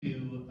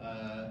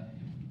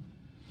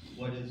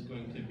what is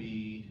going to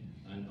be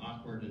an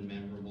awkward and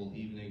memorable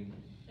evening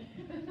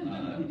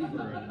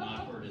for an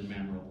awkward and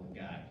memorable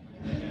guy,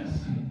 I guess.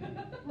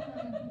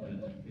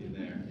 Would be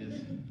there.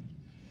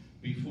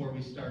 Before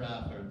we start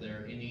off, are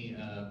there any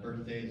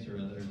birthdays or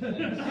other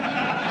things?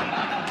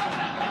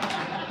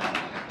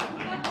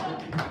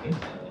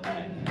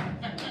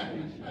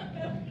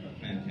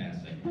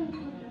 Fantastic.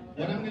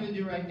 What I'm going to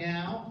do right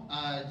now,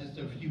 just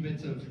a few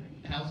bits of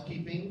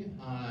housekeeping.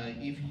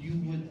 If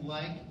you would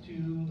like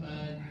to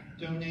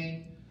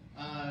donate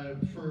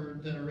for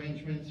the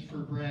arrangements for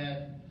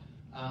Brad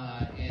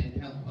and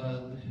help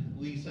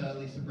Lisa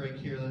Brake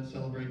here, let's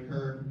celebrate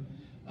her.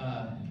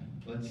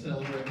 Let's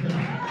celebrate her.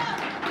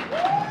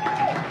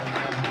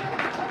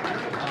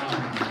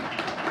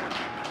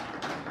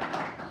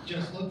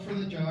 Just look for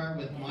the jar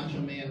with Macho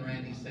Man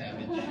Randy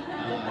Savage. We'll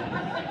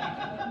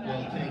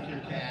take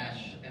your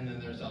cash, and then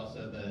there's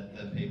also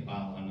the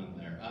PayPal one on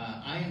there.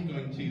 I am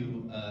going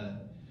to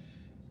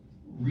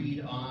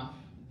read off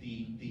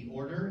the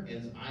order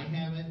as I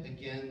have it.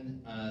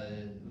 Again,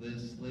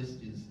 this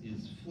list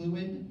is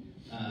fluid.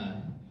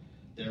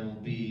 There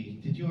will be.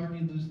 Did you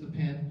already lose the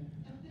pen?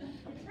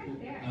 It's right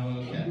there. Oh,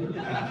 okay. You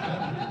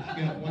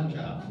got one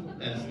job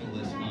as the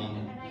list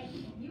mom.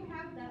 You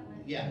have that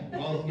list. Yeah,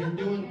 well, you're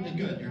doing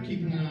good. You're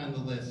keeping an eye on the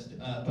list,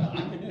 but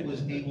I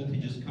was able to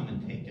just come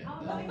and take it. I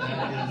was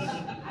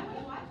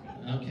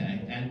watching.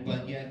 Okay,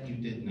 but yet you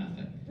did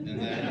nothing, and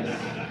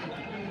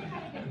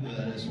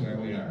that is where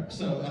we are.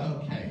 So,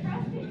 okay.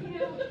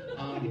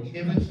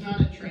 If it's not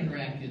a train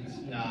wreck, it's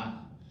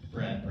not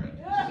Brad Brake.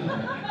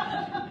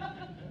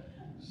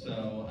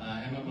 So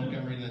Emma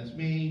Montgomery, that's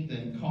me,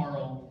 then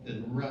Carl,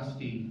 then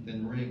Rusty,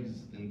 then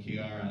Riggs, then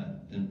Kiara,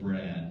 then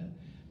Brad,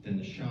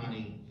 then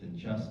Shawnee, then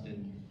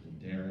Justin, then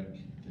Derek,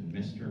 then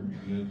Mr.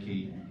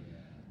 Mookie,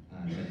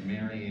 then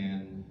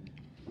Marianne,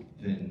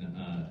 then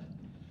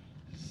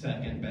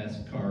second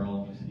best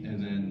Carl,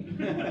 and then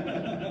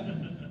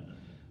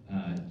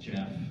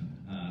Jeff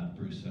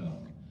Brousseau.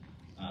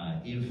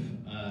 If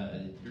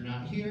you're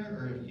not here,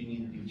 or if you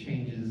need to do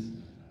changes,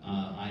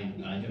 I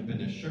have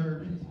been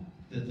assured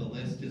that the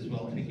list is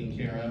well taken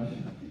care of.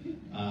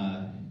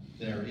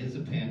 There is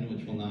a pen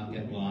which will not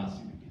get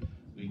lost.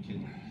 We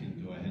can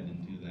go ahead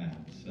and do that.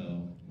 So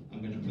I'm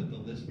going to put the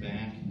list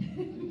back,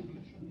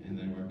 and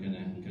then we're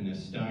going to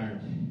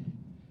start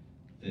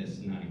this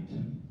night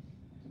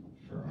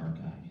for our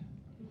guy.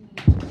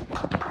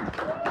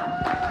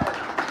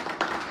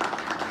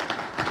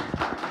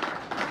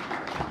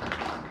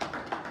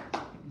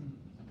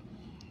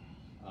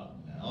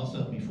 Also,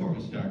 before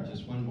we start,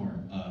 just one more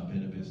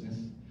bit of business.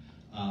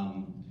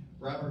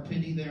 Robert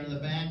Pitty there in the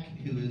back,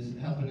 who is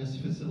helping us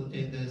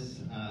facilitate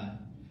this,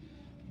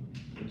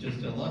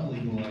 just a lovely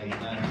boy.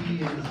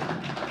 He is.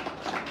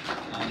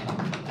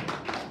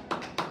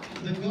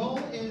 The goal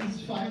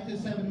is 5 to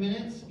 7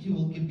 minutes. He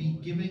will be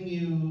giving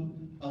you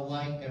a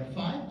light at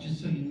 5,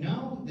 just so you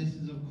know. This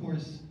is, of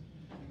course,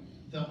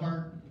 the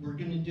heart. We're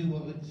going to do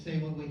what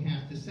we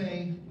have to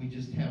say. We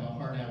just have a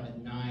heart out at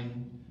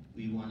 9.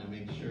 We want to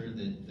make sure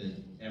that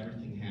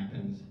everything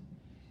happens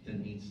that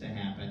needs to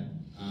happen.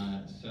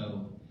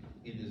 So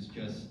it is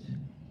just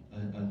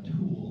a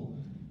tool,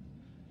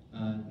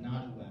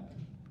 not a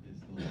weapon, is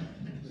the weapon.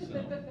 So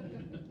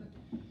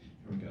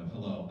here we go.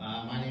 Hello.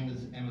 My name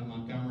is Emmett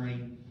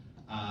Montgomery.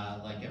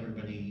 Like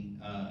everybody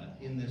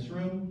in this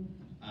room,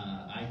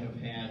 I have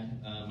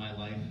had my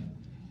life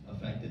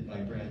affected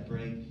by Brad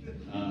Brake.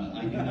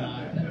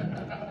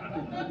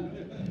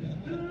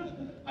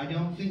 I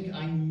don't think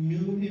I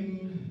knew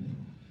him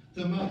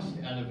the most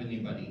out of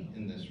anybody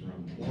in this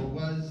room, or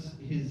was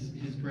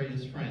his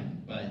greatest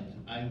friend, but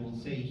I will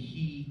say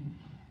he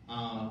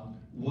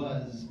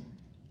was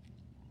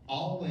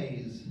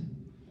always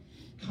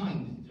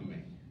kind to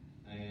me.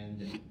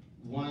 And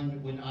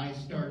when I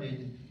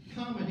started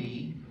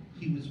comedy,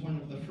 he was one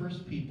of the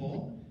first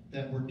people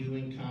that were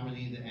doing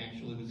comedy that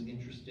actually was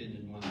interested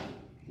in what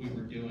we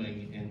were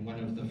doing, and one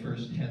of the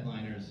first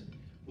headliners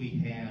we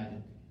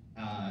had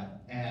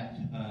at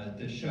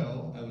the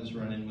show I was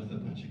running with a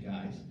bunch of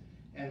guys.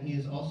 And he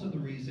is also the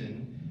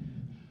reason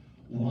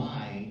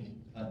why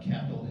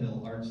Capitol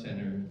Hill Art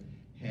Center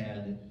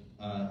had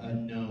a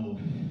no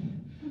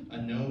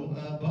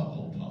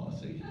butthole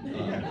policy.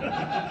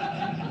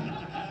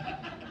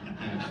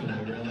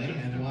 Actually, really,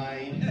 and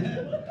why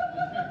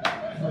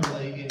for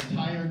the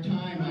entire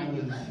time I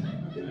was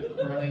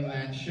running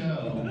that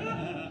show,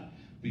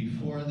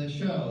 before the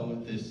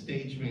show, the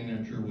stage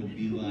manager would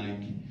be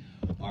like,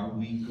 "Are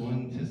we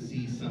going to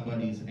see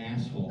somebody's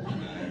asshole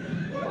tonight?"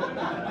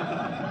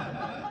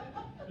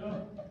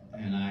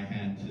 And I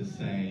had to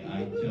say,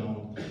 I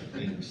don't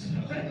think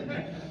so.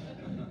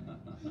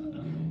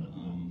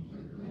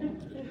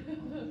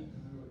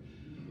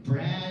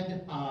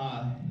 Brad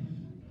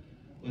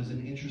was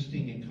an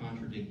interesting and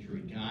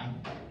contradictory guy.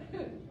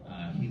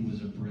 He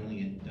was a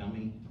brilliant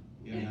dummy,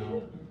 you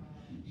know.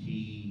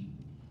 He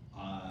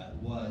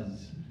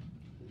was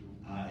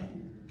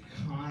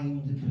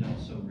kind, but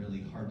also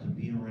really hard to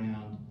be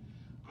around.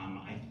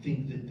 I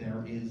think that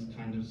there is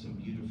kind of some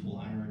beautiful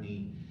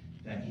irony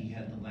that he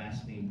had the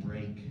last name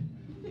Brake,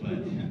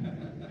 but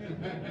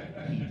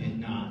he did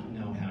not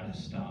know how to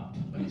stop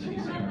once he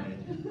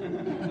started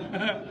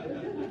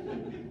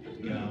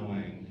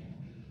going.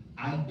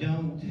 I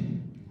don't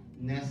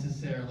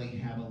necessarily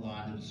have a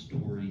lot of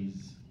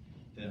stories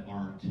that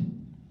aren't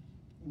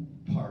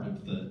part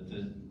of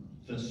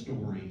the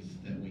stories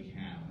that we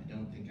have. I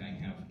don't think I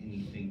have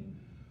anything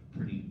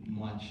pretty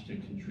much to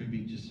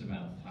contribute, just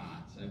about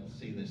thoughts. I will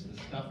say this: the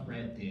stuff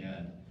Brad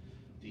did,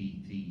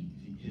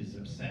 his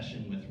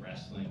obsession with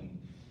wrestling,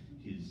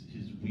 his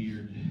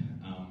weird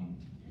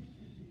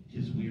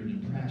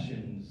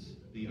impressions,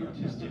 the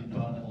artistic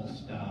butthole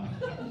stuff,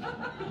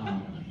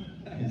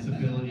 his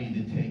ability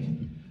to take.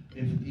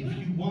 If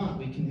you want,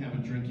 we can have a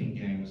drinking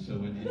game. So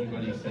when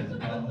anybody says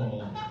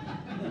butthole.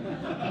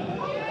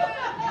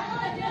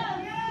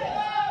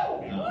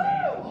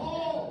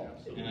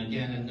 And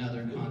again,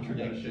 another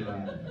contradiction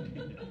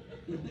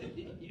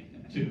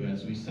too,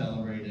 as we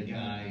celebrate a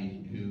guy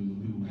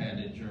who had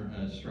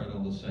a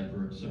struggle with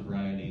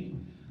sobriety.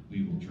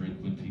 We will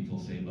drink when people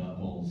say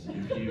buttholes.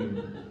 If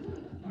you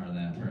are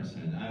that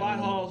person.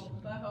 Buttholes.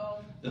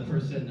 The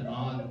person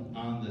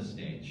on the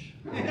stage.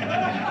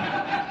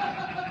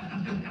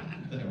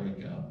 There we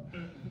go.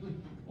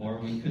 Or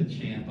we could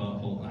chant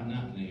butthole. I'm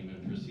not going to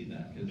even proceed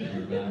that because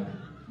we're about.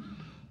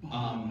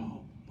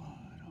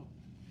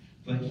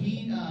 But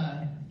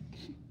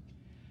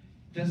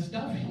the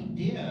stuff he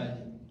did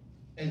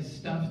is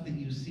stuff that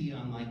you see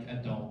on like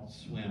Adult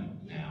Swim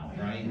now,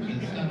 right?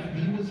 The stuff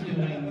he was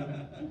doing,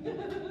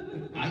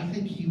 I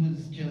think he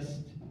was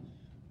just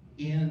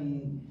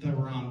in the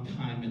wrong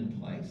time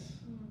and place.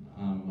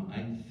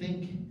 I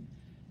think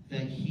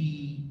that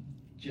he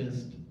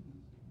just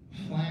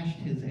flashed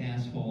his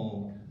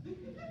asshole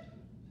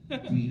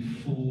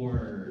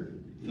before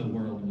the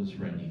world was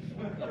ready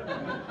for it.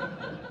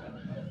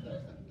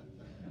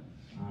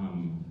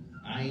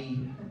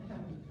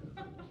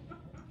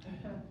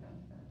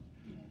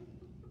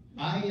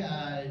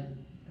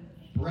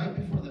 Right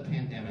before the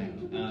pandemic,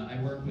 I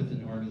worked with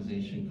an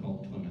organization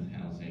called Plymouth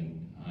Housing.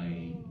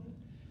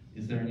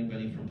 Is there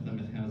anybody from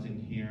Plymouth Housing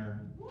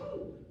here?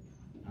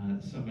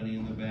 Somebody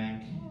in the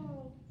back?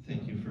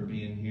 Thank you for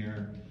being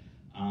here.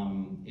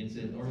 It's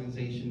an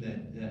organization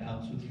that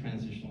helps with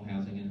transitional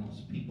housing and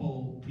helps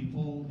people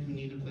who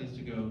need a place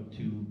to go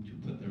to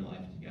put their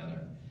life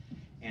together.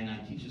 And I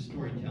teach a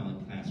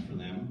storytelling class for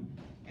them.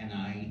 And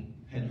I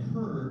had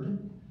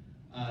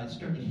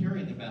started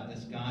hearing about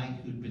this guy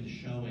who'd been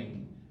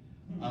showing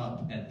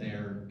up at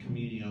their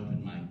community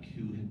open mic,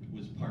 who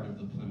was part of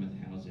the Plymouth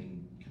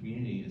Housing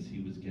community as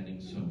he was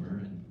getting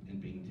sober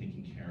and being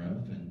taken care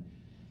of and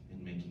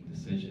making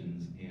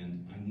decisions.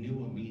 And I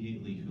knew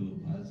immediately who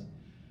it was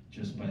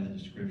just by the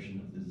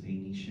description of the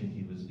zany shit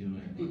he was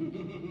doing.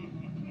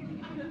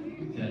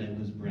 That it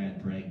was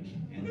Brad Brake.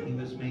 And he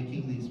was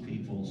making these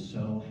people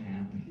so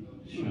happy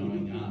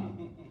showing up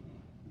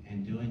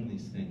and doing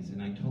these things.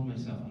 And I told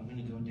myself, I'm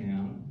going to go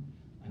down,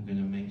 I'm going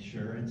to make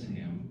sure it's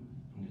him,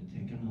 I'm going to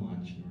take him to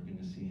lunch, and we're going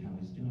to see how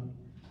he's doing.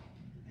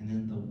 And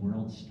then the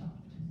world stopped.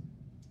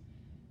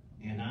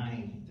 And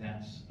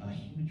that's a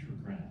huge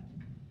regret,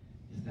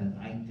 is that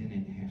I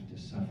didn't have to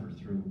suffer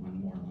through one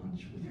more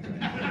lunch with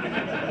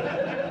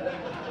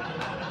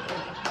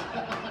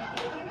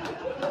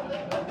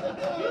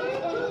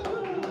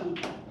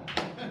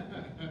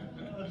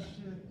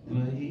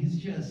But he's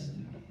just,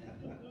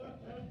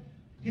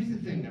 here's the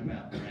thing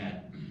about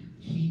Brad.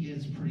 He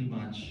is pretty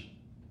much,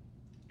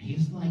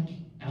 he's like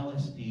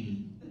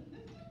LSD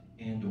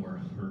and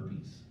or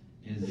herpes.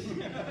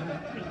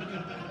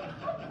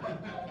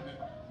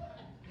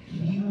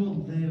 He will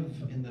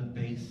live in the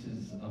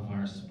bases of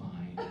our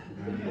spine,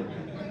 right?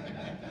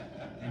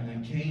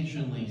 And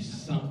occasionally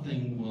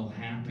something will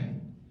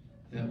happen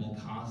that will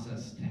cause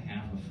us to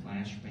have a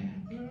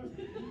flashback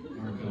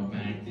or go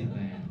back to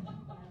that.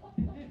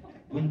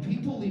 When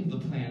people leave the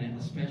planet,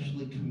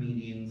 especially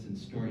comedians and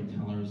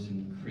storytellers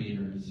and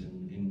creators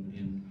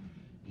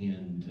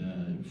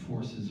and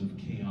forces of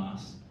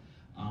chaos,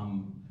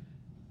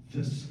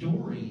 the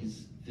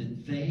stories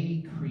that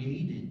they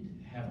created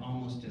have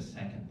almost a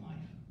second life.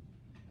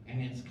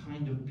 And it's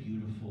kind of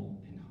beautiful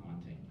and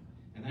haunting.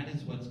 And that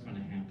is what's going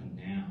to happen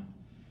now.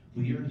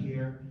 We are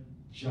here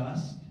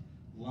just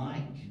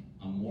like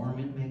a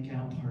Mormon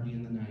makeout party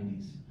in the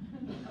 90s.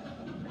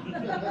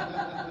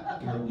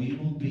 Where we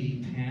will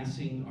be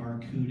passing our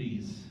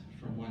cooties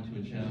from one to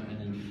each other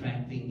and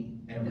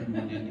infecting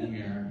everyone in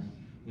here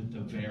with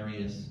the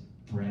various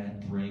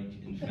Brad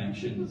Brake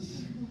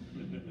infections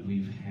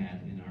we've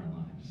had in our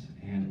lives.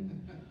 And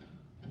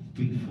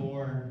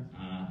before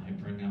I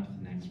bring up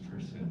the next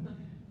person,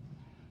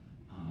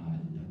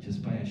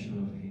 just by a show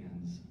of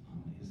hands,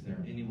 is there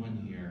anyone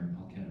here?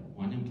 I'll get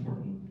one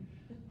important,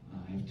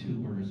 I have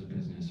two orders of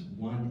business.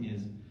 One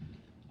is,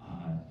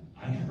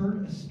 I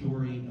heard a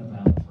story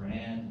about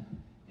Brad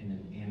and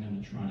an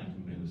animatronic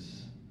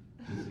moose.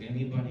 Does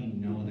anybody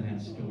know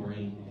that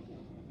story?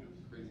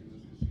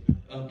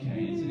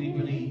 Okay,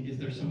 is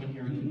there someone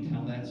here who can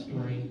tell that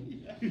story?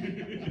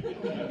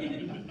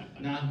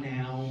 Not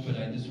now, but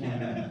I just want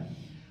to.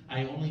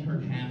 I only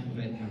heard half of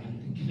it, and I've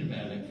been thinking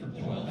about it for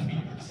 12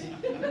 years.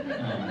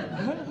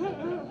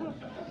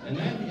 And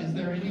then, is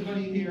there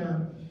anybody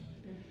here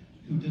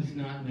who does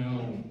not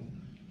know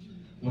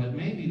what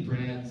may be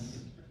Brad's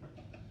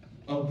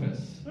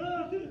opus,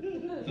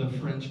 the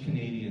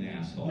French-Canadian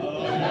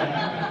asshole?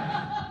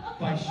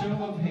 By show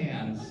of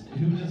hands,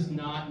 who does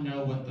not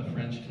know what the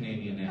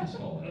French-Canadian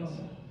asshole is?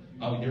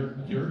 Oh,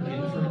 you're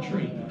in for a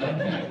treat.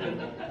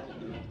 Okay.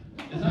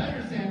 As I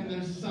understand,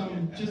 there's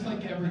some, just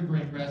like every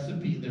great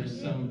recipe, there's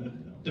some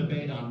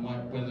debate on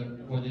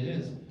what it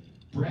is.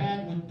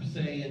 Brad would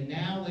say, and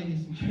now,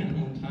 ladies and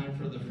gentlemen, time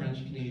for the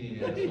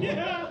French-Canadian asshole.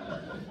 Yeah.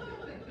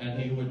 And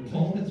he would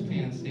pull his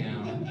pants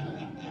down,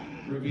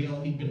 reveal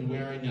he'd been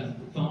wearing a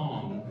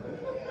thong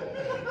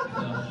the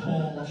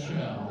whole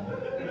show,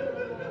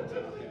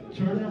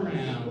 turn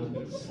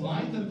around,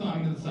 slide the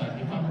thong to the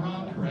side, if I'm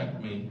wrong,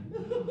 correct me,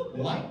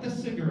 light the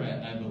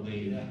cigarette, I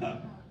believe,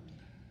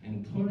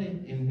 and put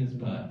it in his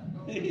butt.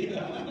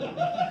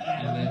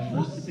 And then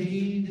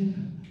proceed,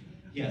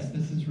 yes,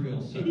 this is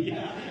real, sir.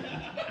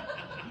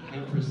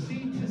 And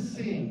proceed to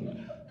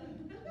sing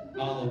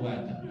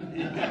Alouette.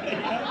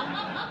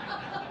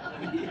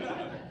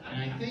 And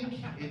I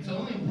think it's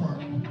only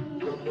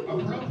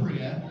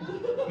appropriate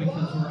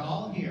because we're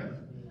all here.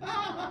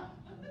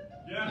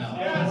 Yes, No.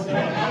 yes.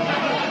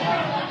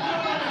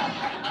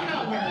 I'm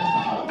not wearing a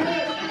thong.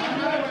 I'm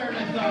not wearing a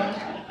thong.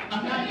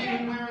 I'm not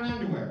even wearing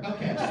underwear.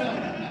 Okay, so.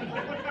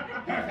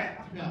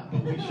 Perfect. No,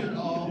 but we should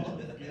all,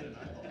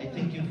 I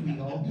think if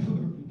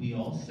we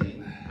all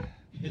sing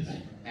his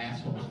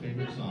asshole's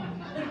favorite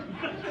song.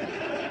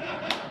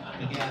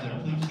 Together,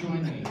 please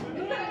join me.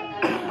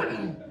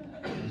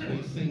 As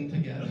we sing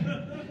together.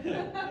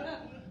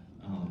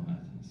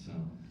 So,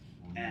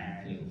 1,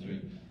 2,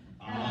 3.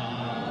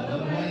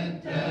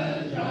 Alouette,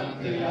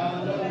 Jean-Pierre,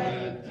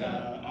 Alouette,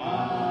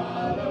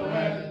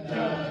 Alouette,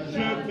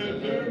 je te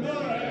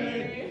demanderai,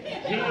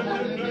 je te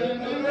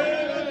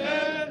demanderai,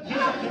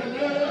 je te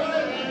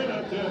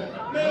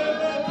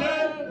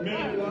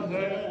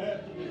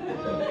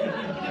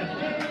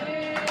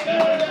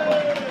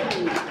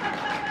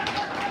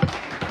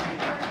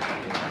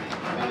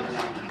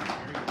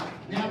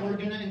Now we're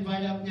gonna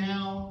invite up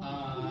now,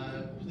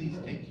 please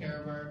take care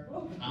of her.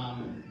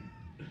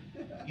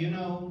 You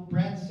know,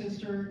 Brad's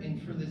sister,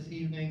 and for this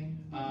evening,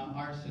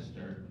 our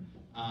sister,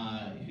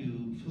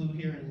 who flew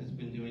here and has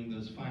been doing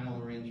those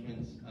final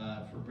arrangements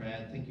for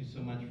Brad. Thank you so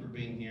much for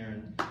being here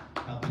and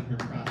helping her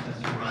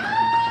process her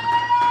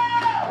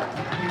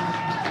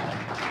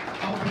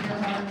Open Your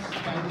Hearts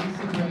by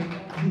Lisa Drake,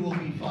 who will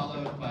be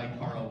followed by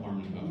Carl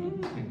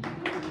Warmenhoven. Thank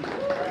you.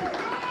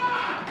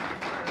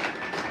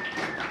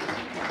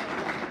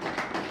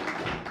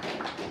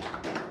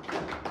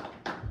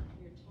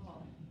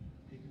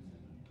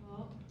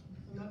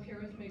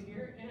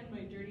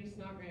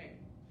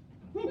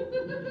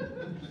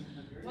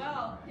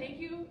 Well, thank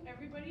you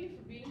everybody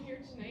for being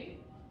here tonight.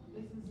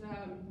 This is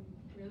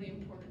really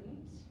important.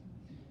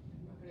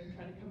 I'm not going to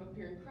try to come up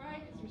here and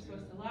cry because we're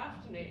supposed to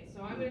laugh tonight.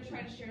 So I'm going to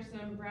try to share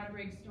some Brad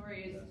Briggs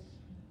stories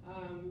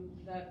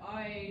that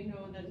I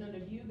know that none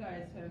of you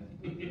guys have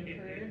maybe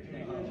heard.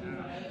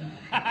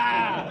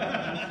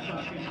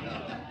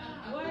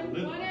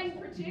 One in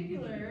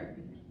particular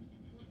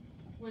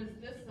was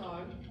this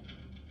song.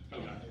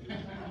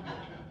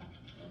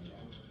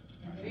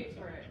 Wait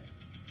for it.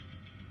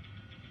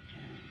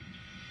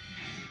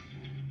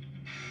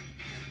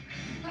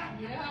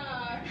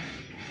 Yeah.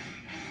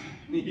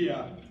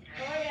 Yeah.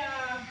 Oh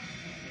yeah.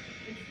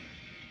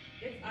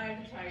 It's Eye of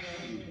the Tiger.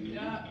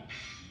 Yeah.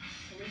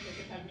 I wish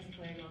I could have this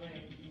playing all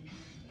night.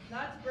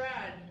 That's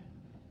Brad.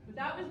 But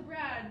that was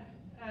Brad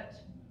at,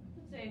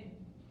 let's say,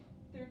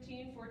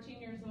 13,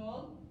 14 years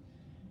old.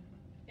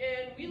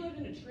 And we lived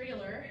in a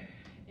trailer.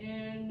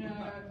 And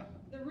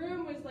the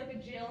room was like a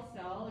jail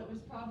cell. It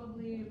was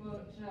probably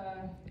about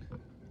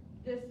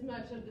this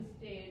much of the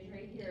stage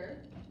right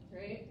here,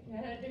 right?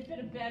 It fit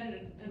a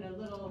bed and a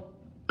little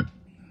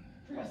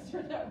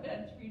dresser that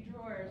had 3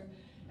 drawers.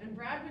 And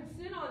Brad would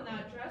sit on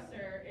that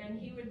dresser and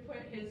he would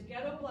put his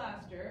ghetto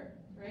blaster,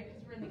 right?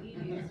 Because we're in the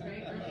 80s,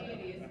 right? Early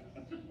 80s.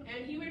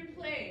 And he would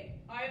play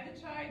Eye of the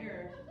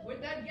Tiger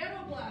with that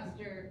ghetto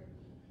blaster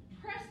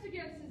pressed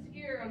against his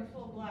ear on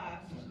full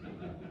blast.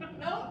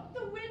 Out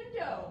the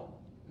window.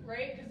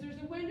 Right? Because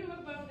there's a window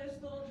above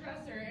this little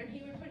dresser, and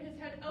he would put his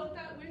head out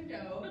that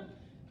window,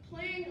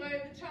 playing Eye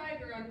of the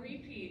Tiger on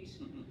repeat,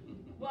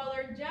 while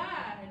our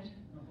dad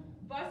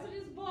busted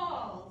his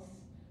balls,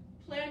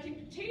 planting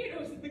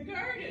potatoes in the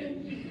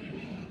garden,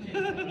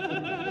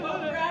 while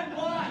Brad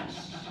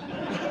watched.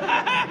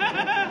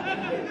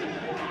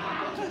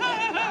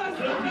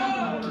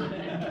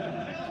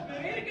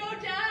 Way to go,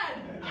 Dad!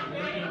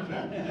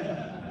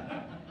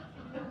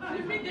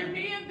 There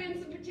may have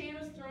been some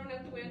potatoes thrown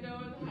at the window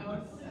in the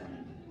house.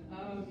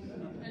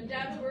 And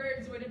Dad's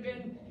words would have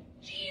been,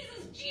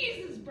 Jesus,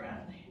 Jesus,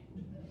 Bradley.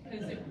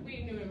 Because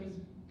we knew it was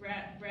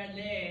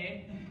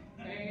Bradley,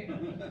 right?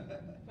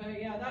 But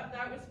yeah,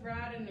 that was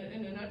Brad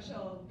in a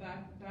nutshell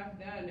back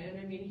then. And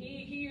I mean,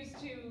 he used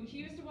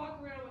to walk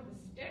around with a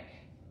stick.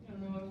 I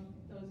don't know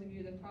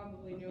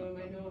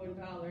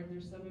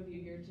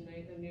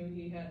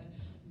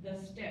the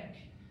stick.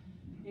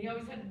 He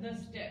always had the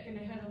stick, and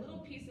it had a little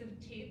piece of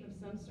tape of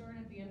some sort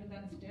at the end of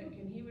that stick,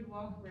 and he would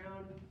walk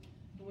around.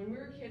 And when we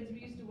were kids, we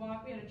used to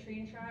walk, we had a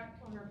train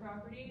track on our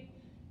property,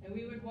 and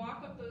we would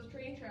walk up those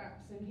train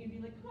tracks, and he'd be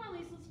like, come on,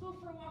 Lisa, let's go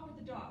for a walk with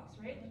the dogs,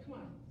 right? Like, come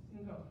on,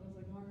 and go. I was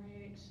like, all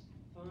right,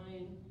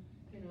 fine,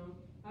 you know.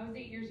 I was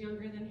 8 years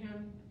younger than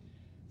him,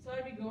 so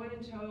I'd be going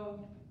in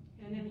tow,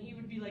 and then he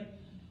would be like,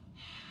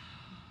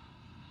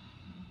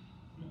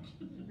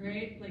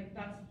 right? Like,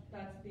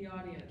 that's the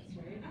audience,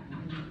 right?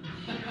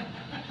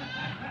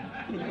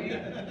 Right?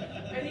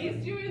 And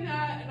he's doing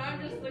that, and I'm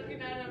just looking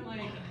at him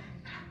like,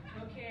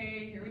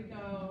 okay, here we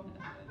go.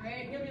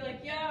 Right? He'll be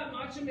like, yeah,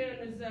 Macho Man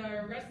is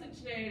wrestling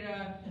tonight.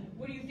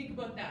 What do you think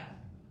about that?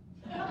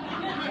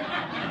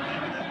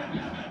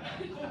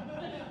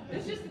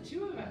 It's just the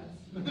two of us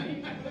with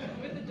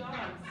the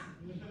dogs.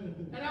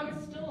 And I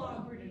was still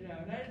awkwarded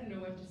out. I didn't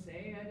know what to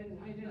say.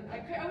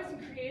 I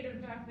wasn't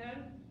creative back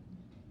then.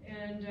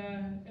 And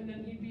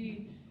then he'd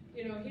be,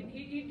 you know,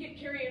 he'd get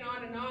carrying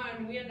on,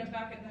 and we end up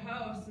back at the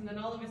house, and then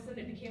all of a sudden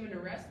it became a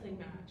wrestling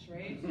match,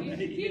 right?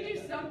 He'd do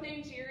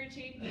something to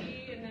irritate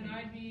me, and then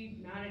I'd be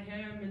mad at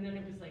him, and then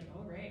it was like,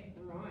 all right,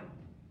 we're on,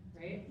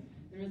 right?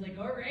 And it was like,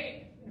 all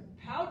right, I'm gonna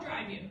pow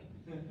drive you.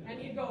 And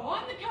he'd go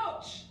on the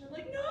couch. I'm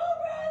like, no,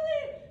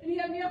 Bradley! And he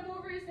had me up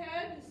over his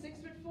head,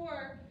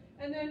 6'4",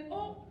 and then,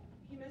 oh,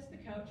 he missed the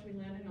couch. We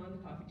landed on the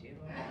coffee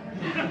table.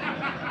 Yeah,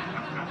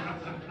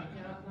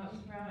 that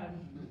was Brad.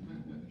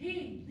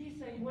 Hey,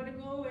 Lisa, you want to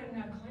go and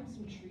climb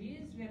some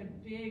trees? We had a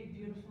big,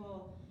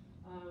 beautiful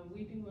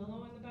weeping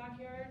willow in the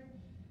backyard.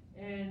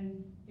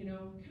 And, you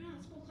know, come on,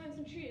 let's go climb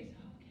some trees.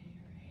 Okay,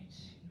 all right.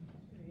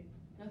 You know, right.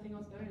 Nothing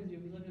else better to do.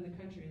 We lived in the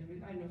country.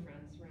 I had no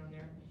friends around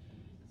there.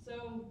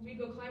 So we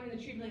go climbing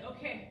the tree, be like,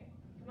 okay,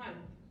 come on.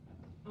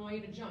 I want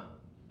you to jump.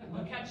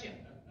 I'll catch you.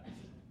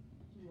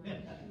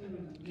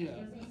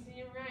 Doesn't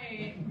seem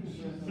right.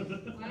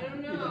 I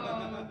don't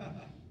know.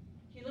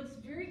 He looks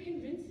very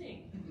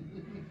convincing.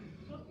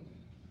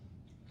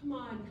 Come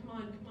on,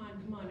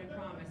 I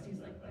promise. He's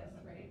like this,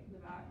 right, in the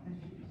back,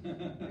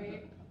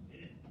 right?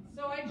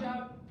 So I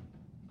jump,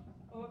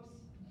 oops,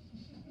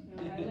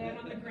 and I land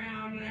on the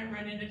ground, and I'm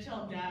running to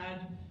tell Dad,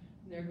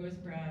 and there goes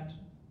Brad,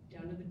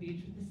 down to the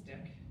beach with the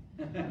stick.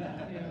 You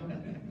know.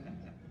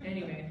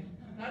 Anyway,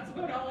 that's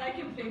about all I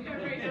can think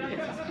of right now.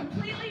 This is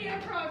completely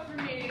improv for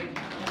me.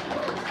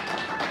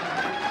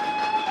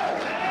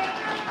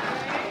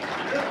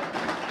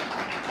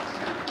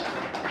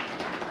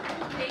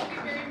 Thank you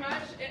very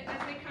much.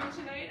 As they come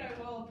tonight, I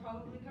will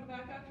probably come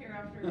back up here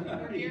after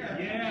we're here.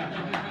 Yeah.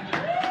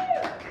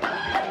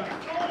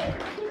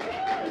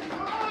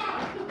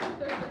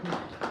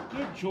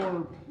 Good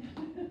job.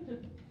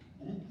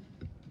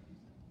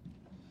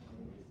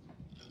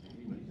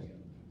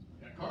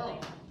 Carl.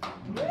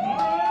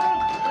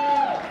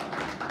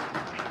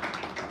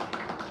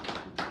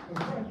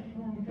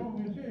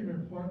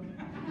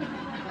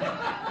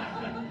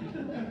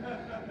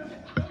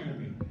 Excuse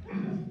me.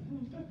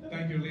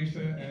 Thank you,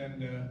 Lisa, and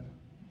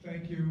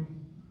thank you,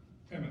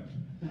 Emmett.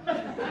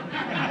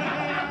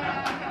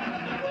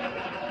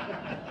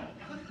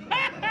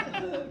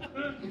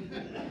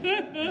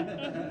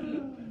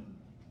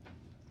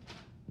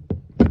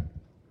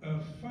 A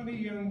funny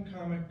young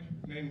comic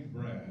named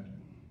Brad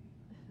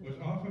was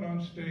often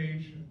on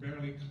stage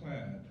barely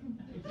clad.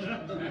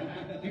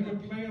 He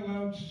would play a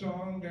loud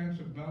song, dance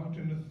about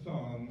in a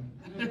thong,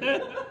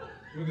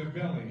 with a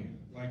belly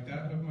like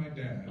that of my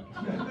dad.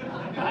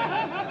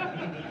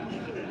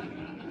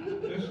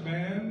 This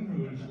man,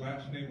 whose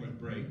last name was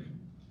Brake,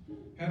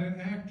 had an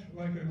act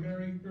like a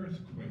merry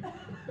earthquake.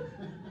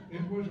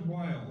 It was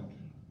wild,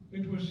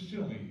 it was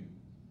silly,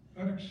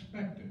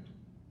 unexpected,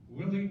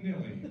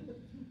 willy-nilly.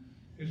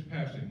 His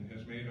passing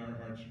has made our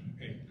hearts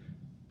ache.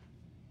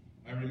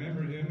 I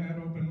remember him at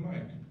open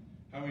mic,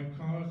 how he'd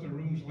caused the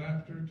room's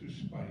laughter to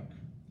spike.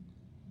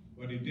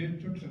 What he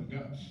did took some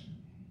guts.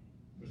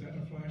 Was that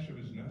a flash of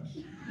his nuts?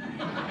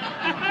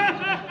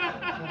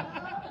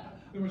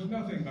 There was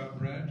nothing about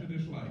Brad to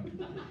dislike,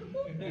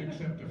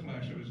 except a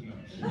flash of his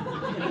nuts.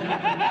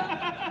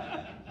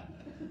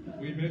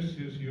 We miss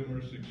his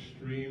humorous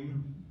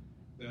extreme,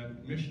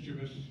 that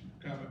mischievous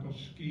comical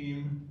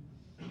scheme,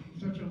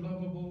 such a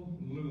lovable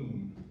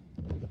loon.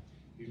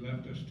 He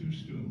left us too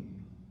soon.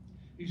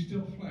 He's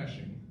still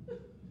flashing,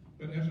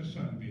 but as a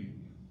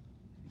sunbeam.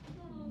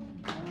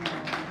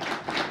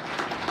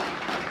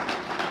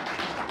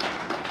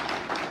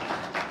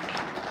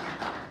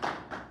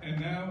 And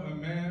now a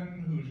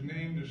man whose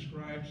name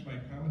describes my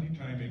comedy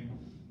timing,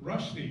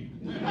 Rusty.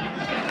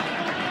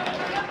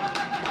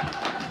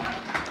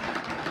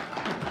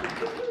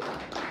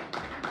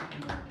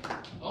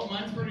 Oh,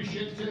 mine's pretty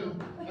shit too.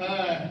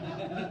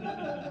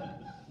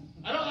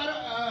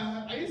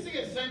 I used to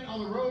get sent on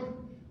the road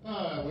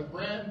with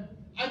Brad.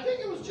 I think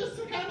it was just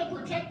to kind of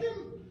protect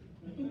him.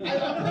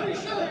 I'm pretty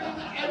sure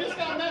I just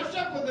got matched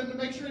up with him to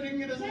make sure he didn't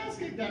get his ass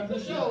kicked after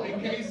the show in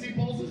case he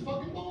pulls his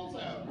fucking balls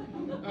out.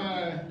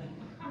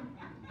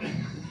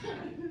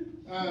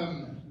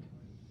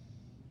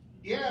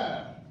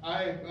 Yeah,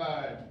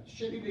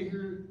 shitty to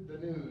hear the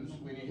news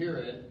when you hear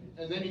it,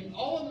 and then you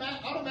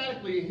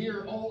automatically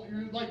hear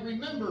you like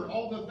remember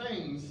all the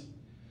things.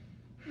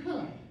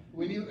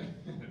 When you,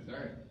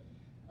 sorry,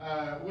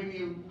 I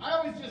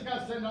always just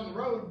got sent on the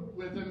road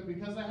with him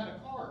because I had a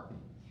car.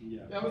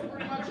 Yeah. That was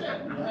pretty much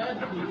it.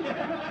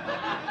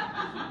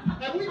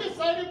 Have we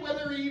decided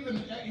whether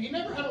he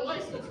never had a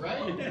license,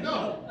 right?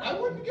 No, I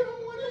wouldn't give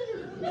him one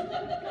either.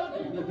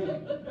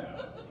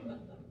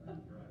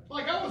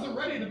 Like, I wasn't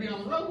ready to be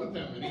on the road with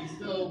him, and he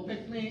still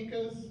picked me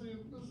because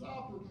it was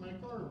awkward, my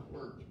car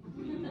worked.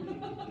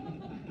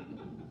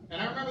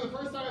 And I remember the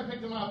first time I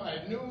picked him up,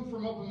 I knew him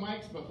from open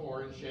mics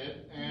before and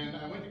shit, and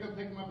I went to go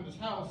pick him up at his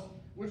house,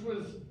 which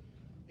was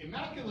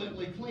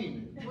immaculately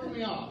clean. It threw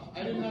me off.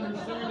 I didn't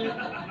understand it.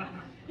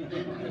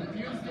 It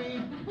confused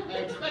me. I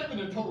expected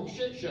a total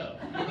shit show.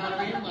 You know what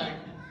I mean? Like,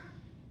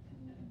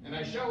 and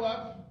I show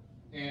up,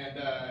 and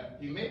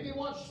he made me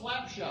watch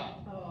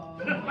Slapshot.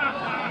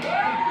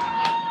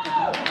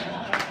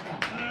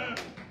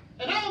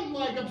 And I'm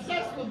like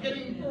obsessed with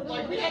getting,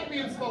 like, we had to be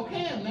in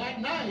Spokane that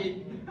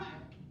night,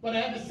 but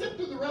I had to sit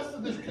through the rest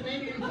of this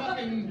Canadian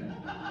fucking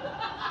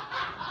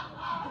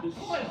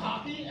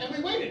hockey, and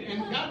we waited,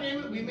 and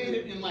goddamn it, we made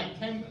it in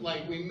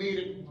we made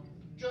it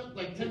just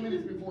like 10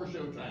 minutes before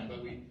showtime,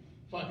 but we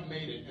fucking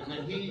made it, and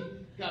then he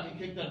got me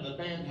kicked out of the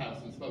band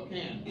house in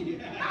Spokane.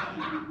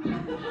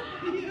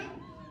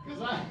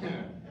 Because I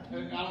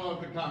don't know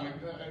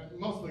if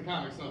most of the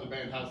comics know the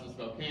band house in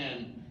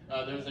Spokane.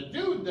 There's a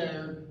dude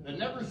there that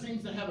never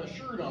seems to have a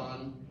shirt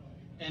on,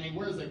 and he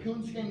wears a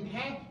coonskin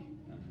cap.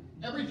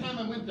 Every time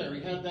I went there,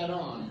 he had that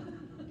on.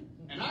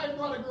 And I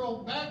brought a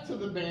girl back to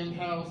the band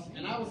house,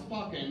 and I was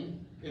fucking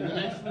in the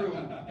next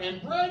room.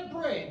 And Brad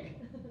Brake,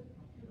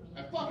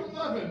 I fucking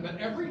love him, but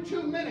every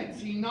 2 minutes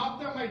he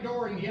knocked on my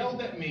door and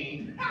yelled at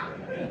me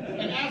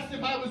and asked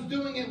if I was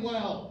doing it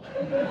well.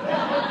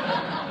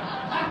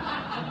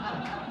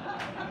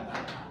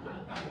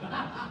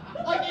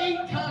 Like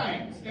 8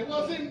 times. It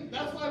wasn't,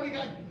 that's why we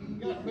got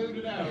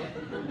booted out.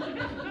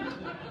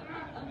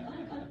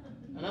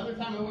 Another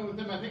time I went with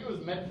him, I think it was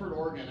Medford,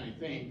 Oregon, I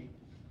think.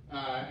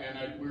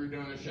 We were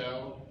doing a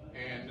show,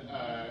 and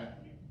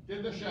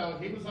did the show.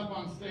 He was up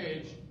on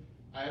stage.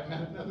 I had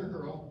met another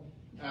girl,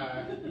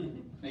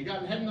 and he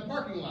got head in the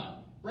parking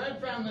lot. Brad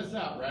found this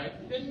out,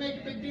 right? Didn't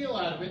make a big deal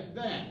out of it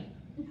then.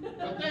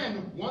 But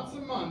then, once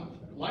a month,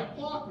 like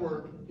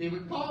clockwork, he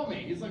would call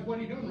me. He's like, "What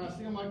are you doing,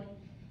 Rusty?" I'm like,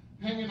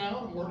 "Hanging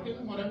out, I'm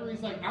working, whatever."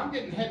 He's like, "I'm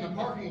getting head in the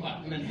parking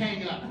lot," and then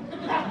hang up.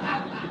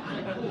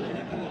 Like, cool.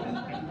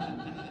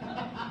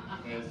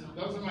 Anyways,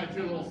 those are my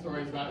 2 little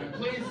stories about him.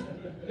 Please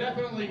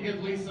definitely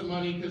give Lisa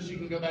money because she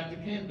can go back to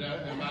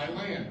Canada and buy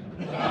land.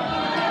 I'm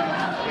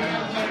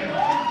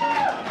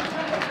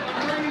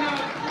bringing up.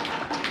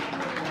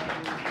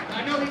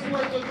 I know he's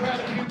worked with Brad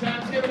a few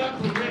times. Give it up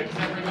for Riggs,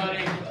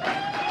 everybody.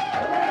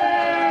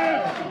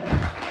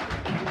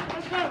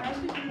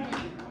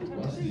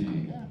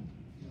 Rusty,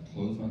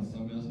 close on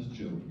somebody else's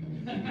joke.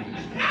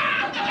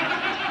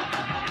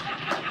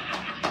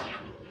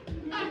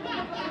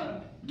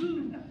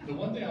 The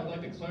one thing I'd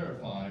like to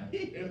clarify,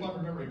 if I'm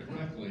remembering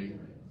correctly,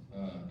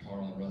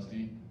 Carl and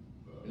Rusty,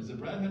 is that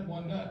Brad had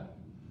 1 nut.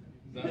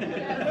 Is that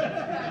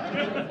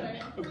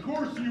right? Of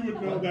course you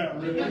would know that,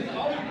 Rick.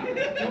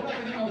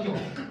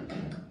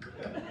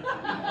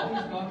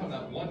 Always knock on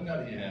that 1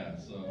 nut he had,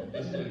 so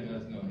this is what you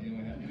guys know. He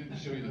didn't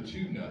show you the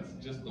 2 nuts,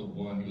 just the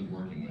 1 he was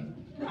working with.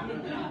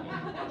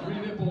 3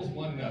 nipples,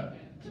 1 nut.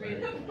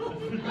 Right?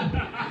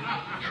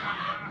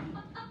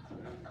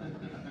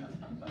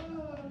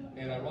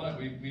 And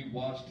ironically, we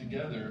watched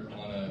together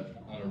on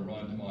a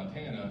run to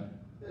Montana,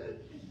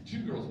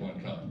 2 girls,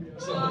 1 cup.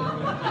 So,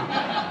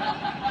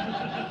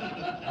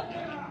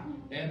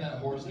 and that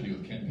horse video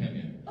with Ken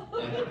Pinion.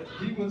 Like,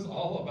 he was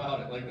all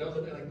about it. Like, that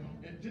was like,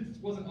 it just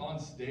wasn't on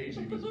stage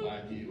that he was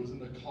wacky. It was in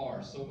the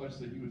car so much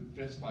that you would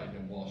fist fight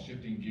him while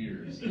shifting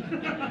gears.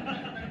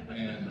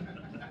 And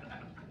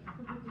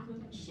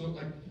so,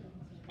 like,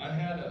 I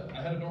had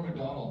a Norm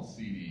Macdonald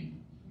CD,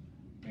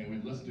 and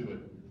we'd listen to it,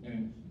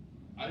 and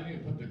I didn't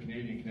even put the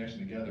Canadian connection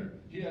together.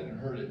 He hadn't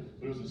heard it,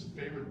 but it was his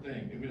favorite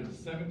thing. And we had a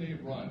 7-day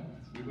run.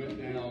 We went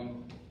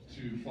down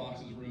to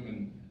Fox's room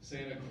in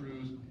Santa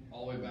Cruz,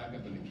 all the way back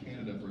up into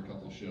Canada for a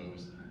couple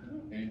shows,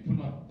 and he put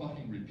it on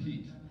fucking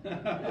repeat.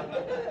 And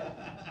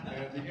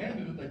at the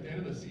end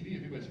of the CD,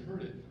 if anybody's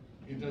heard it,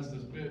 he does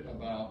this bit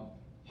about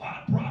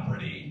hot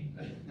property.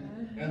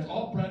 And that's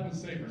all Brad would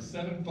say for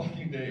 7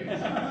 fucking days.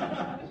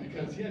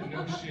 Because he had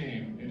no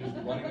shame in just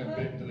running a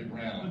bit into the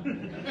ground.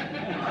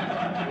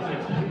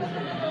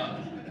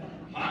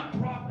 Hot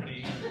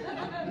property.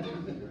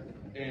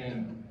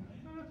 And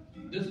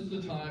this is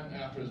the time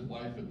after his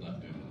wife had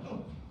left him.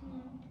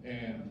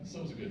 And so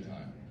it was a good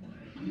time.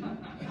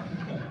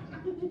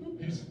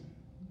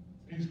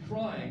 He's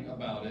crying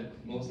about it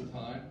most of the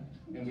time.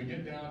 And we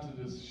get down to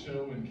this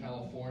show in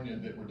California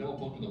that we're double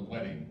booked with a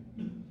wedding.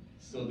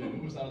 So they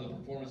move us out of the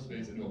performance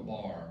space into a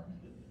bar,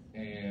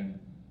 and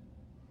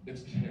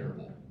it's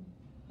terrible.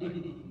 Like,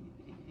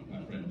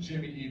 My friend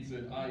Jimmy eats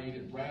it, I eat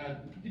it,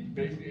 Brad, he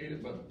basically ate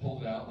it, but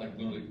pulled it out, like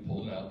literally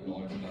pulled it out. We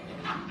all ended up.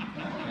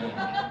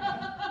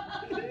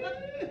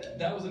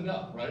 That was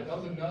enough, right? That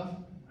was enough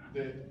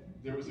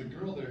that there was a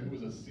girl there who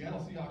was a Seattle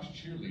Seahawks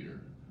cheerleader,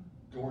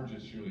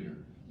 gorgeous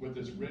cheerleader, with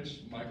this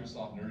rich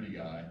Microsoft nerdy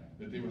guy,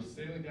 that they were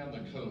sailing down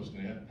the coast and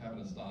they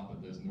happened to stop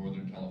at this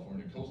Northern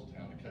California coastal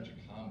town to catch a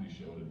comedy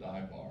show at a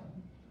dive bar.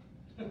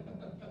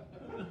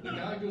 The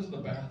guy goes to the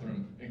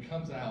bathroom and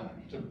comes out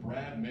to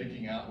Brad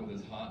making out with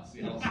his hot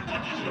Seattle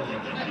Seahawks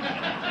cheerleader.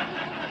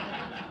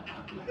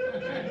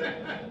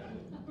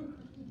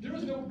 There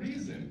was no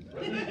reason,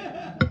 right?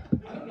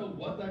 I don't know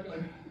what that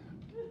guy.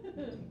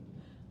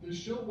 The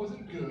show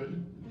wasn't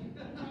good.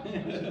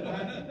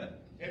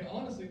 And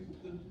honestly,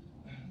 the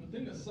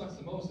thing that sucks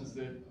the most is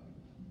that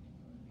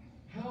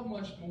how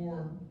much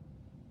more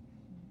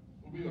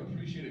would we have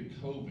appreciated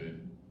COVID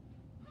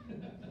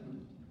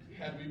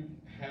had we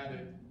had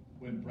it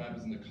when Brad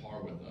was in the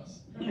car with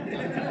us. Brad, you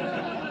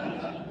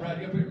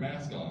gotta put your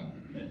mask on.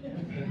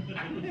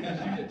 As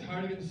you get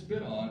tired of getting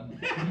spit on,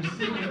 and you're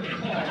sitting in the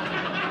car,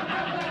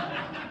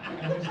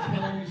 and he's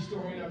telling you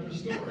story after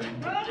story,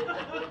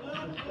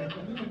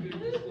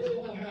 this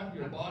whole half of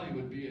your body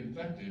would be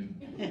infected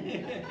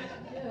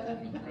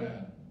with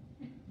Brad.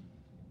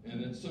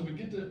 And then, so we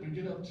get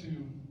up to,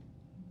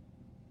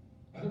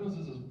 I don't know if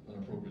this is an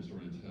appropriate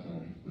story to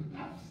tell.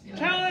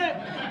 Tell it!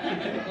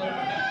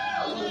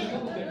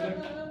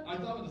 I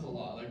thought of this a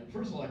lot. Like,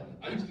 first of all,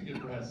 I used to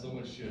give Brad so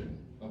much shit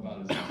about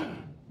his sister.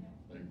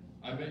 Like,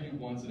 I met you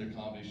once at a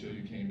comedy show,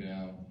 you came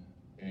down,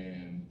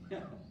 and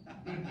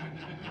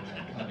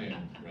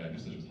goddamn, Brad, your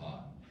sister's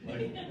hot.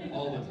 Like,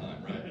 all the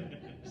time, right?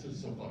 Your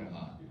sister's so fucking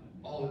hot.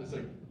 It's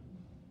like,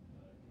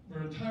 for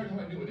an entire time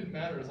I knew it didn't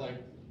matter. It's like,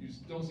 you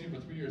don't see her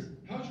for 3 years.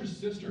 How's your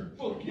sister?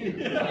 Fuck you.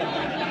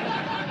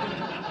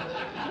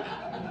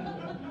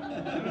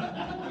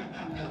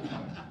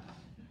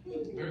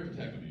 Very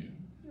protective of you.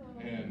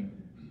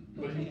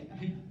 But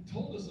he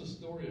told us a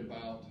story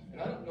about, and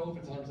I don't know if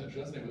it's 100%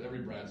 true, that's the name with every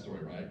Brad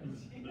story, right?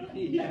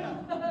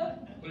 Yeah.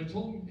 But he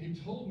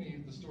told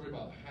me the story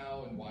about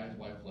how and why his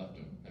wife left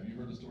him. Have you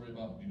heard the story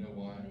about, do you know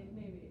why?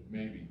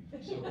 Maybe.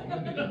 So I'm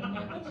going to need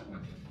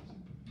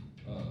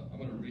I'm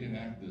going to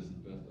reenact this as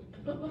best I can.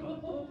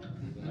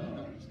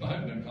 I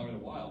haven't done comedy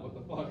in a while. What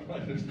the fuck?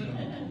 Right? There's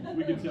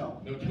We can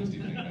tell. no twisty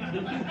thing.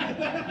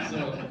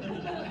 So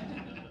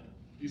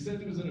he said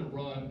he was in a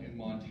run in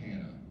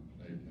Montana,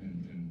 like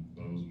in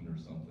Bozeman or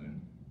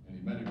something, and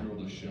he met a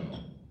girl at a show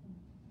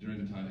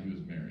during the time that he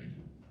was married,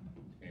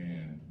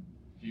 and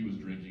he was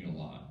drinking a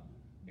lot,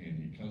 and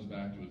he comes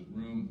back to his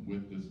room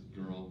with this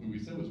girl who he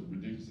said was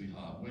ridiculously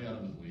hot, way out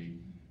of his league,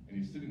 and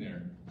he's sitting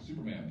there,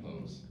 Superman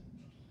pose,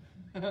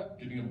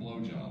 getting a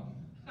blowjob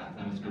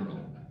from this girl.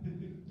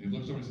 And he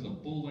looks over and sees a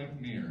full-length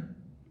mirror,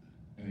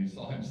 and he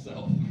saw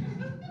himself,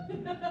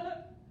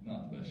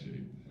 not the best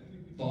shape,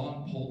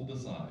 thawne pulled to the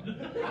side,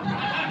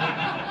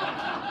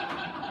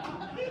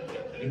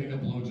 getting a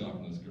blowjob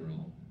from this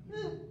girl.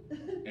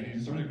 And he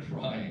started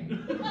crying.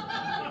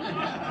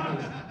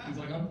 He's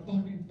like, I'm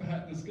fucking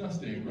fat and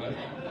disgusting, right?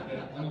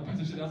 And I'm a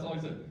piece of shit, that's all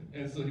he said.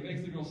 And so he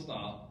makes the girl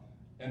stop,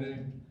 and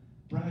then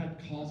Brad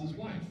calls his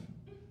wife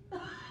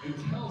and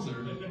tells her,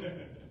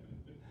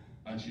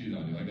 I cheated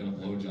on you, I got a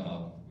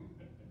blowjob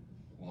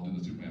while doing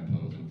the Superman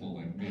pose in a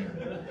full-length mirror.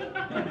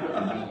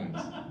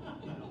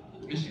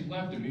 And she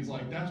left him, and he's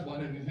like, that's why,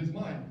 in his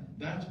mind,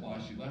 that's why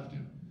she left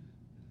him.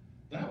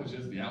 That was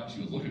just the out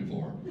she was looking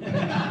for.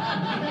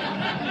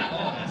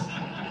 Honest.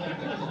 Like,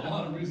 there was a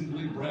lot of reasons to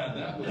leave Brad.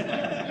 That was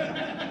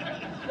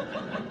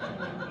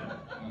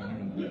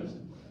like,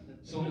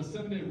 so in the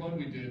 7-day run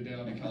we did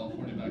down to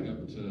California, back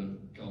up to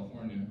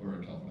California,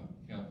 or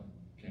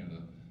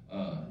Canada,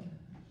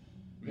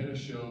 we had a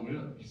show.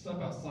 He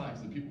slept outside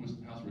because the people whose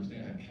house we were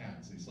staying at had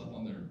cats. He slept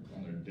on their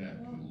deck,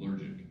 he was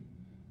allergic.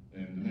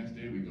 And the next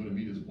day we go to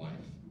meet his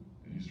wife,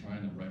 and he's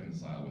trying to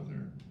reconcile with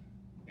her,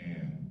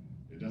 and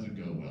it doesn't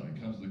go well. He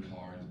comes to the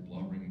car, he's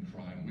blubbering and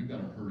crying. We've got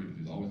to hurry because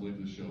he's always late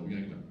to the show. We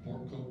got to get to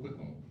Port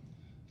Coquitlam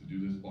to do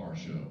this bar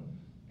show.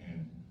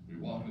 And we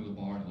walk into the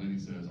bar, and the lady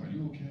says, "Are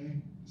you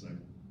okay?" He's like,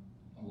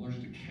 "I'm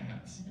allergic to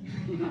cats."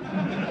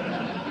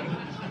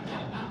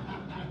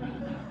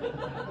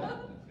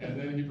 And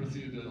then he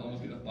proceeded to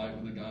almost get a fight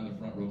with the guy in the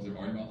front row because they're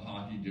arguing about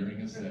hockey during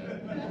his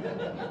set.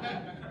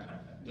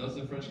 Does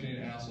the French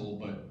Canadian asshole,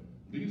 but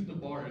leaves the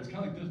bar. It's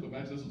kind of like this, but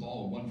imagine this was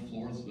all on one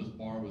floor, so this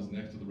bar was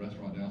next to the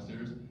restaurant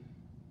downstairs.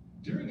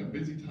 During a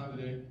busy time of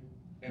the day,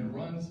 and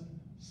runs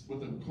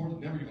with a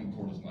cord, never give him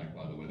cordless mic,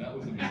 by the way. That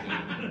was a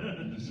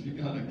mistake. You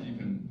gotta keep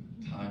him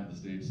tied to the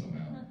stage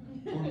somehow.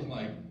 Cordless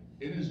mic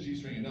in his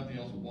G-string and nothing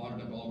else, with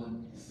watered up all over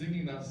him,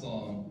 singing that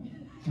song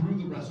through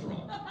the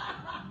restaurant.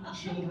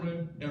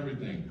 Children,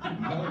 everything.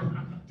 No,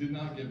 did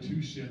not give two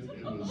shits.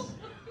 It was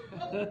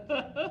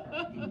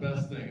the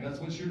best thing. And that's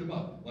what cheered him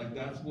up. Like,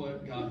 that's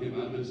what got him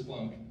out of his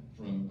funk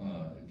from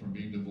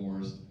being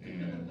divorced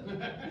and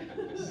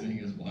seeing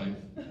his wife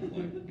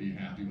like be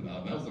happy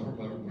without him. That was the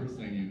worst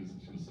thing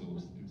she was so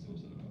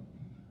upset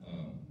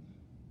about.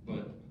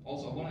 But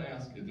Also, I want to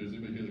ask if there's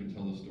anybody here that can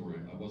tell this story.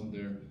 I wasn't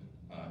there.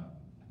 I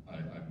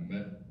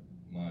met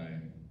my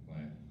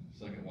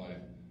second wife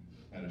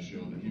at a show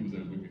that he was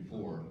there the week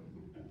before,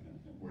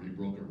 where he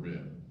broke a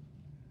rib.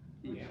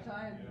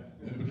 Time.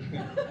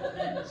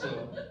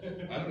 So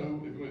I don't know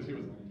if anybody's here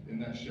was in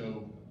that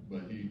show,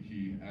 but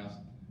he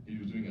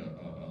was doing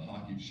a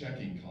hockey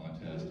checking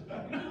contest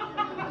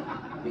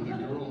with a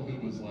girl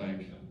who was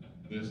like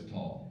this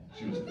tall.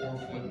 She was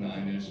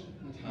 4'9"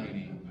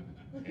 tiny,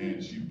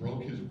 and she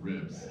broke his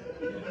ribs.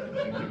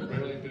 And he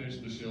barely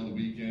finished the show the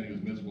weekend. He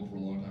was miserable for a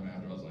long time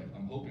after. I was like,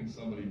 I'm hoping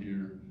somebody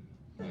here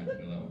might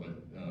know that one, but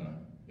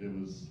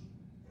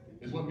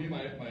it's what me and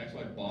my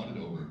ex-wife bonded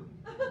over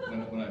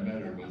when I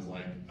met her. Was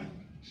like,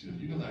 she said,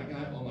 you know that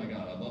guy? Oh my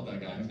God, I love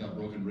that guy. He's got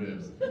broken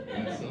ribs.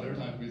 And so every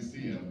time we see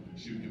him,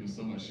 she would give him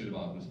so much shit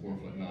about this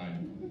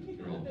 4'9"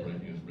 girl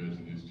breaking his ribs,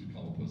 and she'd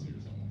call him a pussy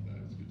or something like that.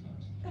 It was good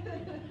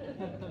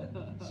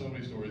times. So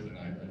many stories, and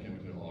I can't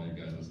wait to tell all you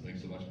guys this.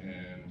 Thanks so much.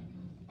 And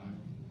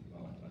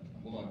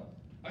hold on.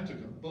 I took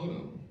a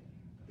photo.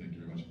 Thank you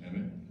very much,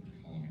 Emmett,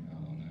 for calling me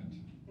out on that.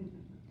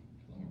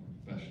 I'm a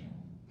professional.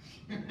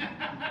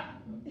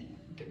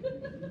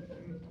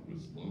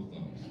 With slow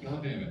thumbs.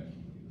 God damn it.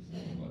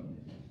 That's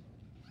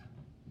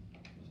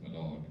my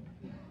dog.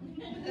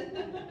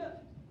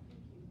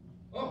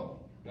 Oh,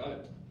 got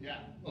it. Yeah.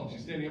 Oh,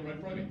 she's standing up right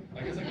in front of me.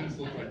 I guess I can just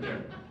look right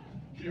there.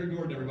 Kira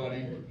Gordon,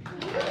 everybody.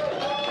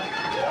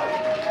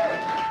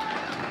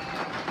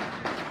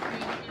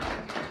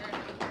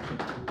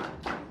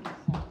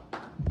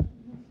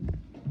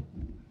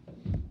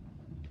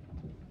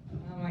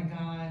 Oh my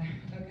God.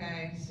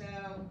 Okay, so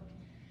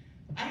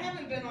I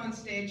haven't been on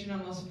stage in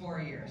almost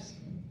 4 years.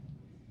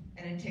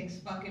 And it takes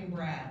fucking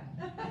Brad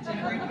to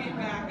bring me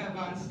back up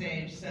on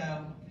stage,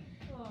 so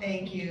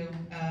thank you,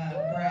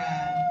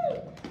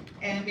 Brad.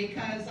 And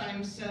because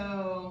I'm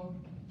so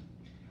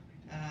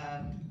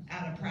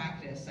out of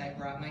practice, I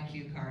brought my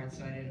cue card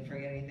so I didn't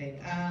forget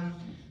anything.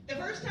 The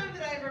first time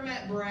that I ever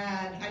met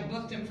Brad, I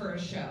booked him for a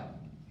show.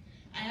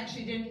 I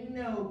actually didn't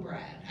know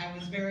Brad. I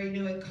was very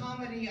new at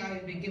comedy. I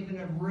had been given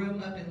a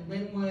room up in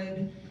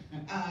Linwood.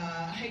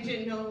 I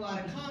didn't know a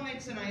lot of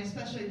comics, and I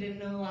especially didn't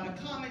know a lot of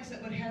comics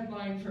that would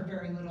headline for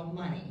very little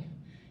money.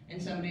 And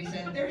somebody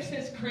said, there's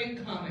this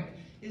great comic.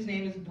 His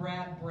name is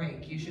Brad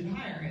Brake. You should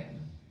hire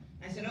him.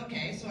 I said,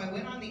 okay. So I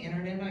went on the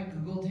internet. I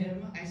Googled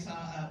him. I saw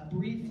a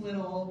brief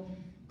little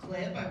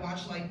clip. I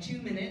watched like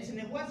 2 minutes, and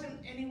it wasn't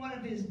any one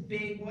of his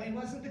big, it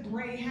wasn't the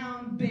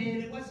Greyhound bit.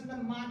 It wasn't the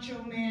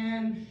Macho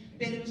Man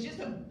bit. It was just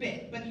a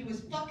bit, but he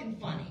was fucking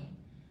funny.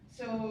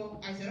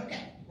 So I said,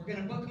 okay, we're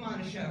going to book him on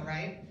a show,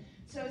 right?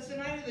 So it's the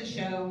night of the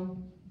show.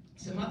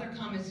 Some other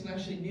comics who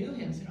actually knew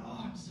him said,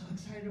 oh, I'm so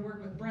excited to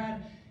work with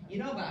Brad. You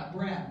know about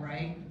Brad,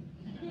 right?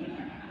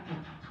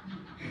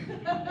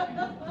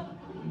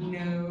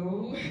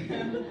 No.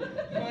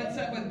 What's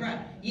up with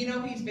Brad? You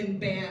know he's been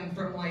banned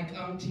from like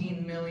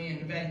umpteen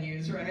million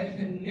venues, right?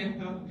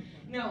 No.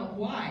 No,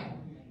 why?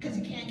 Because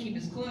he can't keep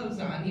his clothes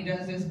on. He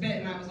does this bit,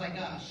 and I was like,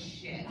 oh,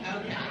 shit.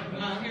 Okay,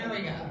 well, here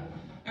we go.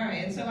 All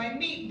right, and so I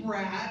meet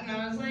Brad, and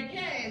I was like,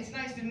 hey, it's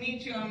nice to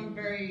meet you. I'm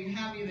very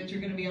happy that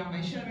you're going to be on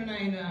my show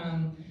tonight.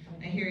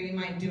 I hear you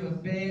might do a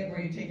bit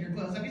where you take your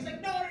clothes off. He's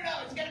like, no,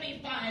 it's going to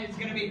be fine. It's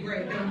going to be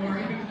great. Don't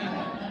worry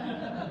about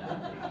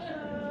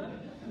it.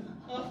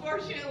 Well,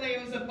 fortunately,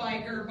 it was a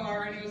biker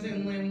bar, and it was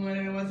in Linwood,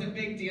 and it was a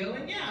big deal.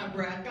 And yeah,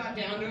 Brad got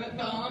down to a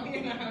thong,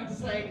 and I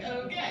was like,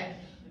 okay.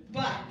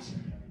 But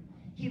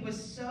he was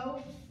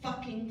so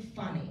fucking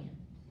funny.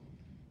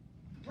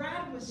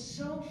 Brad was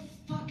so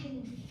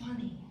fucking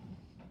funny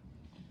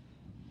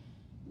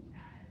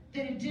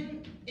that it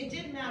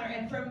didn't matter.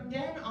 And from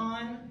then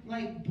on,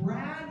 like,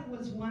 Brad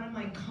was one of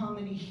my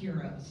comedy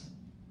heroes.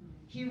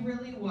 He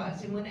really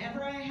was. And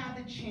whenever I had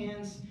the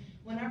chance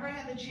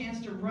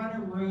to run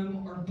a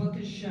room or book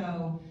a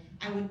show,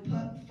 I would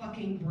put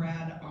fucking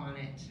Brad on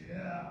it.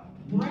 Yeah.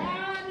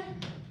 Brad.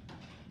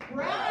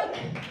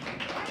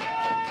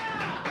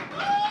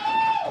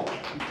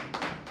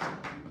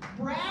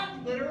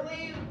 Brad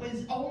literally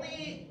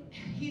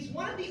he's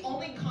one of the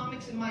only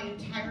comics in my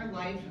entire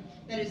life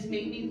that has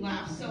made me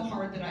laugh so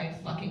hard that I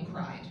have fucking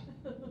cried.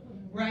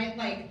 Right?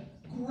 Like,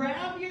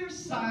 grab your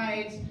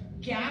sides,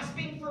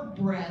 gasping for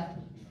breath,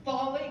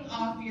 falling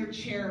off your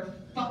chair,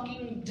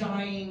 fucking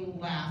dying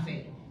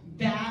laughing.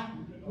 That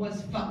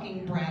was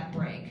fucking Brad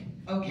Brake,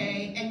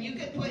 okay? And you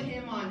could put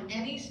him on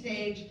any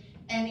stage,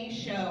 any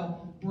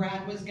show,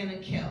 Brad was gonna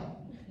kill.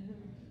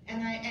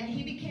 And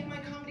he became my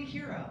comedy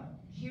hero.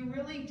 He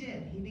really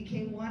did. He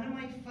became one of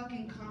my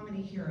fucking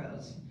comedy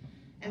heroes.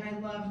 And I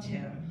loved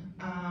him.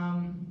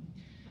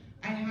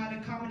 I had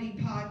a comedy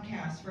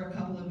podcast for a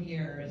couple of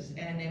years,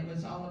 and it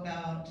was all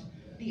about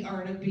the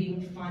art of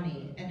being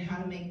funny and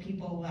how to make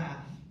people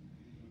laugh.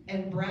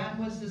 And Brad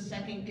was the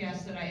second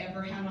guest that I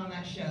ever had on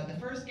that show. The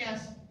first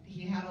guest,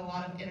 he had a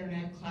lot of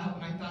internet clout,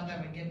 and I thought that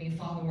would give me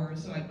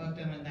followers, so I booked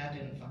him, and that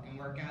didn't fucking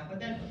work out. But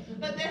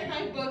then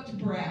I booked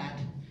Brad.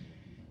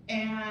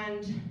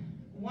 And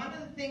one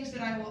of the things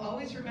that I will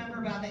always remember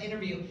about the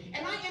interview,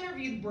 and I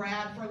interviewed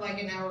Brad for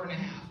like an hour and a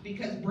half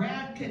because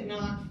Brad could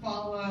not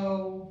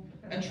follow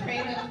a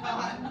train of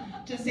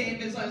thought to save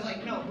his life. I was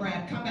like, no,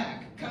 Brad, come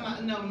back, come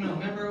on, no.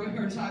 Remember we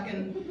were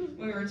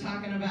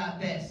talking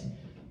about this,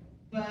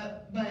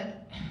 but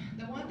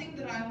the one thing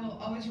that I will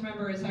always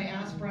remember is I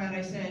asked Brad.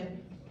 I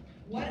said,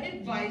 what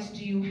advice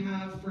do you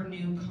have for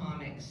new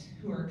comics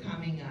who are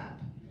coming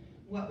up?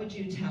 What would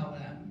you tell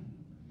them?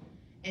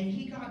 And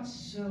he got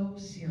so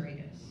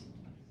serious.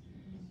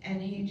 And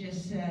he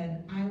just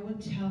said, I would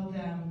tell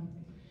them,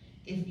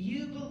 if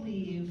you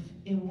believe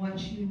in what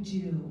you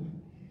do,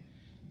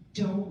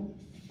 don't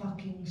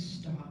fucking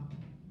stop.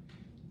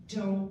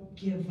 Don't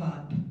give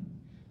up.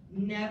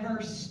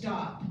 Never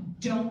stop.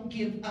 Don't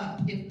give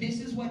up. If this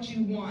is what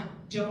you want,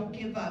 don't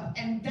give up.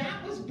 And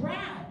that was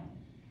Brad.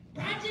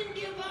 Brad didn't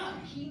give up.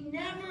 He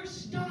never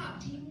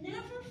stopped. He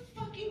never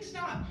fucking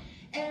stopped.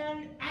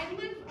 And I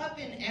live up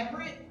in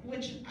Everett,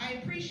 which I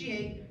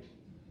appreciate,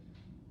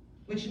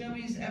 which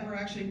nobody's ever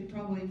actually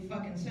probably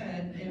fucking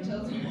said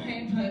until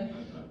tonight,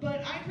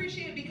 but I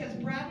appreciate it because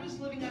Brad was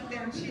living up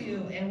there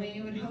too, and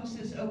we would host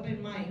this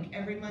open mic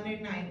every Monday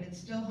night, and it's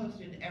still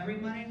hosted every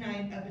Monday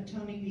night up at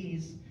Tony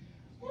V's.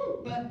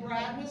 But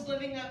Brad was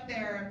living up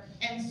there,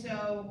 and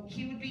so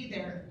he would be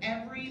there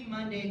every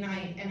Monday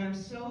night, and I'm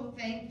so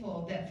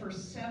thankful that for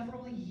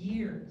several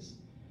years,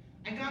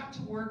 I got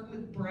to work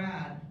with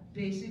Brad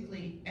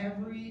basically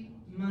every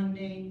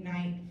Monday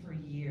night for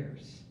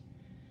years.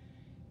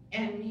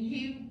 And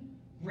he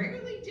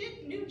rarely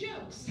did new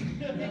jokes.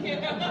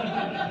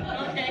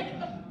 Okay?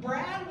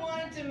 Brad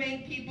wanted to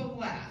make people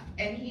laugh,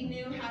 and he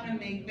knew how to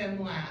make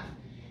them laugh.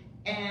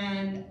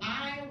 And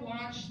I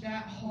watched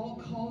that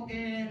Hulk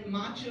Hogan,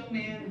 Macho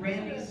Man,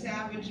 Randy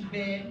Savage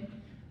bit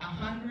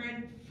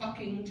 100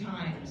 fucking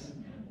times.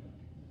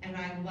 And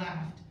I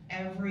laughed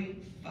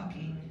every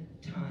fucking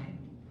time.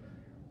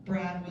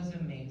 Brad was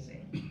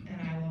amazing,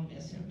 and I will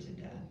miss him to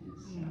death.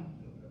 So,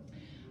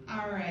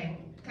 all right,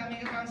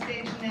 coming up on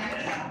stage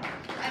next,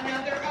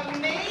 another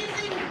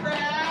amazing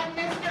Brad,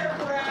 Mr.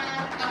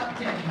 Brad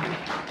Upton.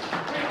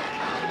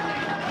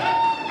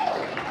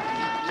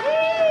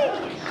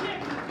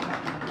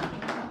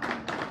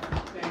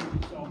 Thank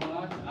you so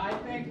much. I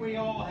think we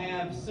all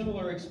have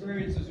similar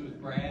experiences with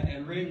Brad,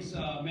 and Riggs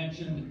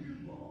mentioned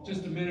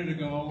just a minute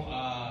ago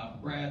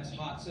Brad's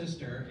hot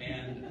sister,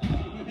 and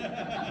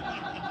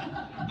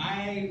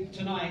I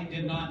tonight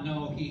did not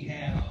know he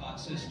had a hot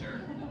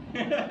sister,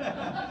 and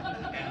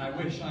I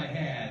wish I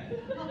had,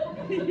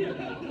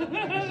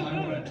 because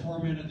I would have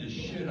tormented the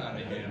shit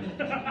out of him.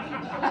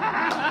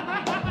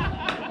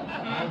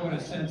 I would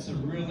have said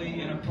some really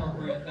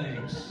inappropriate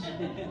things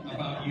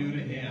about you to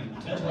him,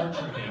 to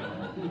torture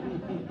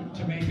him,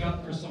 to make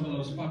up for some of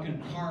those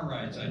fucking car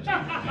rides I took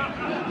him.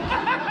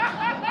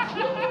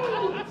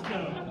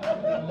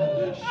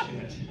 Holy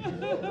shit.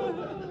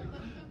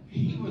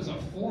 He was a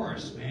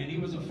force, man. He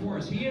was a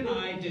force. He and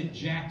I did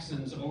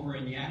Jackson's over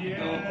in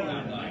Yakima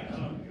one night.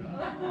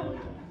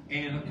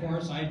 And of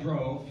course I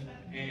drove,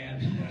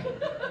 and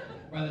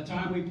by the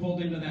time we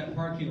pulled into that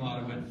parking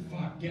lot, I went,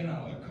 fuck, get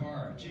out of the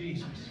car,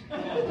 Jesus.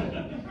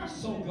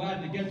 So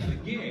glad to get to the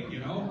gig, you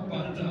know?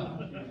 But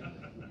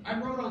I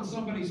wrote on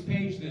somebody's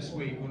page this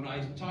week when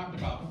I talked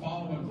about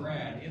following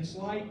Brad, it's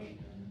like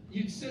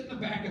you'd sit in the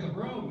back of the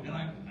room, and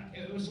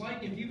it was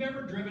like if you've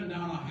ever driven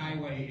down a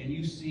highway and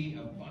you see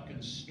a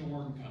fucking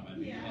storm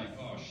coming, yes. You're like,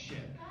 oh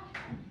shit.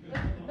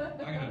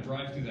 I gotta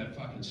drive through that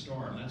fucking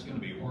storm. That's gonna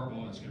be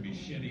horrible, it's gonna be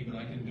shitty, but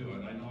I can do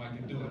it. I know I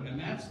can do it. And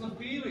that's the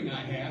feeling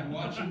I had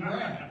watching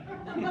Brad.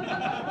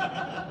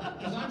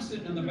 Because I'm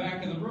sitting in the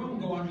back of the room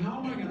going, how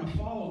am I gonna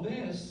follow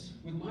this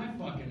with my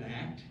fucking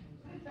act?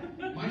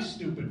 My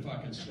stupid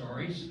fucking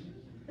stories.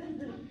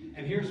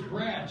 And here's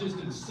Brad just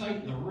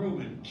inciting the room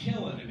and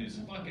killing, and his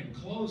fucking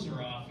clothes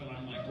are off, and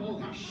I'm like,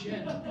 holy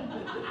shit. I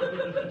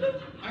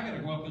gotta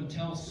go up and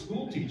tell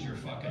school teacher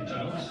fucking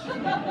jokes.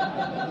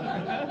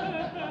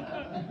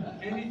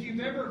 And if you've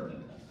ever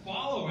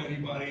follow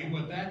anybody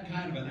with that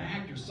kind of an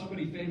act or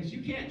somebody famous,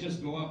 you can't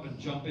just go up and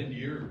jump into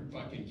your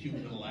fucking cute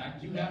little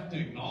act. You have to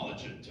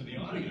acknowledge it to the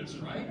audience,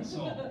 right?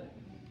 So,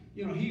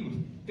 you know, he was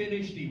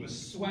finished, he was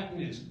sweating,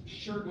 his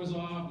shirt was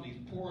off, and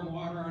he's pouring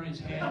water on his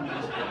head.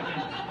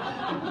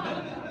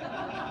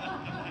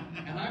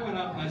 And I went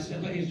up and I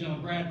said, ladies and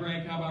gentlemen, Brad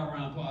Drake, how about a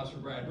round of applause for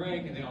Brad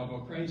Drake? And they all go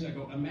crazy. I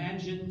go,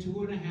 imagine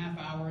 2.5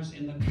 hours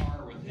in the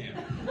car with him.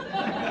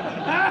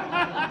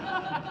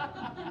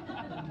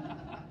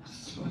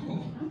 So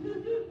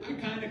I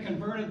kind of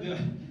converted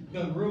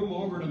the room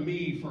over to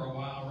me for a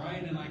while,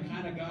 right? And I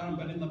kind of got him,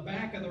 but in the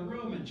back of the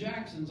room at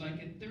Jackson's,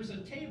 there's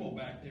a table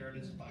back there, and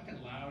it's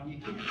fucking loud, and you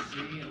can't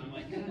see, and I'm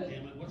like, God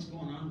damn it, what's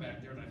going on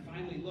back there? And I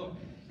finally look,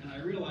 and I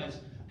realize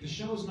the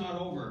show's not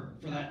over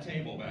for that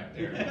table back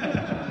there.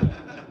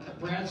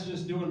 Brad's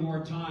just doing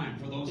more time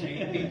for those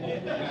 8 people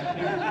back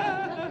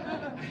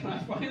there.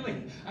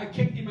 And I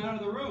kicked him out of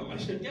the room. I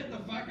said, get the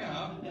fuck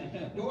out,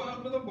 go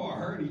out to the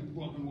bar. And he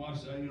went and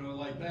watched, you know,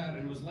 like that,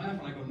 and was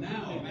laughing. I go,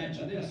 now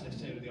imagine this, I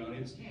say to the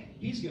audience,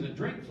 he's going to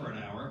drink for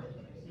an hour,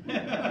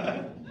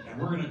 And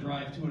we're going to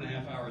drive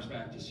 2.5 hours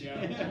back to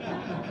Seattle.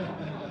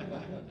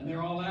 And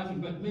they're all laughing.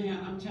 But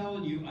man, I'm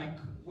telling you,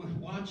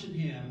 watching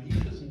him, he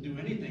doesn't do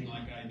anything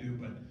like I do,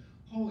 but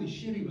holy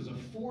shit, he was a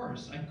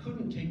force. I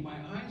couldn't take my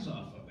eyes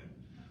off of him.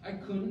 I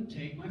couldn't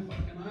take my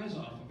fucking eyes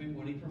off of him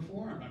when he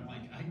performed. I'm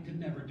like, I could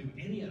never do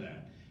any of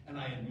that. And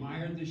I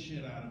admired the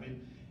shit out of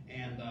him.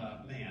 And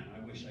man, I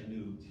wish I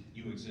knew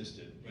you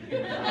existed. But I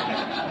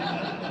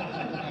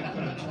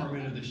could have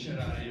tormented the shit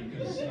out of him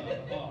because,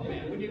 oh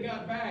man, when you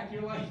got back,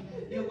 you're like,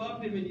 you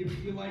loved him and you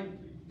like,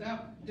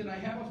 did I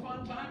have a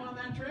fun time on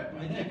that trip?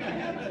 I think I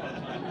had a fun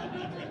time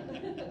on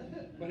that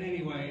trip. But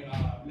anyway,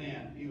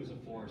 man, he was a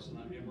force, and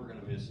we're going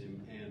to miss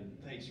him. And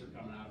thanks for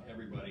coming out,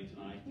 everybody,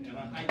 tonight. And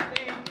I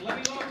think, let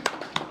me look,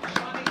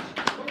 Shani,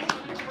 what's the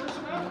next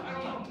person up? I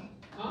don't know.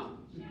 Huh?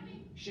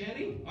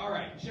 Shanny? All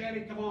right,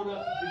 Shanny, come on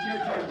up. It's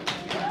your turn.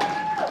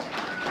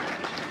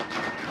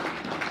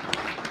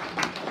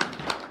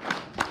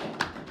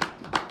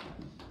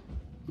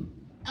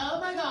 Oh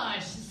my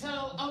gosh.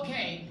 So,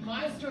 okay,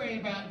 my story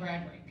about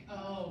Brad Brink.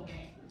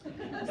 Okay.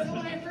 So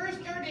when I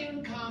first started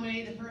doing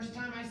comedy, the first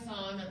time I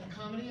saw him at the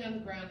Comedy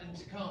Underground in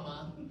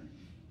Tacoma,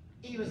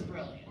 he was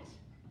brilliant.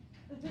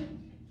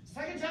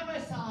 Second time I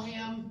saw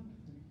him,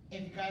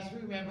 if you guys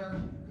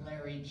remember,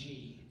 Larry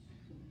G.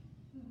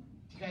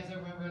 You guys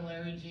remember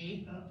Larry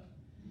G?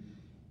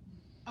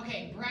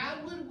 Okay,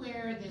 Brad would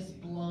wear this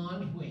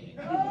blonde wig.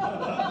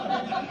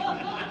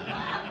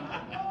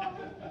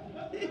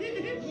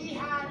 He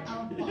had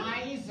a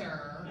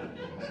visor,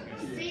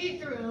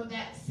 see-through,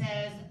 that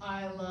says,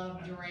 I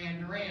love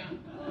Duran Duran.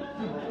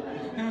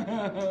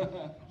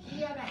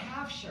 He had a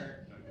half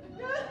shirt.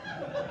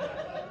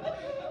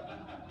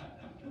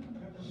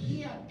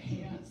 He had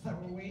pants that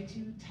were way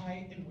too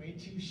tight and way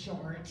too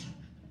short.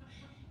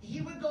 He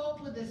would go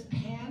up with his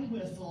pan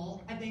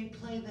whistle, and they'd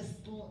play the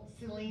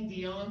Celine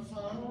Dion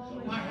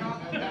song, My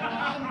Heart Will Go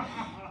On,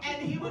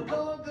 and he would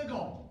go and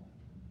go.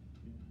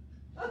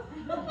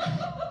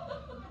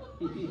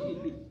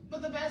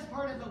 But the best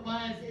part of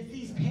it is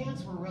these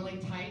pants were really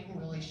tight and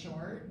really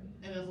short,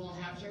 and his little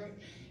half shirt,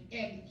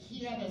 and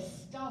he had to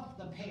stuff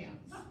the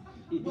pants.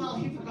 Well,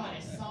 he forgot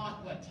his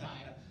sock one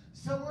time.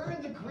 So we're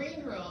in the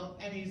green room,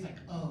 and he's like,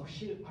 oh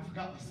shoot, I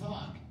forgot my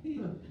sock.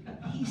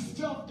 He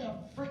stuffed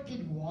a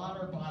freaking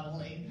water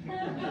bottle in.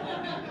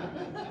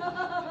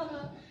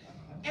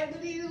 And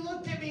then he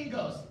looked at me and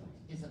goes,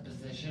 is the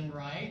position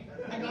right?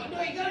 I go,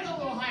 no, you gotta go a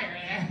little higher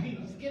there.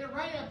 Just get it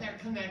right up there,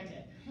 connect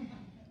it.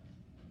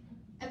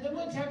 And then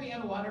one time he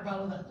had a water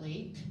bottle that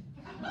leaked.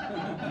 I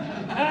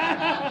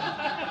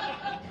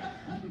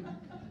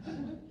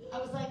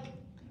was like,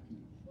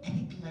 I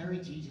think Larry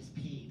G just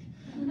peed.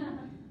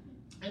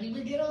 And he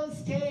would get on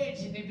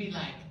stage and he'd be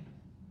like,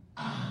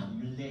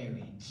 I'm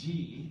Larry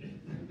G.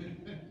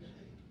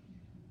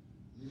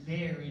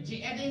 Larry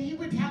G. And then he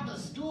would have a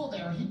stool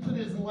there. He'd put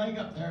his leg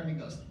up there and he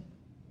goes,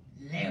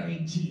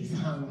 Larry G's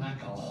hung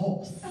like a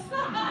horse.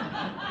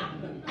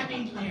 I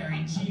mean,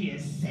 Larry G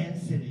is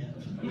sensitive.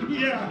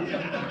 Yeah.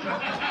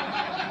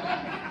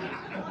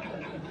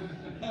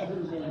 I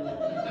remember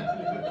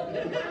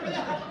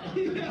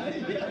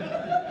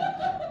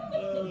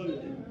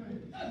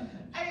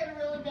I had a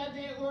really bad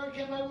day at work,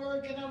 and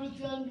I was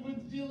done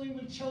with dealing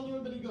with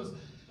children, but he goes,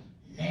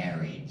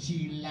 Larry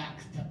G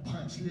likes to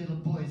punch little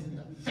boys in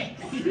the face.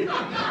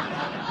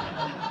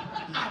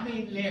 I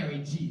mean,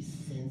 Larry G's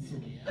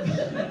sensitive.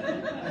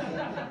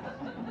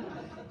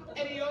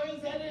 And he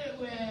always ended it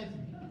with,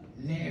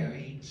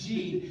 Larry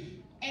G.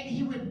 And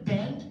he would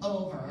bend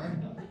over,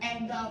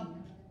 and the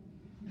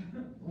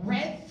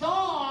red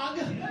thong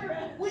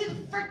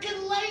with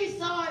frickin' lace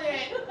on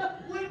it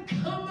would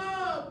come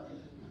up.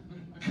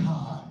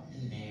 Call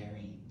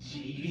Larry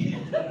G.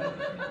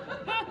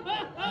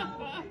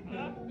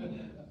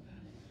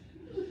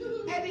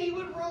 And he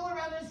would roll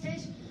around the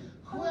stage.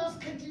 Who else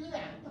could do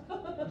that?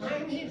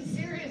 I mean,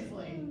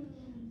 seriously.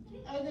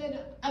 And then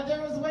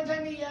there was one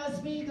time he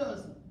asked me, he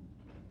goes,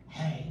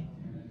 hey,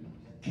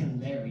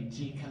 can Larry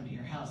G come to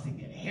your house and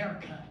get a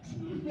haircut?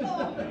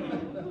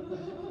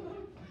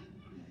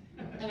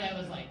 And I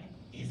was like,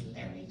 is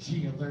Larry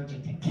G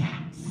allergic to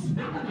cats?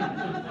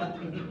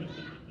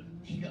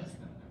 He goes,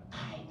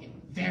 I am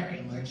very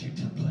allergic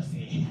to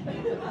pussy.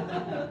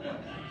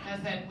 I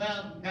said,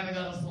 well, gotta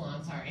go to the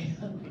salon, sorry.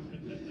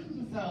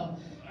 So,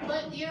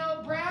 but you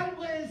know, Brad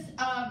was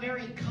a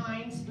very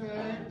kind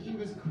spirit. He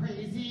was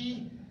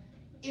crazy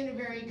in a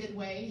very good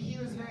way. He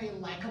was very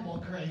likable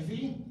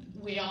crazy.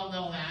 We all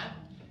know that.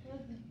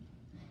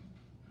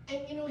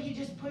 And you know, he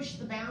just pushed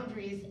the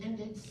boundaries and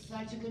did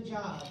such a good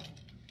job.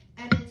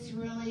 And it's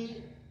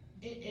really,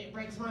 it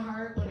breaks my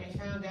heart when I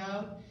found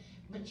out.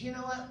 But you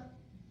know what?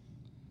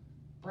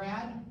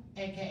 Brad,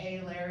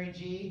 aka Larry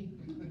G,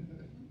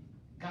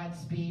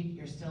 Godspeed,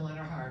 you're still in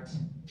our hearts.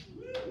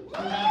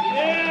 I love you.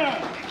 Yeah.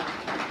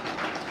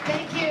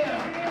 Thank you.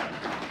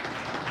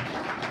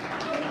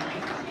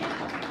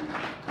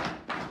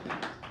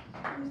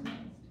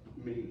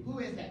 Me. Who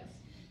is next?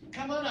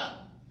 Come on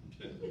up.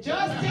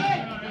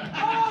 Justin!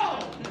 Oh!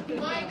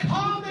 My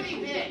comedy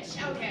bitch!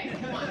 Okay,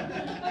 come on.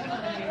 Come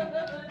on,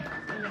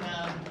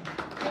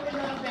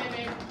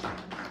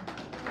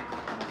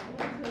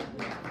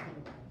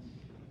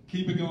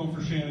 Keep it going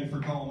for Shannon for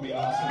calling me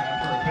awesome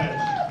after a pitch.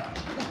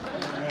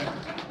 All right.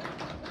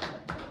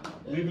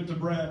 Leave it to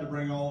Brad to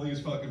bring all these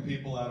fucking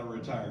people out of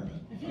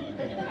retirement. Okay.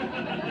 They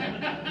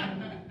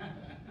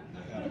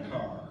had a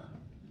car.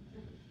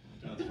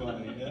 That's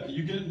funny. Yeah,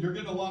 you're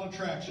getting a lot of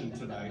traction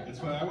tonight. It's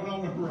funny. I went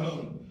on the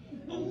road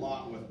a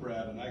lot with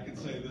Brad, and I can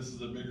say this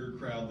is a bigger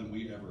crowd than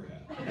we ever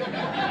had.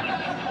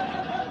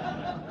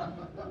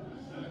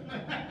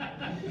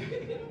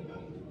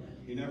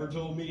 He never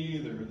told me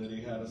either that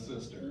he had a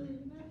sister,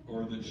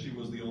 or that she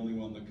was the only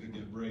one that could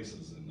get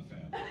braces in the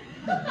family.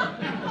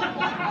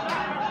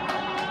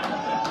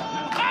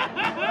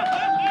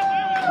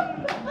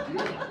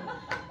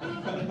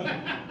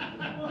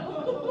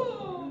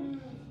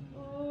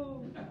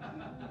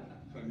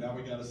 Now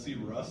we got to see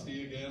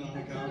Rusty again on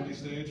the comedy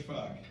stage.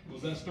 Fuck.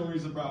 Was that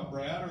stories about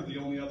Brad, or the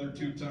only other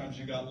 2 times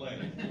you got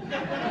laid?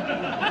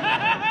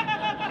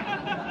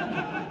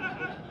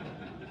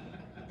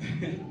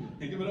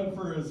 And give it up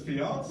for his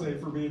fiance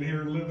for being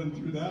here and living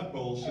through that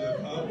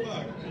bullshit. Oh,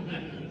 fuck.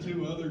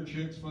 2 other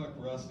chicks, fuck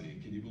Rusty.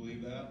 Can you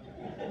believe that?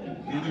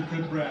 Neither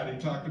could Brad. He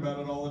talked about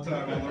it all the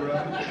time on the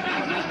road.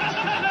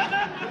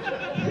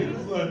 He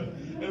was like,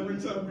 every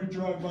time we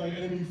drive by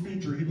any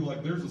feature, he'd be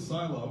like, there's a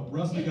silo.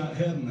 Rusty got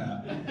head in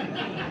that.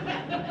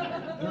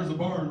 There's a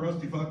bar and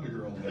Rusty fucked a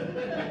girl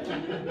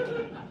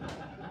there.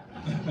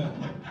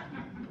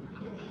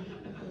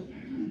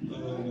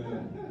 Oh,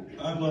 man.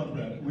 I love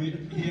Brad.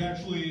 He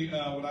actually,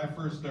 when I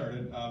first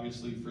started,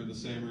 obviously for the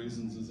same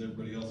reasons as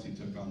everybody else he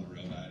took on the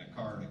road, I had a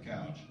car and a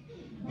couch.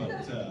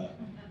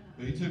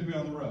 But he took me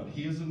on the road.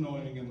 He is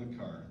annoying in the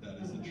car.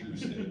 That is a true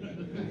statement.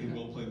 And he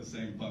will play the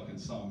same fucking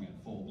song at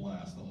full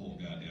blast the whole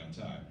goddamn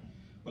time.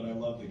 But I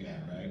love the guy,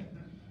 right?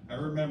 I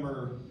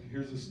remember,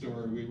 here's a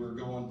story. We were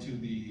going to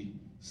the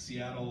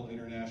Seattle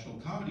International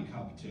Comedy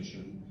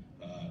Competition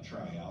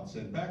tryouts.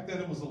 And back then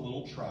it was a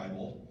little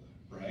tribal.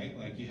 Right?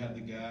 Like you had the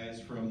guys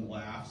from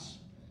Laughs,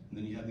 and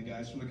then you had the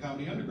guys from the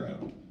Comedy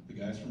Underground. The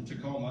guys from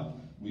Tacoma,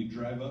 we'd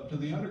drive up to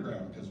the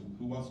Underground, because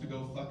who wants to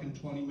go fucking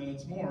 20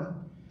 minutes more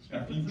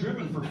after you've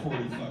driven for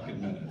 40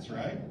 fucking minutes,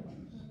 right?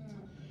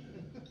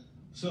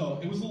 So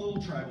it was a little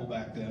tribal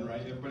back then,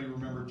 right? Everybody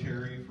remember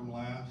Terry from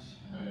Laughs?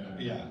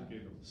 Yeah.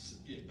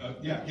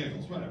 Yeah,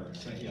 Giggles, whatever.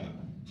 Yeah.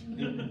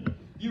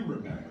 You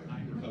remember,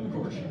 of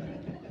course you do.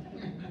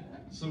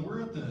 So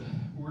we're at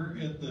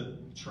the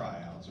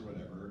tryouts or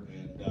whatever,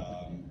 and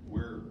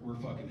we're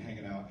fucking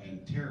hanging out,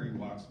 and Terry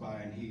walks by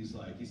and he's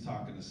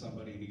talking to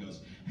somebody, and he goes,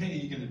 "Hey,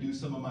 you gonna do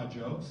some of my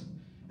jokes?"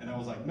 And I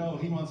was like, "No,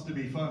 he wants to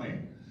be funny."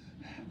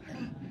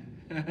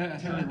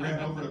 Terry ran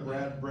over to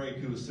Brad Brake,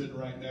 who was sitting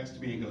right next to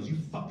me, and goes, "You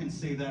fucking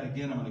say that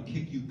again, I'm gonna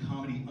kick you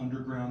Comedy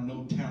Underground,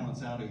 no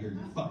talents out of here.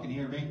 You fucking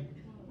hear me?"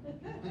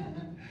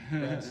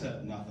 Brad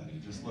said nothing. He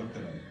just looked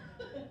at him.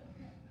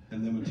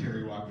 And then when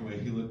Terry walked away,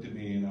 he looked at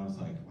me, and I was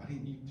like, "Why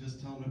didn't you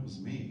just tell him it was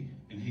me?"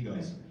 And he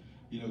goes,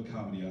 "You know,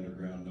 Comedy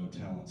Underground, no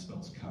talent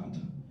spells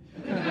cunt."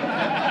 I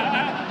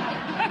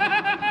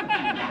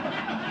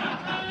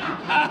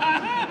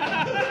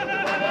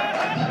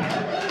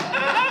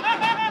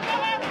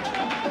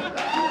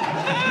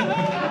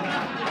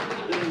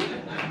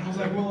was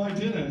like, "Well, I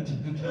didn't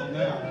until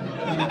now."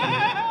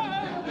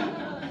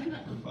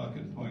 For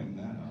fucking pointing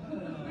that out.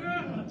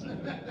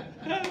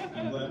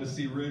 I'm glad to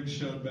see Riggs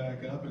showed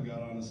back up and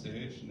got on the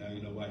stage. Now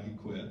you know why he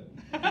quit.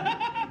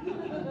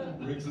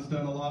 Riggs has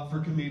done a lot for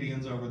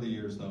comedians over the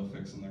years, though,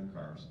 fixing their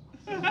cars.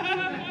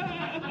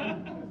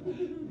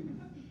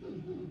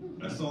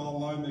 I saw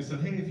online, they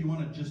said, "Hey, if you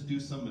want to just do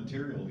some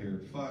material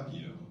here, fuck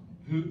you."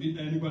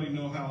 Anybody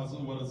know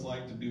what it's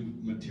like to do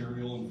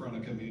material in front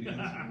of comedians?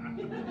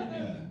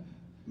 Yeah.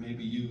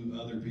 Maybe you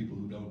other people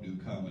who don't do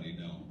comedy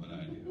don't, but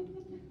I do.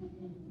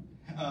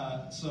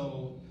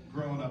 So,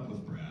 growing up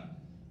with Brad,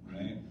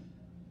 right?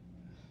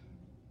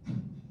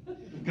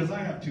 Because I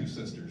have 2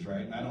 sisters,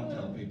 right? And I don't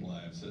tell people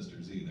I have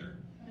sisters either.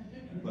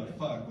 But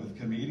fuck, with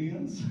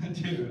comedians,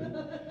 dude,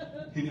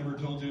 he never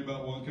told you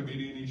about one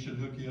comedian he should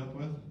hook you up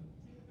with?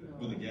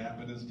 With a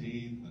gap in his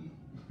teeth and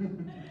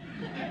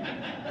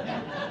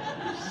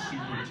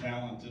super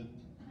talented.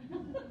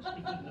 All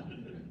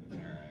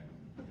right.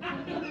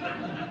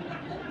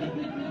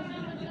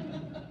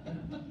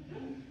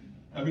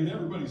 I mean,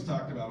 everybody's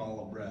talked about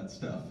all of Brad's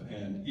stuff,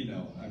 and you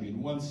know, I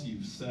mean, once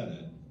you've said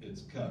it,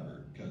 it's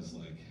covered, because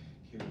like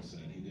Kira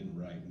said, he didn't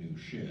write new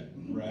shit,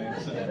 right?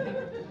 So,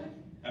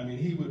 I mean,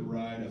 he would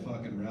ride a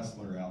fucking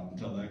wrestler out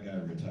until that guy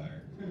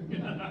retired. You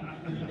know what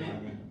I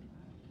mean?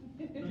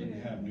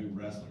 Didn't have new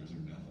wrestlers or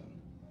nothing.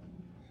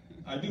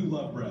 I do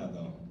love Brad,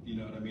 though. You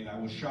know what I mean? I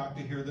was shocked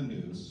to hear the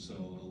news, so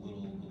a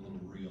little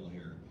real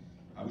here.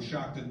 I was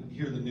shocked to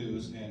hear the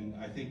news, and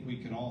I think we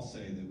can all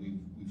say that we've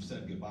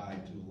said goodbye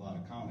to a lot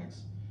of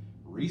comics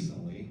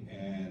recently,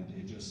 and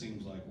it just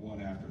seems like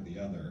one after the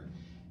other.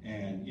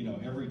 And you know,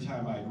 every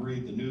time I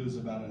read the news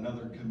about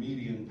another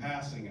comedian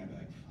passing, I'm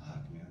like,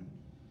 fuck, man,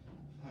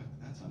 fuck,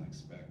 that's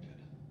unexpected.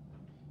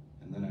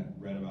 And then I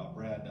read about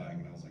Brad dying,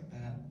 and I was like,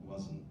 that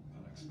wasn't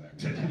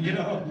expected. You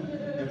know,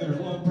 if there's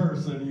one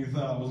person you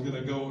thought was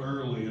gonna go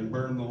early and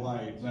burn the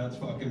light, that's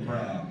fucking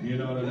Brad. You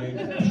know what I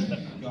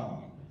mean?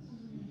 Gone.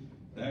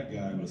 That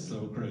guy was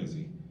so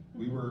crazy.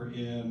 We were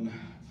in,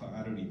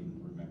 I don't even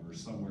remember,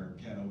 somewhere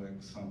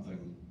Kennewick,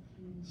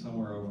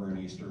 somewhere over in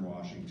Eastern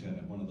Washington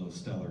at one of those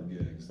stellar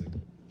gigs that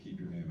keep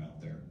your name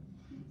out there.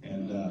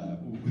 And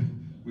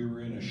we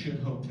were in a shit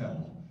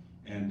hotel,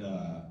 and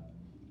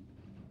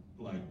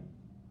like,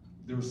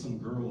 there was some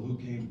girl who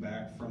came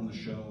back from the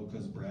show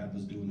because Brad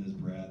was doing his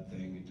Brad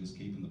thing and just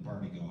keeping the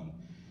party going.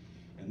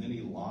 And then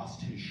he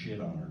lost his shit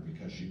on her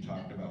because she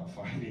talked about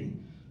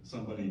finding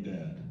somebody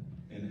dead.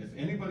 And if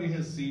anybody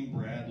has seen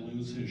Brad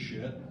lose his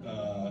shit,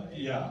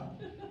 yeah,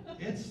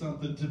 it's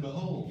something to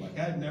behold. Like,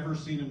 I'd never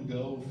seen him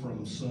go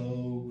from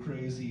so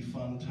crazy,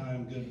 fun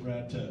time, good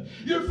Brad to,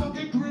 you're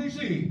fucking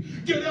crazy!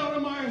 Get out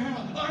of my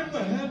house! I'm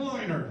the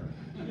headliner!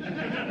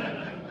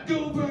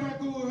 Go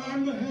back, or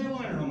I'm the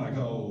headliner! I'm like,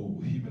 oh,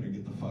 he better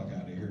get the fuck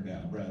out of here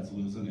now. Brad's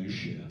losing his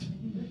shit.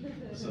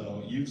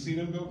 So, you've seen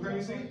him go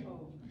crazy?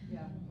 Oh,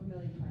 yeah, a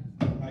million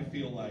times. I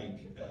feel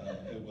like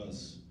it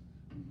was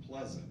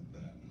pleasant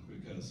then,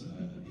 because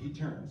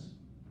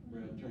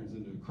Brad turns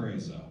into a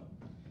crazo.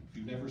 If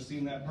you've never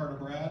seen that part of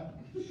Brad,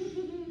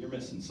 you're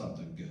missing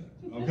something good,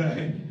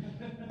 okay?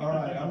 All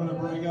right, I'm gonna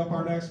bring up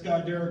our next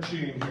guy, Derek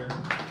Sheen here.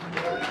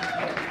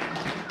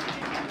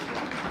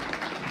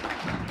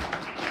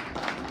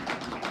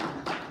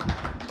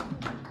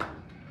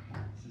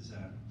 This is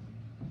a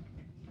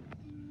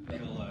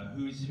little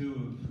who's who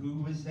of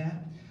who was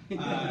that?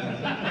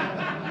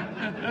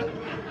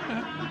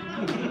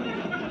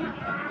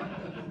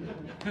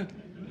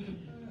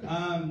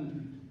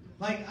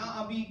 Like,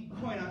 I'll be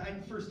quite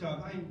honest. First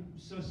off, I'm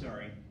so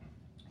sorry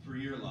for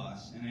your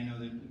loss, and I know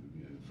that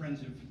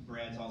friends of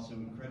Brad's also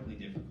incredibly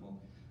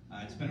difficult.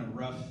 It's been a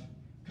rough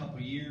couple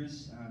of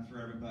years for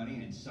everybody,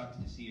 and it sucks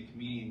to see a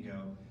comedian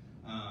go.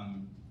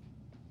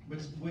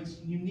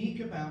 What's unique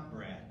about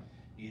Brad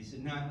is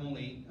that not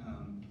only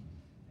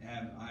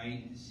have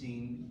I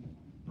seen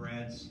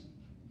Brad's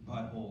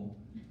butthole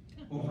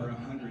over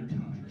 100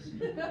 times,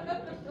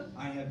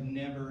 I have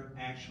never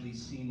actually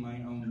seen my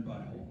own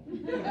butthole.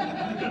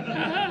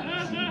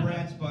 I've seen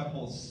Brad's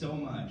butthole so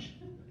much,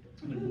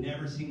 I've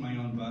never seen my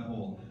own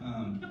butthole.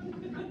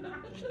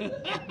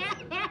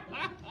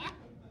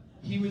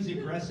 He was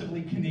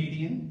aggressively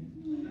Canadian.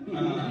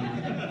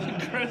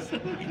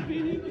 Aggressively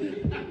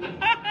Canadian.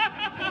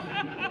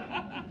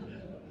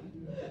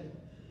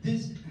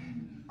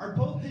 Are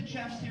both the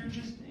chefs here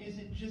is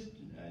it just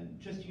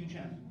you,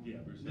 Jeff? Yeah,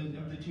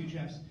 the two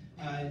chefs.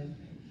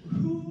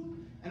 Who,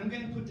 and I'm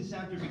going to put this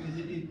out there because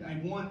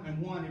I want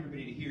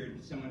everybody to hear it,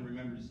 if someone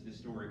remembers the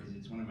story, because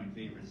it's one of my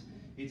favorites.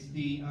 It's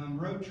the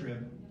road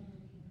trip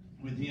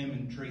with him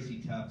and Tracy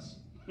Tufts,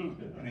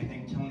 and I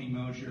think Tony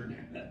Mosher.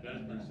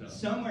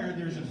 Somewhere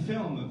there's a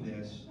film of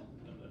this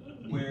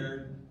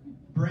where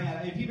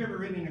Brad, if you've ever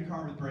ridden in a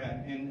car with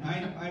Brad, and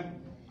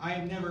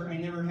I never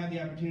had the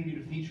opportunity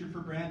to feature for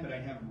Brad, but I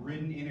have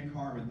ridden in a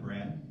car with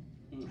Brad.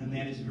 And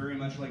that is very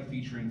much like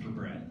featuring for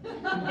Brad.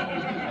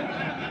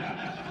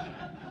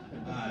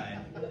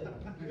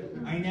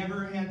 I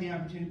never had the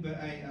opportunity,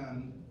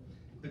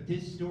 but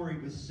this story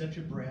was such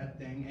a Brad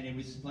thing, and it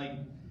was like,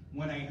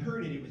 when I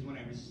heard it, it was when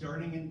I was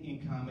starting in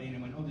comedy, and I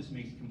went, oh, this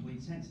makes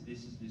complete sense.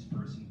 This is this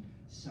person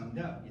summed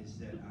up, is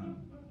that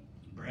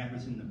Brad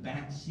was in the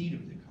back seat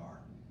of the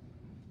car,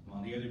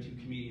 while the other two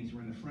comedians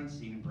were in the front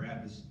seat, and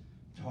Brad was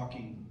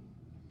talking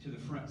to the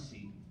front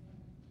seat.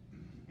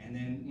 And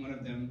then one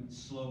of them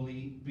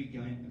slowly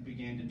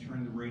began to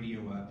turn the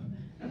radio up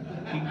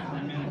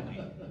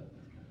incrementally.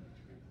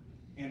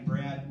 And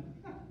Brad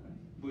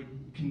would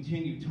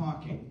continue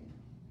talking,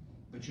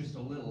 but just a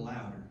little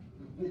louder,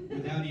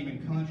 without even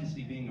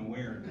consciously being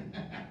aware of it.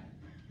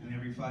 And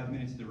every 5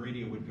 minutes the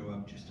radio would go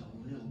up just a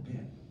little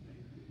bit.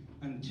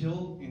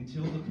 Until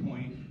the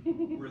point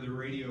where the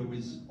radio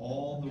was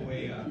all the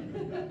way up,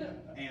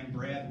 and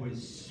Brad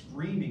was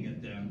screaming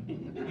at them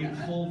in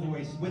full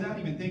voice, without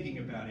even thinking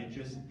about it,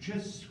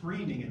 just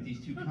screaming at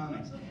these two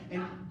comics.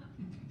 And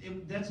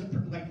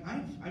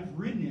I've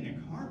ridden in a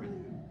car with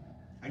him.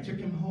 I took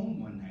him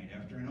home one night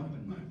after an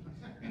open mic,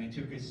 and it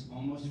took us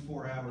almost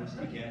 4 hours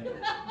to get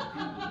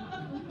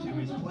to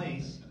his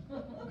place.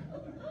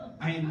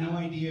 I had no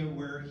idea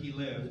where he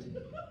lived.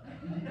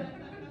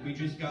 We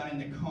just got in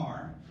the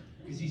car.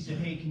 Because he said,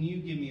 hey, can you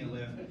give me a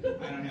lift?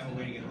 I don't have a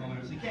way to get home. And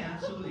I was like, yeah,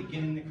 absolutely,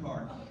 get in the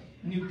car.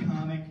 New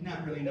comic,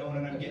 not really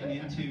knowing what I'm getting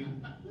into.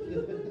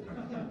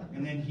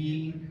 And then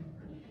he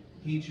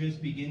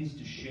just begins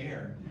to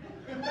share.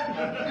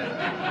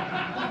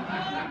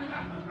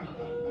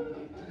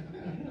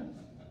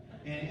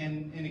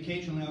 and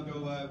occasionally I'll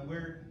go,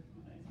 where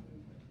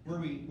are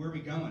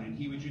we going? And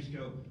he would just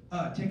go,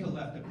 take a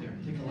left up there,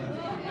 take a left.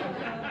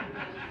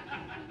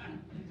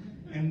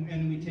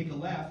 And we take a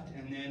left,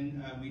 and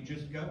then we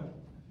just go.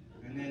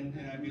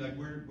 And I'd be like,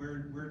 where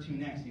to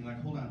next? And he's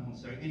like, hold on,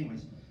 sorry.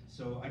 Anyways,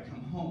 so I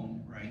come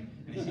home, right?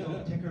 And I say,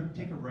 oh,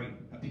 take a right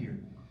up here.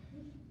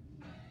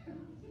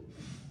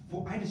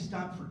 I had to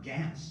stop for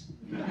gas.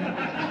 And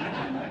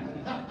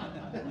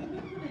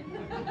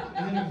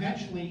then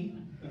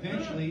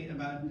eventually,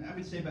 about, I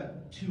would say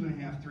about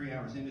 2.5, 3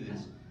 hours into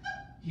this,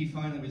 he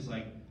finally was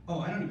like, oh,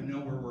 I don't even know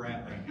where we're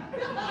at right now.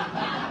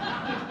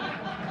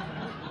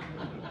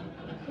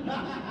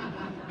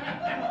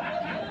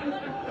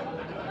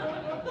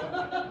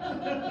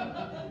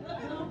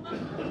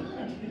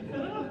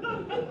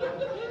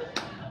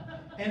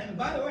 And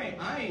by the way,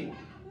 I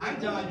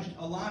dodged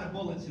a lot of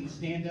bullets in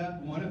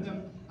stand-up. One of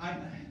them,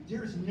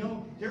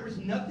 there was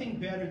nothing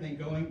better than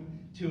going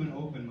to an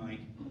open mic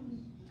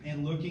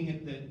and looking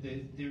at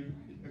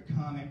a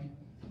comic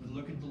would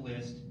look at the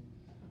list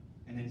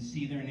and then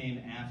see their name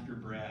after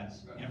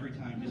Brad's every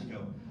time. Just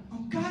go,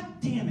 oh God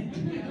damn it!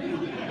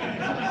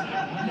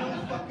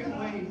 No fucking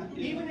way.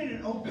 Even in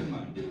an open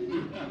mic.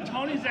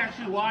 Tony's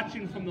actually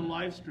watching from the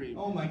live stream.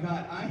 Oh my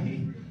God,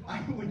 I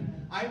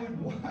would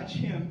watch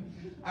him.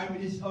 I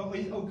would just,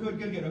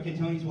 good. Okay,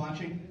 Tony's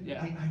watching.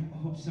 Yeah. I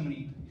hope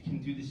somebody can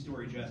do this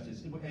story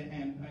justice.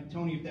 And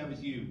Tony, if that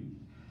was you,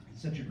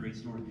 it's such a great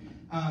story.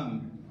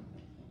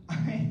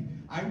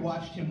 I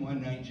watched him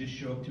one night just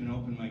show up to an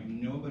open mic.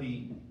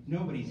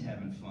 Nobody's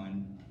having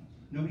fun.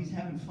 Nobody's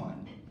having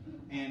fun.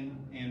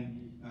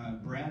 And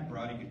Brad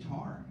brought a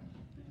guitar.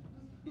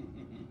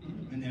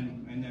 And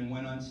then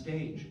went on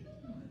stage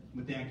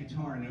with that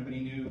guitar. Nobody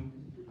knew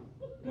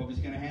what was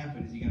going to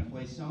happen. Is he going to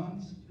play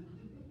songs?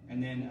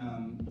 And then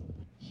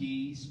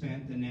he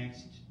spent the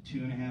next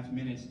 2.5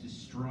 minutes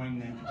destroying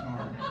that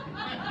guitar.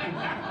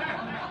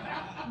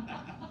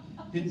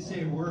 Didn't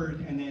say a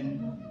word, and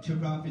then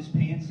took off his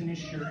pants and his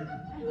shirt,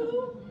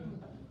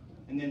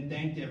 and then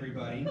thanked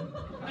everybody.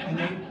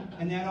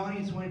 And that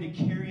audience wanted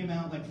to carry him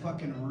out like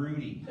fucking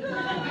Rudy.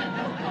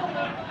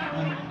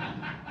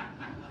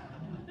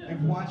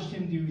 I've watched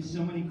him do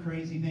so many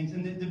crazy things.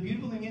 And the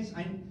beautiful thing is,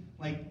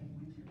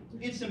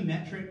 it's a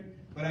metric,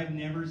 but I've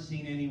never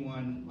seen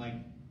anyone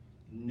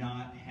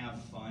not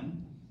have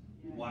fun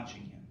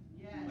watching him.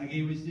 Like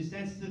it was just,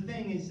 that's the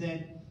thing is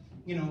that,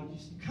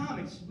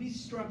 comics, we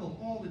struggle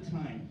all the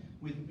time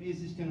with,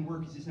 is this going to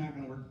work, is this not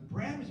going to work?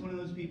 Brad was one of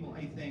those people,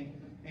 I think,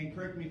 and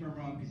correct me if I'm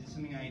wrong because it's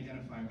something I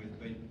identify with,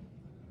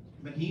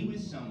 but he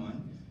was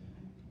someone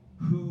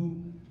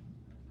who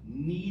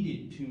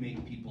needed to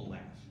make people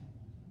laugh.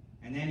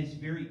 And that is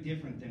very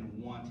different than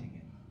wanting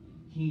it.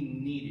 He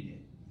needed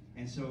it.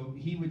 And so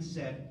he would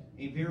set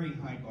a very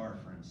high bar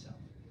for himself.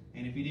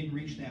 And if he didn't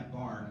reach that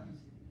bar,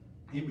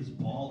 it was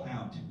ball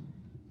out.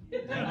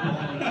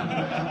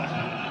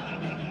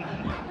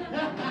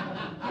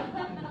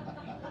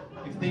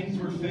 If things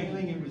were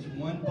failing, it was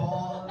one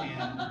ball,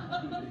 and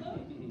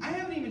I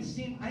haven't even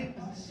seen,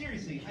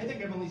 seriously, I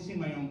think I've only seen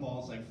my own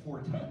balls like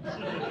 4 times.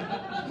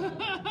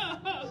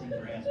 I've seen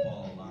Brad's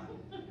ball a lot.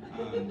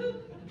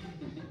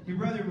 Your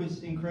brother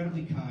was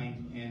incredibly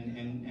kind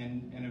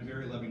and a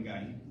very loving guy.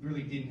 He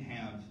really didn't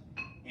have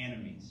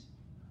enemies.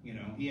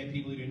 He had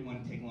people who didn't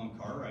want to take long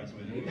car rides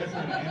with him. That's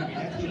not an enemy,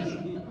 that's just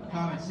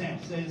common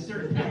sense. At a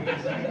certain point,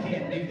 he's like, I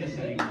can't do this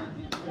anymore.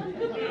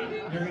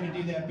 They're going to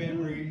do that bit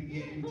where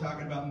you're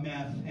talking about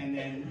meth, and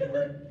then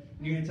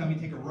you're going to tell me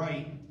to take a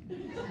right,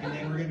 and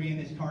then we're going to be in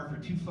this car for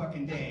 2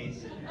 fucking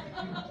days.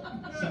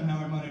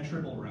 Somehow I'm on a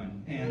triple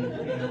run. And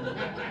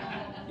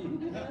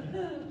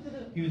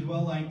he was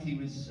well liked, he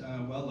was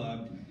well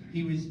loved.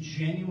 He was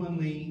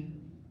genuinely,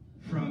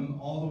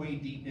 from all the way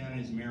deep down in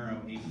his marrow,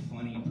 a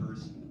funny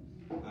person.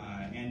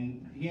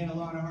 And he had a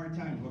lot of hard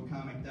times. What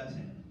comic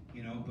doesn't?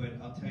 But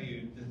I'll tell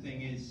you, the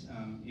thing is,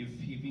 if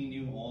he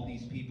knew all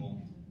these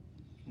people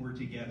were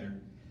together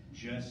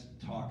just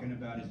talking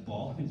about his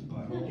ball and his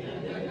butthole,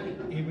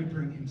 it would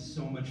bring him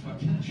so much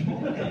fucking joy. He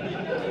would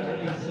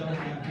be so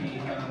happy.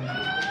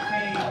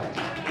 Hey,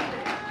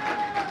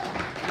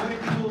 what a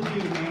cool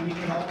dude, man. We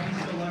could all be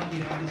so lucky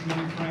to have this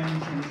many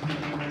friends and this many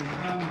neighbors.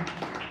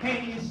 Hey,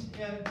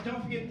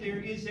 don't forget there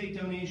is a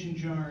donation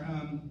jar.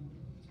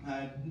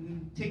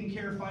 Taking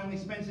care of final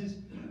expenses,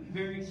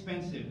 very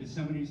expensive. As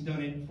somebody who's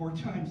done it 4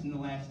 times in the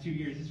last 2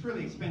 years, it's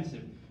really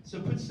expensive.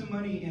 So put some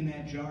money in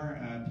that jar,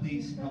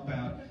 please help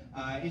out.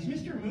 Is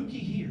Mr. Mookie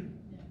here?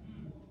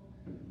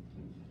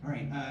 All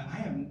right,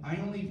 I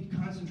only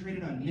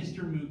concentrated on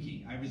Mr.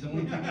 Mookie. I was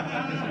only thinking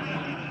about Mr.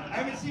 Mookie. I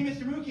haven't seen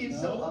Mr. Mookie in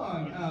so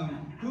long.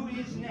 Who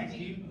is next?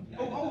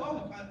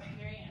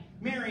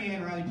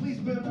 Marianne Riley, please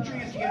put your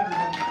hands together.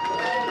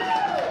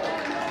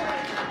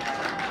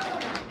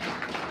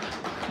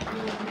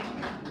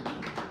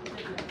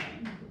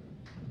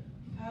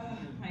 Oh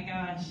my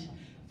gosh.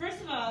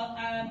 First of all,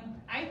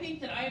 I think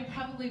that I am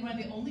probably one of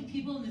the only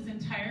people in this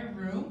entire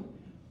room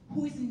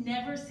who has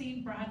never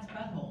seen Brad's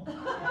butthole.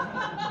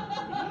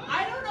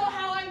 I don't know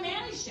how I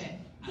managed it.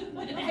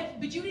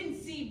 But you didn't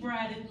see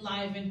Brad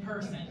live in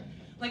person.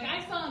 Like,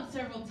 I saw him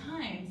several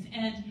times,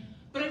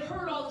 but I've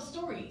heard all the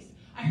stories.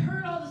 I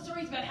heard all the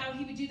stories about how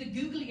he would do the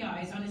googly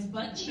eyes on his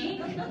butt cheek.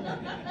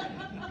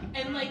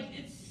 And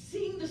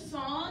sing the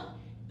song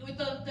with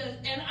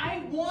and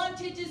I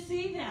wanted to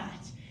see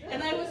that.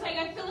 And I was like,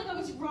 I feel like I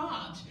was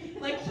robbed.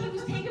 Like, he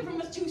was taken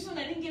from us too soon.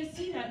 I didn't get to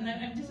see that, and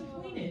I'm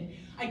disappointed.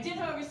 I did,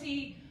 however,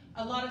 see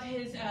a lot of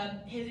his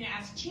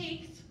ass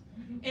cheeks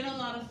in a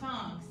lot of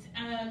thongs.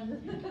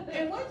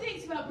 And one of the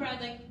things about Brad,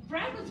 like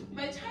Brad was,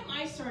 by the time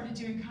I started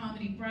doing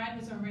comedy, Brad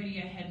was already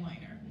a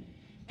headliner.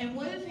 And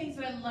one of the things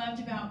that I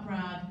loved about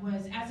Brad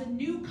was, as a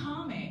new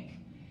comic,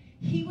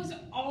 he was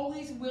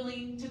always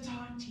willing to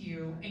talk to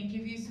you and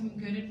give you some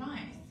good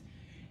advice.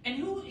 And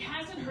who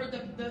hasn't heard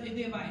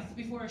the advice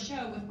before a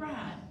show with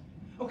Brad?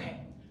 Okay,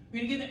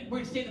 we're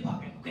gonna stay in the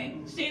pocket, okay?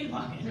 Stay in the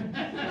pocket.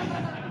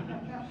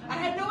 I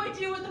had no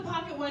idea what the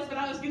pocket was, but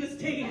I was gonna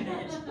stay in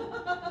it.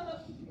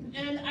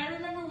 And I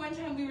remember one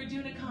time we were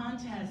doing a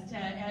contest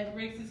at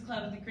Riggs'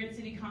 club, at the Grit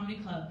City Comedy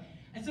Club.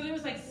 And so there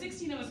was like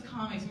 16 of us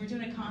comics, we were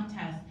doing a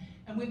contest.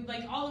 And we,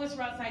 like, all of us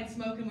were outside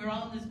smoking, we were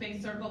all in this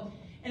big circle.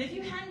 And if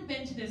you hadn't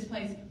been to this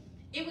place,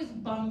 it was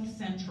bum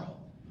central.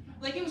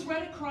 Like, it was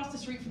right across the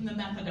street from the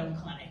methadone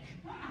clinic.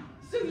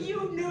 So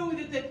you knew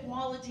that the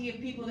quality of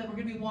people that were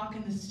gonna be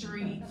walking the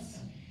streets.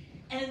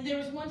 And there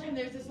was one time,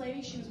 there was this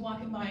lady, she was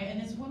walking by, and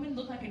this woman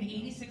looked like an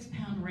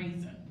 86-pound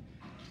raisin.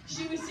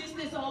 She was just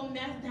this all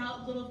methed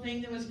out little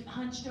thing that was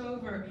hunched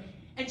over.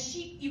 And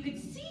you could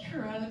see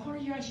her out of the corner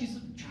of your eye. She was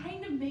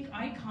trying to make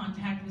eye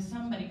contact with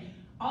somebody.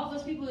 All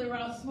those people that were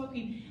out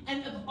smoking.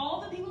 And of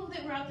all the people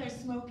that were out there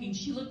smoking,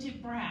 she looked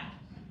at Brad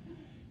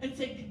and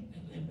said,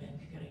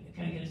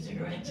 can I get a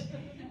cigarette?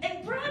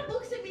 And Brad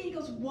looks at me and he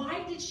goes,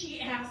 why did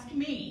she ask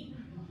me?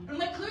 And I'm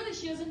like, clearly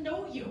she doesn't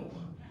know you.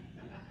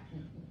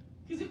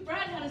 Because if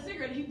Brad had a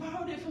cigarette, he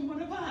borrowed it from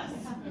one of us.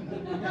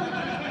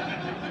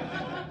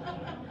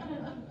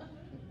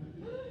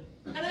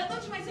 And I looked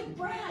at him and I said,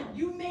 Brad,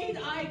 you made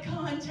eye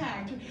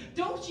contact.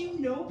 Don't you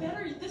know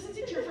better? This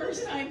isn't your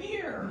first time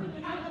here.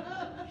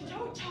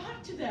 Don't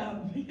talk to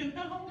them, you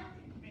know?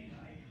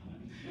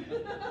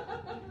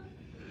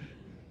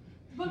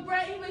 But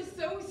Brad, he was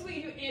so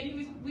sweet,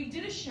 and we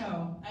did a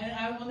show, and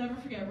I will never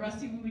forget,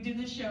 Rusty, when we did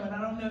this show, and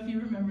I don't know if you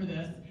remember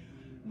this,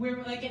 we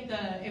were like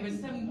it was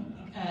some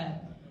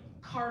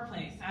car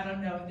place, I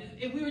don't know,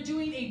 we were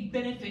doing a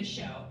benefit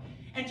show,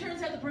 and it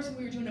turns out the person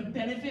we were doing a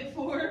benefit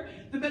for,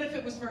 the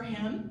benefit was for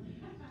him,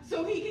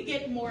 so he could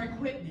get more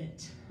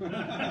equipment.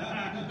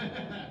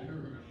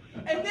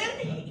 And then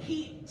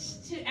he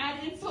to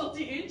add insult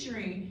to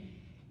injury,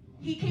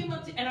 he came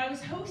up to, and I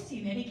was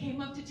hosting, and he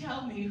came up to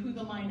tell me who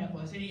the lineup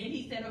was. And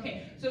he said,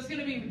 okay, so it's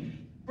gonna be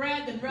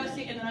Brad, then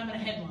Rusty, and then I'm gonna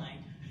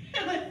headline.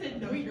 And I said,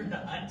 no, you're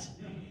not.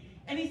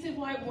 And he said,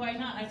 why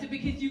not? I said,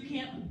 because you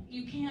can't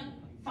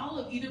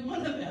follow either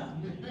one of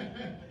them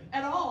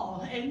at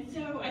all. And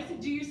so I said,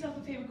 do yourself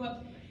a favor, go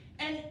up.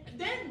 And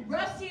then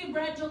Rusty and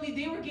Brad told me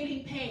they were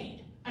getting paid.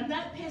 And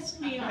that pissed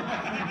me off.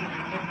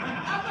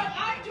 I'm like,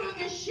 I'm doing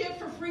this shit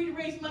for free to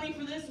raise money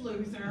for this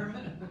loser.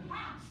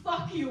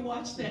 Fuck you,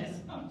 watch this.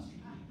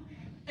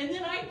 And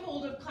then I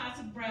pulled up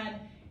Classic Brad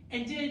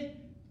and did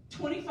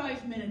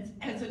 25 minutes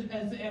as an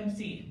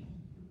MC.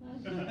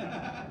 And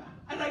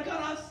I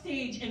got off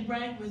stage and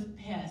Brad was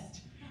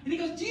pissed. And he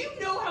goes, do you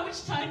know how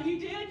much time you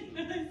did?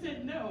 And I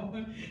said, no.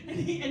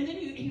 And then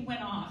he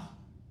went off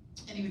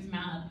and he was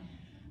mad.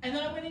 And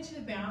then I went into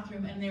the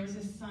bathroom and there was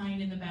a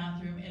sign in the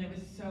bathroom and it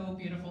was so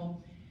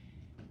beautiful.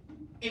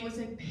 It was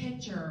a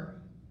picture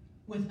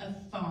with a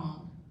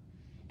thong.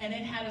 And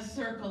it had a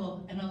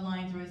circle and a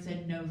line through it that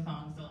said, no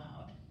thongs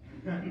allowed.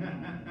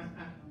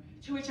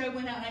 To which I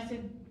went out and I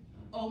said,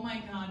 oh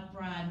my God,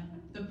 Brad,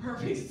 the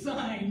perfect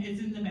sign is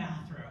in the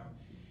bathroom.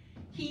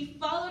 He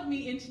followed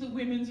me into the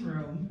women's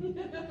room.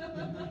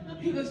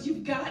 He goes,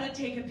 you've got to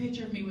take a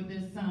picture of me with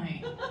this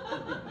sign.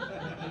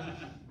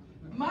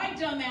 My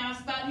dumb ass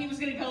thought he was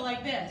going to go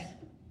like this.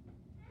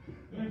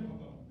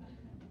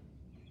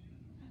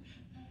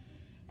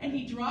 And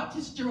he dropped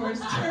his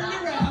drawers, turned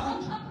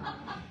around,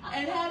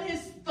 and had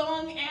his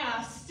thong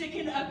ass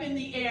sticking up in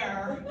the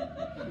air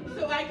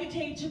so I could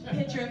take a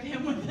picture of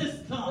him with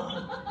his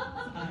thong.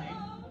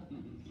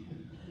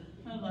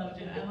 I loved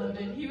it. I loved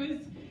it.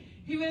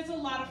 He was a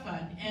lot of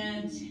fun,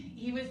 and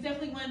he was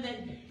definitely one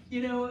that,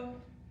 you know,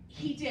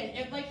 he did.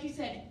 And like he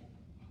said,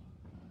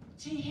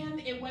 to him,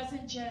 it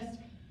wasn't just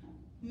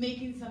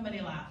making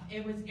somebody laugh.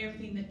 It was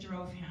everything that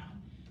drove him.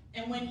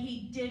 And when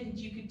he didn't,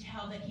 you could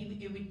tell that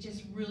it would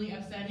just really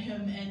upset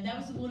him. And that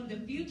was one of the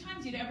few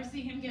times you'd ever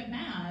see him get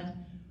mad,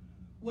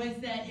 was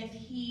that if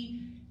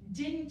he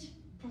didn't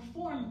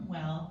perform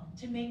well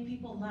to make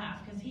people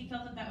laugh, because he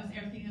felt that that was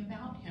everything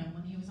about him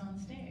when he was on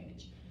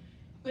stage.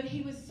 But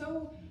he was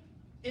so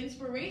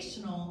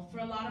inspirational for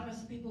a lot of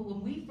us people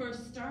when we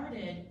first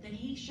started, that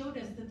he showed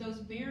us that those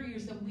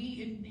barriers that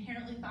we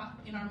inherently thought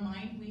in our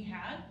mind we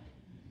had,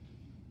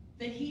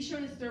 that he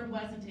showed us there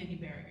wasn't any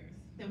barriers.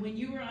 That when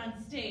you were on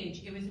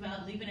stage, it was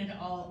about leaving it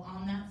all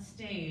on that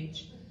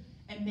stage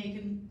and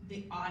making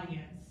the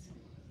audience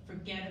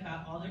forget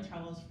about all their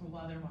troubles for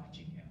while they're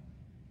watching you.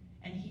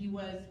 And he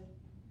was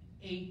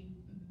an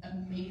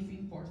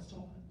amazing force to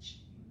watch.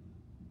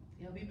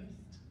 He'll be missed.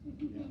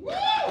 Woo! All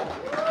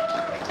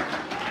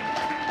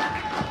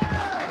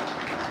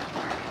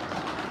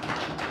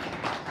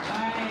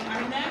right,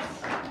 our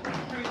next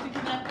person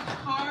comes up,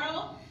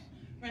 Carl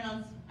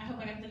Reynolds. I hope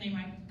I got the name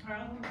right.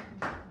 Carl?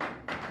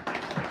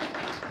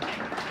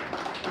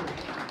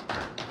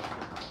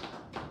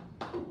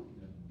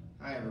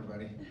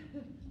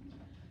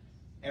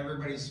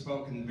 Everybody's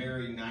spoken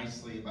very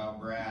nicely about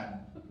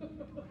Brad,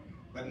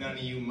 but none of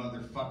you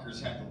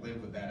motherfuckers had to live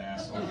with that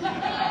asshole.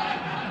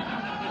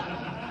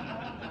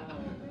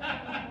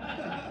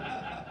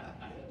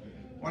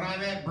 When I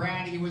met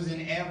Brad, he was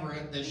in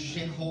Everett, the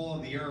shithole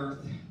of the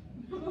earth,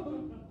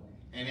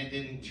 and it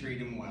didn't treat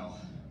him well.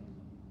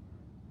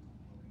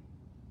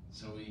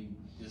 So he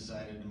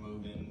decided to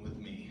move in with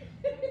me.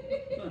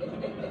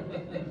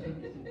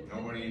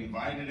 Nobody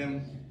invited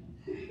him.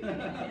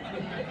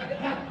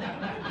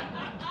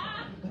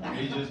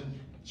 He just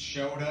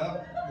showed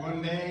up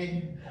one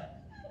day,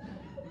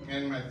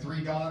 and my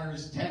 3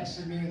 daughters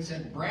texted me and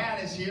said,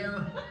 "Brad is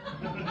here."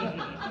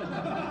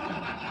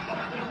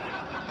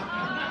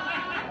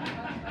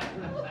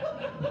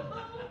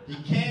 He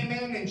came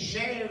in and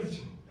shaved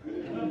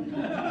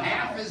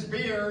half his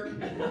beard.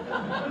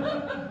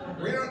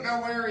 We don't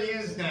know where he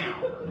is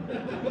now.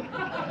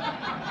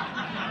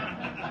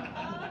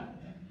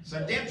 So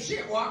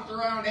dipshit walked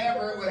around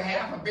Everett with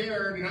half a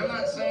beard, and I'm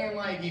not saying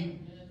like he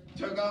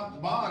took off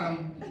the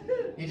bottom,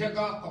 he took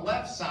off the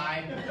left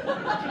side.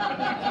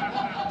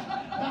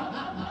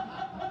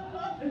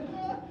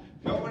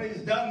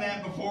 Nobody's done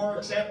that before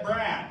except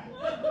Brad.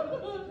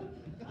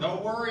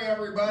 Don't worry,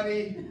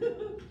 everybody.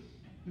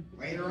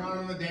 Later on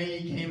in the day,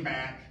 he came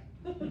back,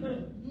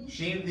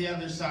 shaved the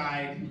other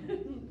side,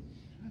 and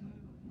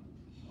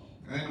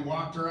then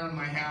walked around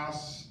my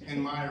house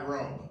in my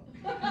robe.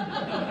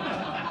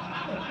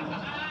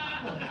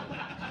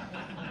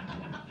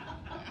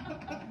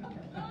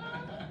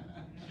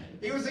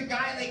 He was a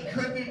guy that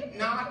couldn't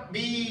not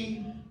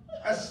be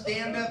a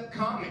stand-up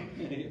comic.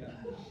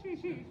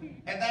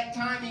 At that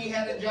time, he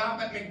had a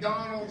job at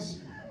McDonald's,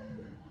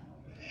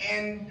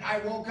 and I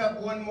woke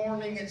up one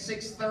morning at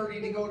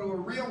 6:30 to go to a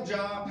real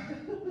job,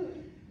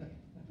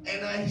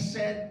 and I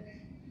said,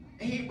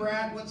 "Hey,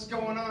 Brad, what's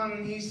going on?"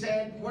 And he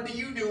said, "What are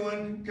you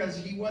doing?" Because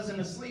he wasn't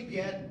asleep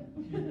yet.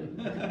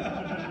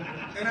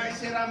 And I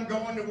said, "I'm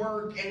going to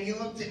work." And he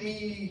looked at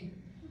me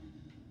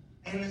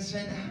and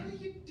said, "How do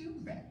you do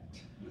that?"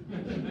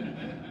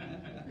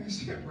 I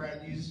said,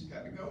 "Brad, you just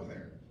got to go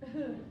there."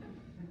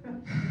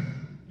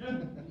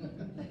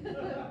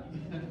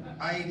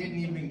 I didn't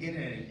even get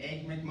an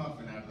egg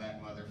McMuffin out of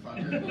that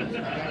motherfucker.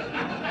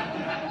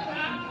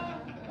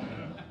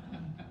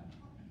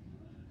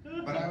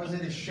 But I was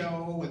at a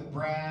show with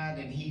Brad,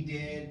 and he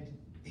did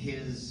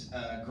his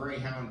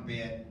Greyhound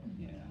bit,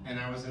 and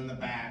I was in the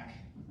back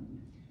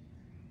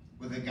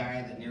with a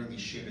guy that nearly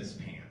shit his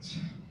pants.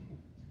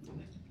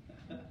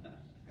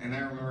 And I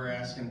remember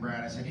asking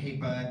Brad, I said, "Hey,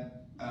 bud,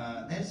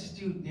 this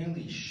dude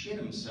nearly shit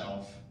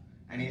himself."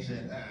 And he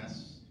said,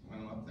 "That's what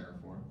I'm up there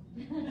for."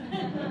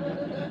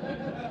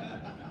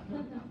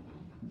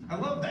 I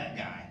love that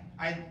guy.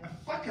 I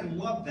fucking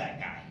love that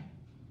guy.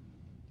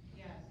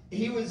 Yes.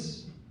 He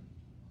was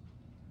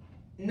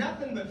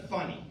nothing but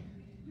funny.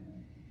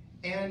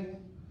 And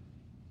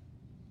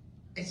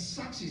it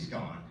sucks he's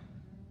gone.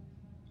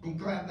 I'm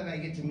glad that I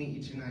get to meet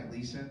you tonight,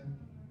 Lisa.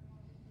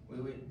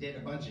 We did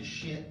a bunch of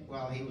shit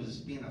while he was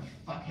being a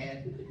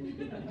fuckhead.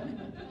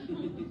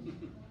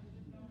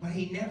 But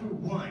he never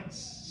once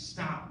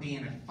stopped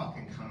being a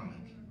fucking comic.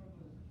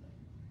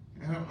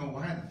 I don't know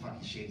why the fuck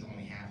he shaved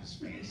only half his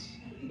face.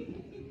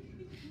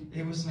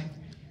 It was like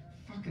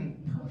fucking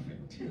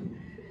perfect too.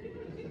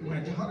 My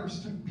daughters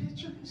took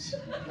pictures.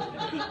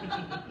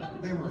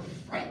 They were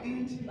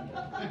frightened.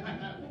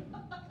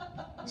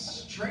 A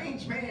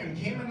strange man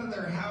came into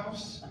their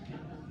house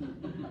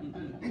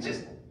and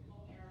just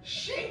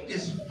shaved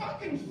his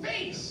fucking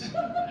face.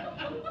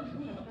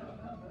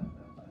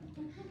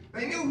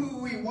 They knew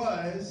who he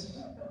was.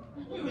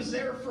 He was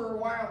there for a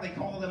while. They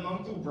called him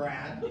Uncle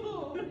Brad.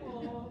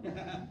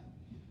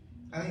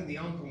 I think the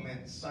uncle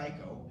meant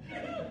psycho.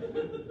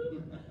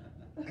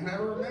 And I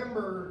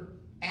remember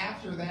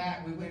after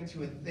that, we went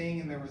to a thing,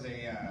 and there was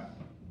a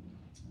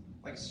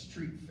like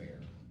street fair.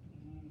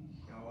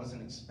 I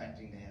wasn't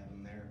expecting to have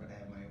him there, but I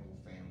had my whole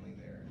family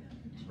there.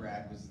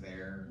 Brad was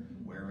there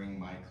wearing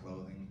my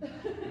clothing.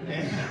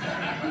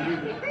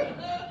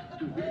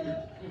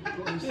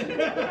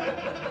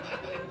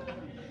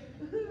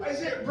 I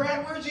said,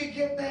 "Brad, where'd you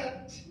get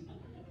that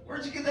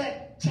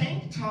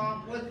tank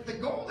top with the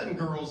Golden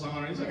Girls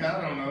on it?" He's like,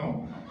 "I don't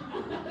know."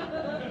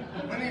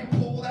 And he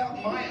pulled out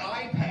my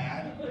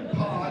iPod.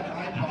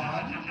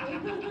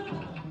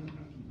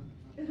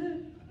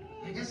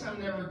 I guess I'm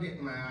never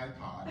getting my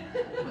iPod,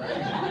 right?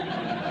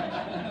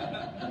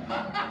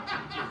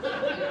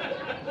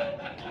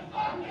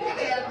 It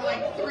had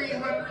like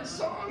 300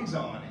 songs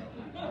on it.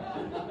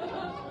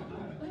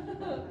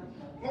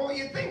 Well,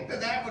 you'd think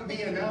that would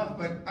be enough,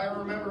 but I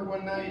remember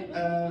one night,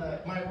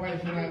 my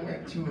wife and I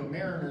went to a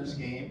Mariners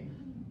game,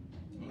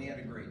 and we had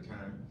a great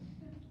time.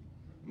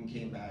 And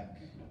came back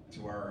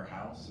to our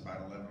house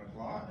about 11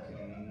 o'clock,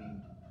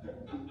 and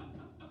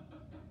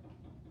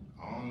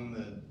on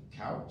the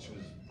couch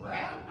was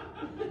Brad.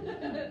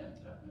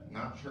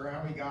 Not sure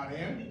how he got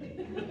in.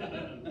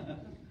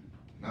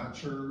 Not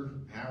sure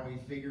how he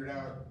figured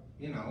out,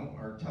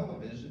 our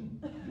television.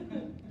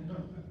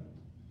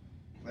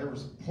 there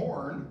was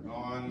porn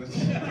on the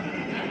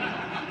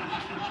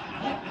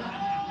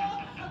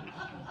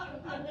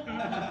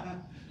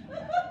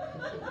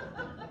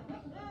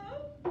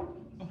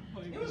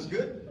It was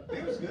good.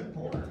 It was good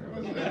porn. It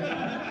was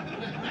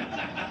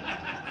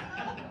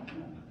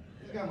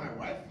It got my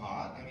wife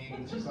hot. I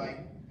mean, she's like,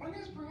 when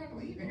is Brad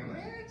leaving? I'm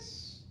like,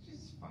 it's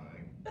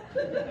fine.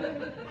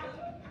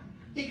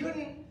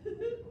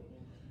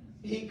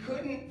 He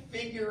couldn't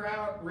figure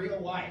out real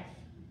life.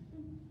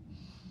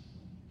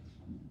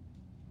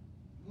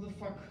 Who the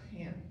fuck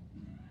can?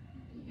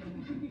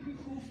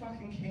 Who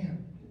fucking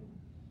can?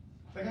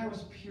 The guy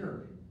was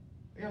pure.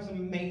 The guy was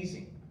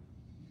amazing.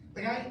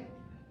 The guy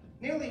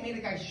nearly made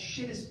a guy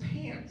shit his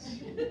pants.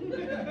 And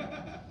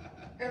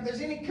if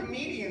there's any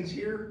comedians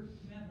here,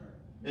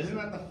 isn't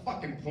that the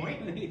fucking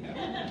point?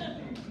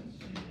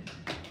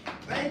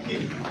 Thank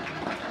you.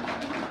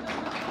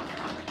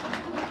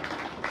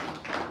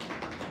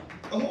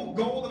 The whole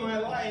goal of my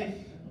life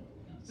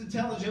is to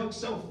tell a joke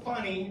so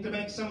funny to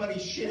make somebody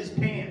shit his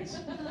pants.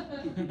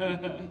 You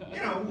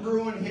know,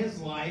 ruin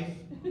his life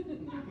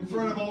in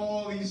front of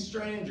all these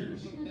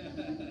strangers.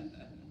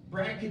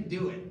 Brad could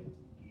do it.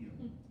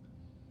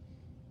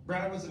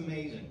 Brad was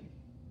amazing.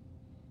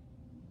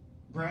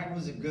 Brad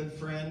was a good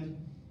friend.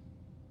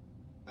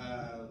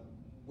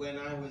 When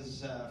I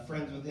was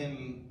friends with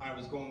him, I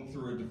was going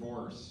through a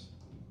divorce.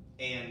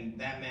 And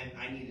that meant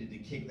I needed to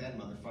kick that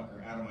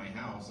motherfucker out of my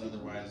house,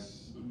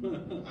 otherwise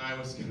I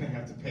was gonna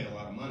have to pay a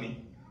lot of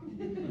money.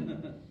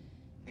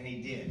 And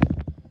he did.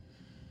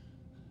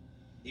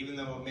 Even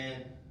though it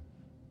meant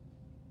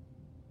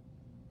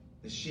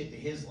the shit to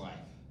his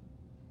life.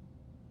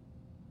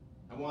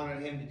 I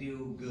wanted him to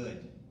do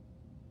good.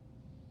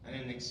 I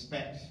didn't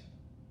expect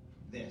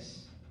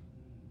this.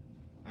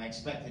 I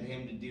expected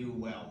him to do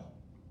well.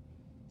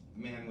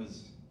 The man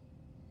was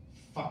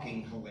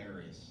fucking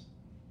hilarious.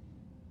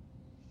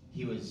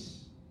 He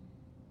was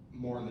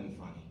more than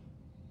funny.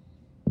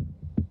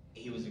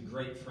 He was a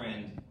great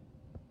friend,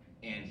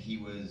 and he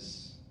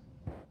was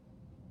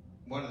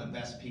one of the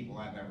best people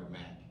I've ever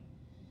met.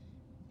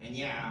 And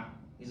yeah,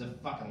 he's a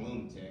fucking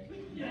lunatic.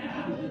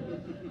 Yeah.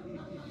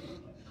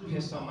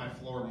 Pissed on my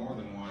floor more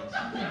than once.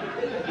 I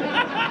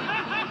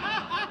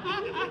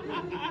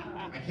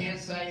can't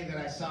say that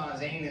I saw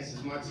his anus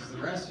as much as the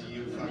rest of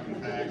you fucking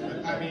fags,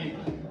 but I mean,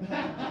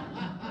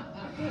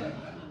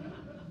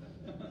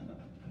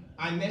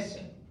 I miss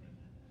him.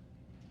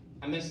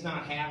 I miss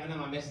not having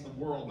him. I miss the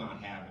world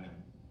not having him.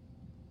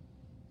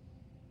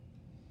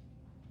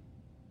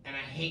 And I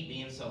hate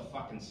being so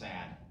fucking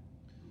sad.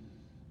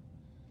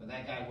 But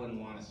that guy wouldn't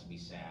want us to be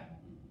sad.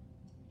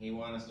 He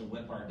wanted us to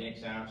whip our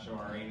dicks out, show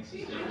our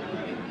anuses to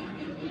everybody.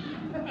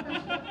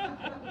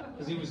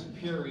 Because he was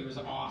pure, he was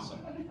awesome.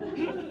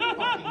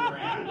 Fucking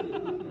rad.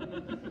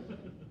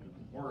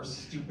 Wore a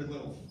stupid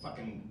little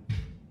fucking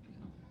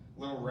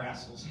Little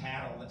Rascals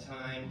hat all the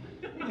time.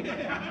 He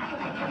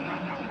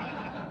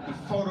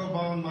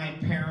photobombed my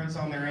parents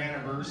on their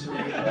anniversary.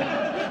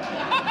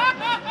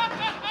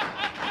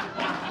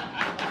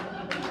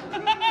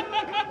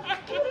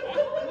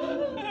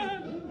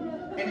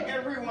 And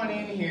everyone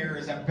in here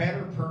is a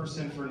better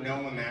person for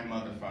knowing that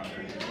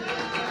motherfucker.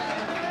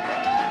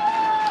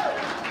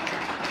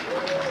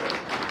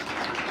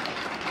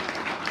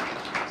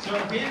 So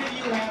if any of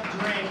you have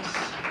drinks,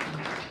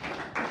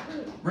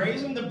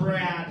 raise them to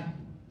Brad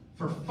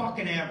for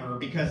fucking ever,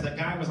 because that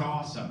guy was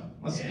awesome.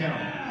 Let's go.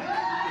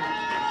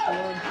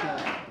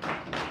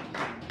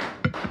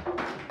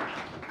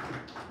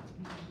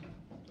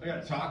 I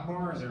gotta talk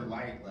more, or is there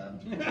light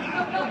left?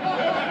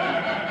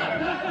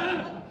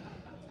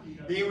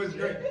 He was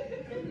great.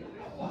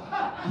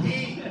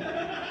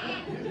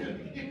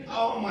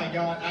 Oh my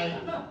God,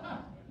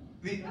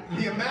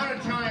 the amount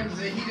of times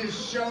that he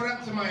just showed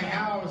up to my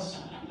house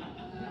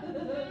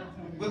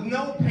with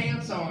no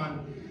pants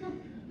on,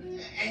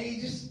 and he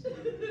just,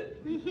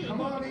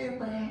 come on in,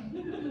 Brad.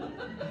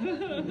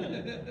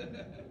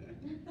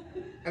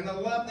 And the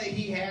love that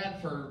he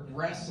had for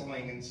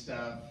wrestling and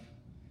stuff.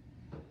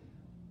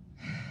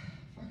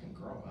 Fucking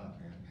grow up,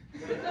 man.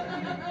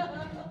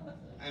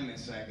 I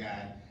miss that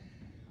guy.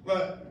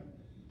 Look,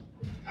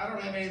 I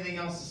don't have anything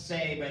else to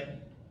say,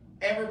 but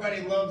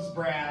everybody loves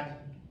Brad,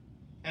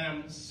 and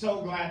I'm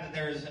so glad that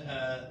there's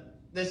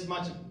this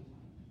much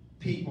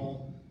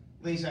people.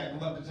 Lisa,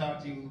 I'd love to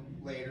talk to you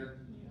later.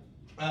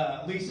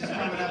 Lisa's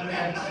coming up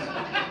next.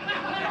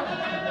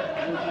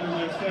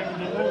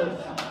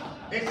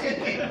 It's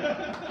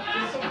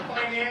some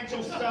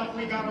financial stuff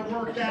we gotta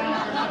work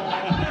out.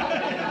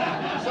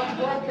 Some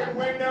broken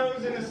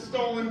windows in a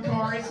stolen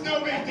car. It's no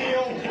big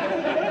deal.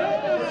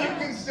 You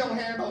can still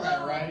handle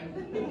that, right?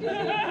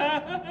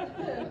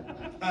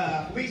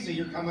 Lisa,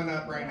 you're coming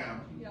up right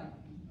now. Yeah.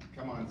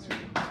 Come on,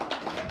 sweetie.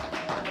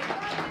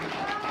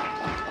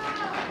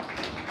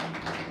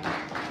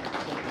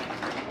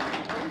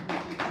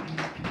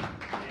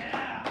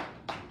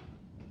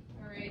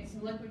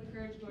 Liquid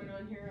courage going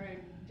on here.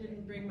 I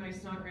didn't bring my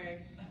snot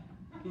rag,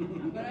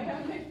 but I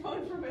have my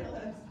phone for my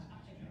list.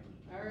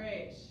 All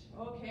right,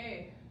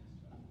 okay.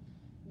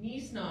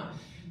 Knee snot.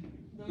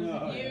 Those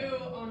of you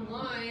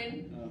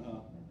online,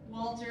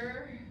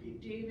 Walter,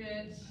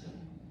 David.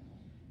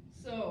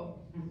 So,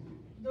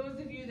 those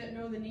of you that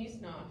know the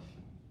Niesnoff,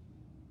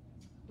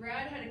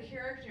 Brad had a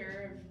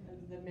character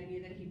of the many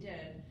that he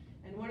did,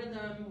 and one of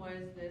them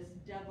was this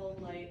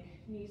devil-like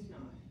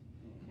Niesnoff.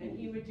 And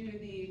he would do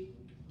the,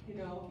 you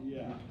know,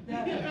 Niesnoff,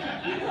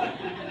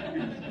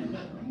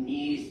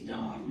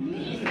 Niesnoff. And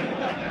he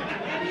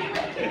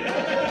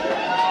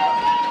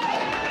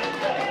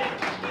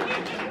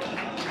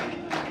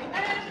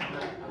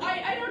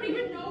I don't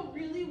even know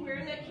really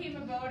where that came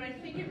about. I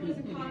think it was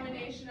a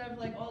combination of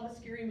like all the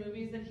scary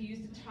movies that he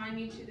used to tie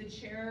me to the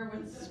chair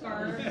with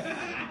scarves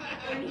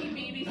when he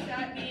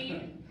babysat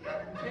me,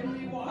 and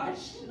we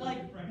watched,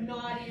 like,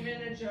 not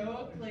even a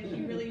joke, like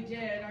he really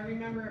did. I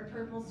remember a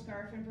purple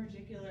scarf in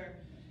particular.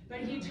 But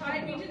he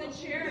tied me to the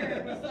chair.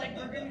 It was like,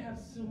 we're gonna have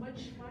so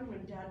much fun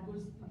when Dad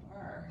goes to the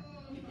bar.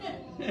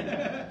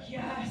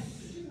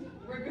 Yes,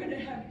 we're gonna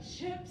have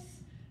chips.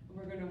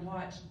 We're gonna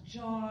watch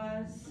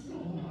Jaws,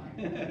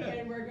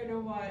 and we're gonna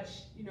watch,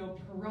 you know,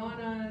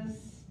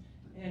 Piranhas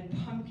and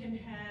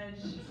Pumpkinhead,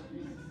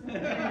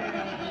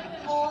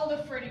 and all the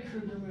Freddy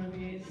Krueger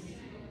movies.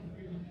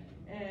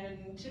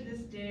 And to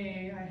this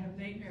day, I have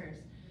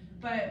nightmares.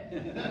 But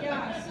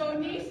yeah, so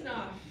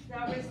Niesnoff,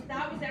 that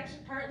was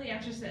actually partly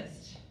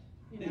Exorcist,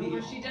 you know,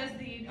 where she does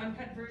the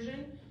uncut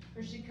version,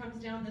 where she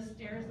comes down the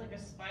stairs like a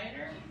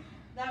spider.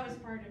 That was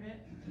part of it.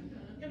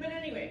 Yeah, but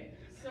anyway,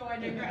 so I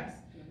digress.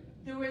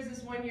 There was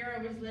this one year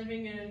I was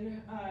living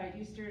in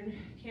Eastern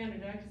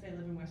Canada, because I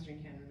live in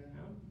Western Canada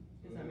now,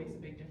 because that makes a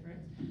big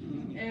difference.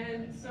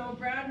 And so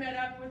Brad met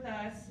up with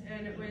us,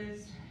 and it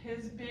was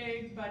his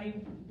big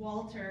buddy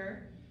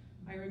Walter,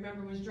 I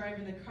remember, was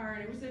driving the car,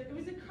 and it was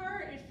a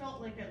car, it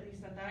felt like, at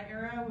least at that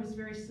era, was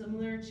very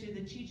similar to the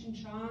Cheech and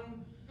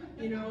Chong,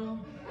 you know,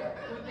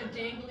 with the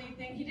dangly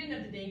thing. He didn't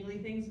have the dangly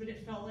things, but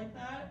it felt like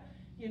that,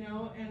 you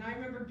know. And I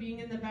remember being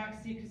in the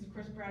back seat, because of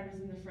course Brad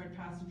was in the front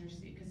passenger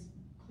seat, because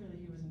clearly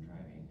he wasn't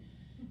driving.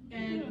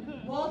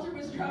 And Walter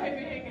was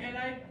driving, and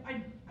I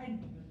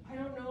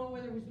don't know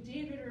whether it was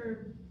David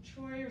or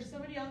Troy or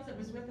somebody else that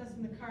was with us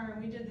in the car,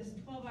 and we did this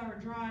 12-hour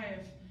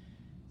drive,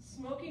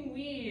 smoking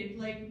weed.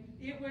 Like,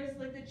 it was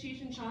like the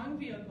Cheech and Chong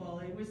vehicle.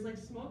 It was like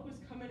smoke was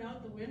coming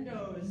out the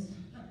windows.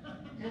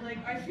 And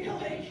like, I feel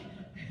like,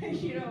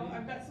 you know,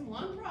 I've got some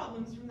lung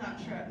problems from that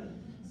trip.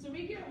 So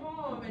we get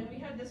home, and we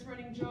had this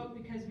running joke,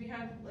 because we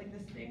have like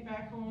this thing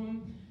back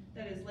home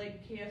that is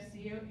like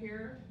KFC out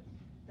here.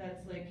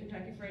 That's like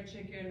Kentucky Fried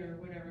Chicken or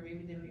whatever.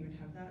 Maybe they don't even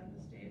have that in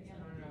the States. I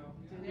don't know.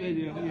 Do they?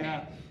 They do, Okay.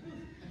 yeah.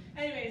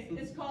 Anyways,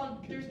 it's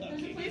called, there's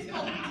a place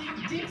called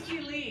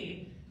Dixie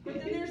Lee. But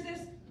then there's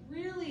this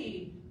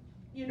really,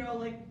 you know,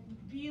 like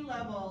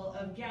B-level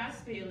of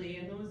Gaspé Lee,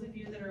 and those of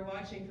you that are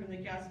watching from the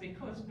Gaspé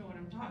Coast know what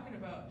I'm talking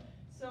about.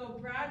 So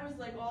Brad was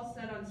like all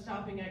set on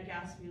stopping at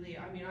Gaspé Lee.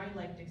 I mean, I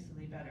like Dixie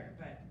Lee better,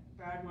 but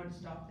Brad wanted to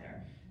stop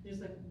there. There's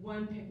like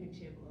one picnic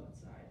table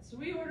outside. So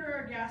we order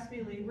our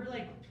Gaspé Lee. We're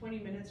like 20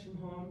 minutes from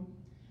home.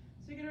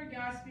 So we get our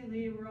Gaspé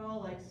Lee. We're all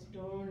like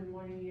stoned and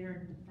wanting to eat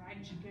our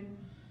fried chicken.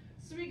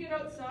 So we get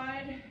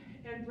outside,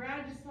 and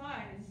Brad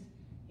decides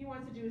he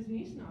wants to do his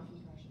Niesnoff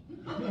impression.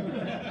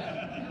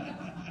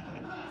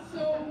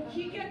 So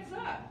he gets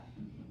up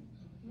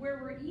where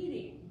we're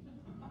eating,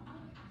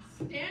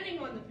 standing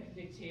on the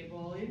picnic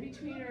table in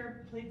between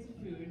our plates of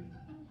food,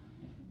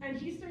 and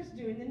he starts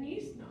doing the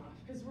Niesnoff,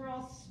 because we're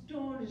all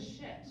stoned as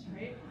shit,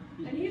 right?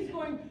 And he's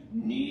going,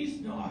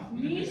 Niesnoff,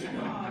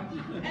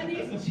 Niesnoff. And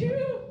these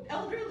two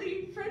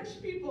elderly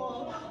French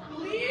people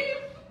leave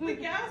the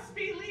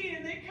Gaspé Lee,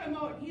 and they come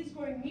out, and he's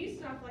going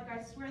Niesnoff, like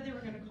I swear they were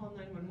going to call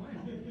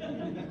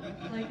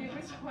 911. Like, it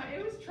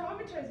was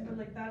traumatizing, but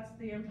like, that's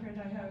the imprint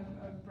I have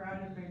of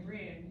Brad in my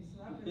brain.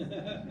 So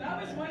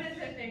that was one of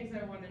the things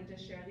I wanted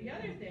to share. The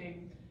other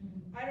thing,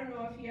 I don't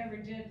know if he ever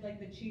did like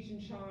the Cheech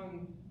and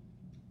Chong,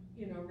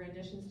 you know,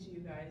 renditions to you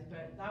guys,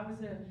 but that was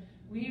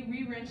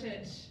we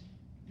rented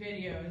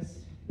videos,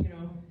 you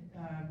know,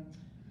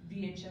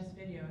 VHS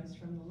videos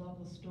from the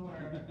local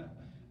store.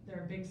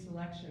 They're a big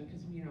selection,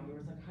 because, you know, there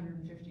was like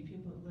 150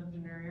 people that lived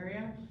in our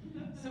area.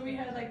 So we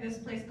had like this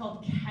place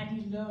called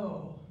Caddy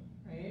Low,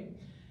 right?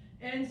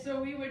 And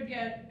so we would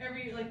get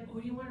like,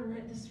 what do you want to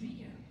rent this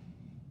weekend?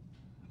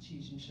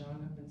 Cheech and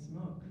Chong Up in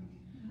Smoke.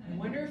 I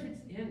wonder if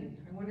it's in.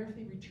 I wonder if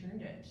they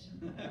returned it.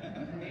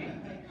 Right?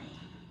 Like,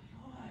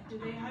 oh, do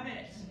they have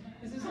it?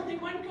 Because there's only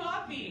one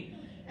copy.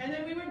 And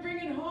then we would bring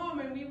it home,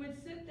 and we would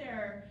sit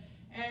there,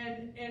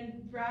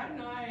 and Brad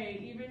and I,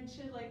 even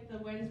to like the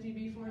Wednesday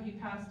before he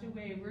passed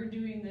away, we're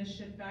doing this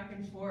shit back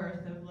and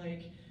forth of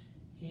like,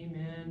 hey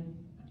man,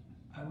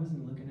 I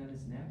wasn't looking at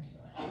his neck.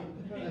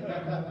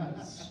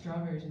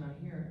 Strawberry's not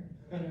here.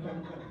 You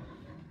know?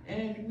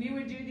 And we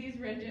would do these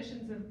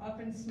renditions of Up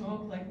in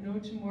Smoke like no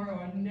tomorrow,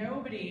 and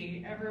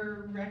nobody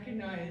ever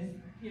recognized,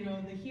 you know,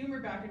 the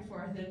humor back and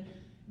forth. And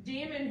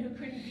Damon, who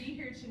couldn't be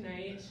here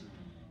tonight,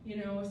 you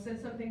know,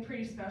 said something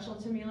pretty special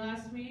to me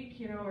last week,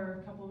 you know, or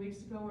a couple weeks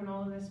ago when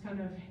all of this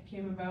kind of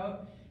came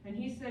about. And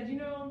he said, you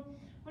know,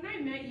 when I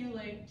met you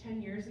like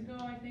 10 years ago,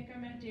 I think I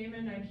met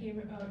Damon. I came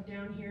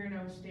down here and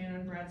I was staying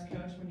on Brad's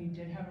couch when he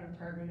did have an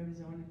apartment of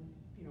his own,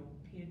 you know,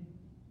 paid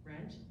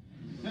rent.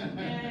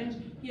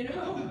 And, you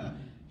know,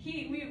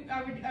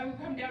 I would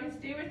come down and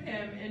stay with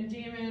him, and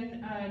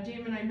Damon,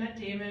 I met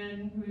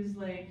Damon, who's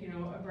like, you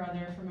know, a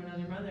brother from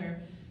another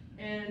mother.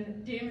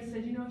 And Damon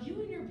said, you know,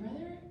 you and your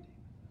brother,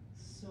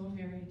 so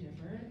very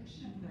different,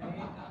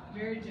 right?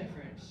 Very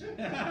different.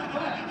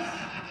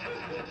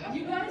 But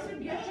you guys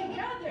would get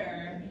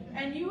together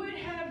and you would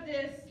have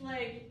this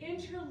like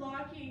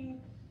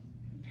interlocking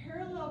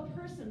parallel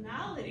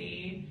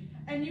personality,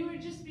 and you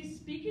would just be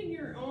speaking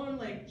your own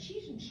like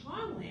Cheech and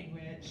Chong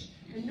language,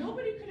 and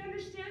nobody could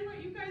understand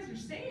what you guys are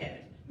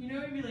saying. You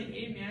know, you'd be like,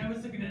 hey man, I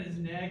was looking at his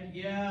neck.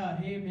 Yeah,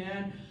 hey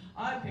man,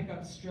 I pick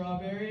up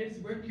strawberries.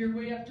 Work your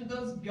way up to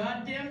those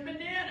goddamn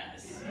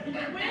bananas.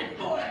 When,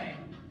 boy?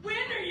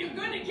 When are you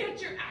going to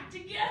get your act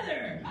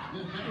together?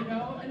 You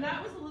know, and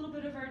that was a little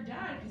bit of our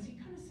dad, because he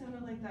kind of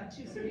sounded like that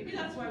too. So maybe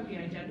that's why we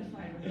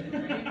identified with it,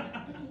 right?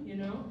 You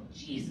know,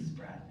 Jesus,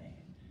 Bradley.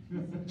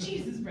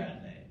 Jesus,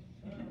 Bradley.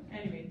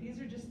 Anyway, these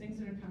are just things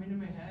that are coming to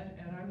my head,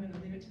 and I'm going to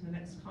leave it to the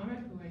next comic,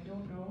 who I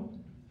don't know.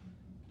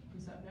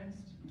 Who's up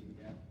next?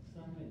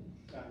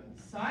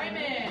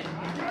 Simon.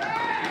 All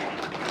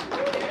right.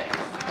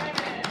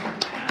 Simon.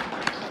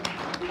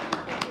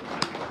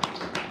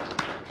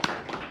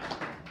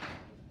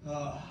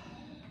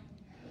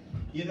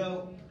 You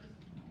know,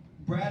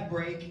 Brad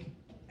Brake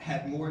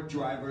had more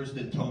drivers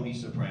than Tony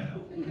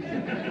Soprano.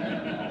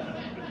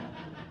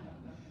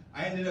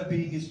 I ended up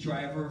being his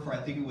driver for, I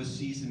think it was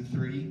season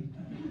 3.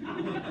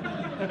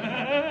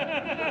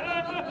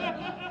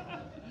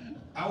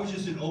 I was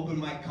just an open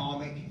mic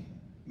comic.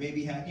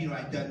 Maybe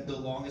I'd done, the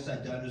longest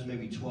I'd done was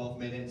maybe 12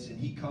 minutes, and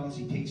he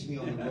takes me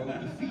on the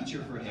road to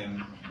feature for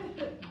him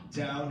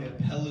down at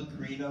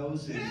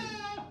Pellegrino's in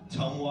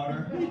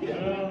Tumwater.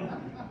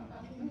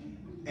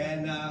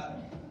 And,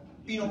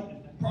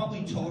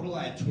 probably total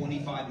I had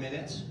 25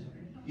 minutes.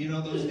 You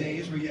know, those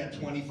days where you had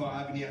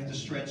 25 and you have to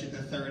stretch it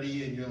to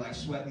 30 and you're like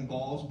sweating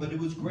balls, but it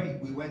was great.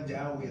 We went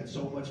down, we had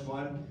so much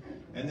fun,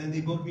 and then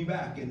they booked me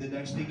back, and the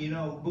next thing you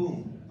know,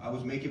 boom, I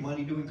was making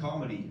money doing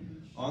comedy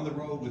on the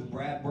road with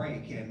Brad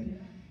Brake, and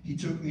he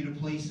took me to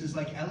places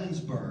like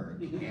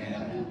Ellensburg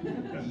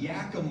and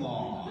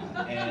Yakima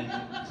and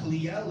Cle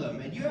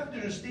Elum, and you have to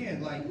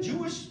understand, like,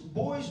 Jewish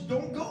boys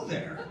don't go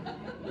there.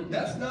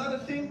 That's not a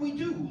thing we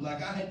do.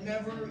 Like, I had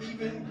never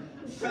even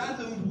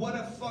fathomed what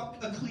a fuck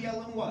a Cle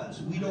Elum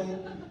was. We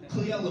don't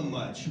Cle Elum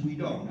much. We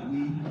don't.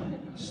 We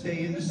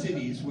stay in the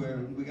cities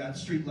where we got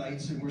street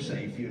lights and we're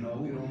safe, you know.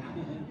 We don't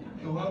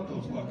go out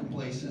those fucking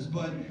places.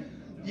 But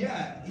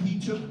yeah, he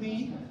took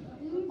me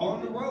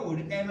on the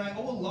road, and I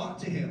owe a lot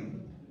to him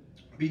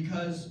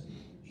because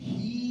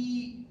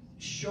he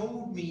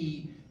showed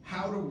me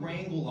how to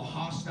wrangle a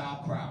hostile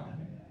crowd,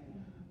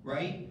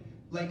 right?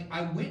 Like,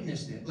 I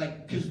witnessed it,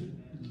 like, because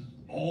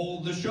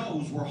all the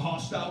shows were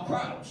hostile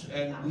crowds,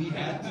 and we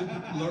had to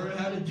learn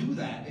how to do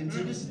that. And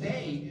to this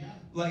day,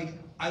 like,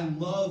 I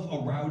love a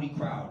rowdy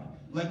crowd.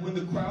 Like, when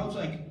the crowd's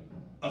like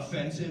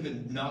offensive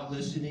and not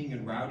listening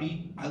and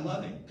rowdy, I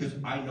love it because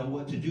I know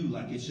what to do.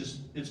 Like,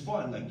 it's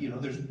fun. Like, you know,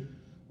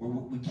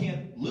 we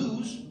can't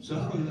lose, so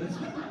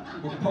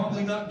we're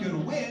probably not gonna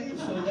win.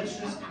 So let's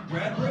just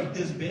Brad Brake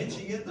this bitch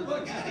and get the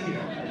fuck out of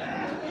here.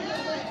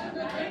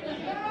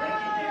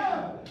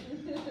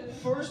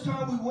 First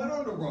time we went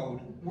on the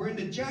road, we're in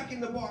the Jack in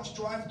the Box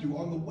drive-thru.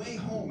 On the way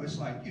home, it's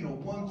like,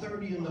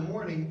 1:30 in the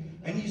morning,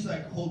 and he's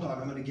like, hold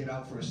on, I'm gonna get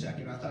out for a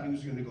second. I thought he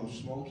was gonna go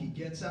smoke. He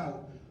gets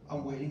out,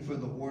 I'm waiting for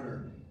the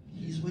order.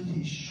 He's with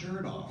his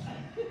shirt off,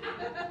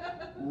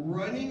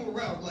 running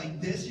around like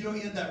this. You know,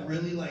 he had that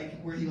really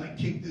where he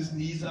kicked his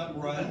knees up,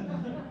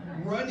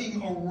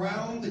 running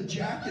around the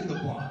Jack in the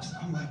Box.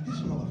 I'm like,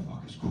 this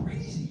motherfucker's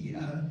crazy.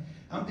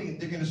 I'm thinking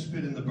they're gonna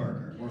spit in the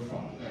burger. We're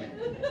fine, right?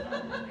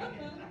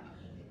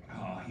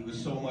 Oh, he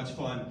was so much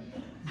fun.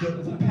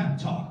 The pep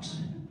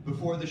talks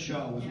before the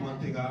show was one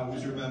thing I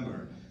always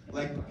remember.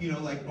 Okay,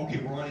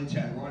 we're on in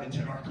 10. All right,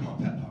 come on,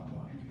 pep talk.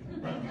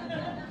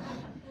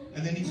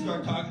 And then he'd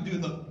start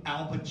doing the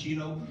Al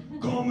Pacino,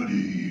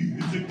 comedy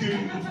is a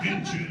game of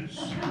inches.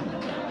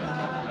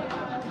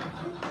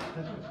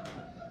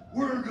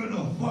 We're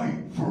gonna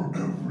fight for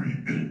every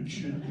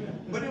inch.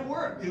 But it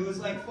worked, it was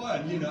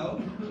fun,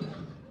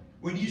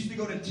 When you used to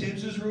go to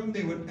Tibbs's room,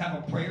 they would have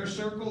a prayer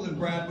circle and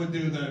Brad would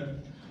do the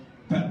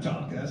pep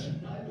talk. Those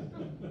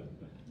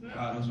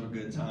were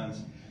good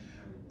times.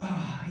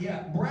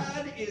 Yeah,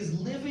 Brad is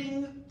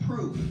living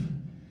proof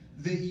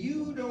that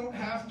you don't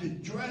have to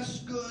dress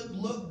good,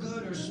 look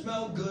good, or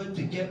smell good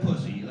to get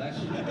pussy.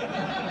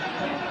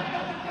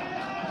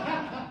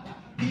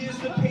 He is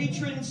the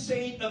patron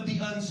saint of the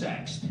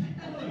unsexed.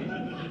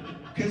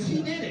 Because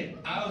he did it.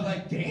 I was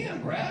like,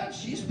 damn, Brad,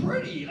 she's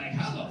pretty.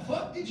 How the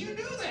fuck did you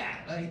do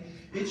that?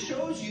 It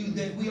shows you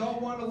that we all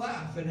want to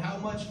laugh and how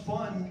much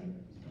fun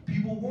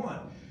people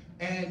want.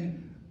 And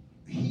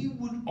he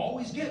would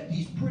always get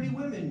these pretty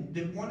women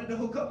that wanted to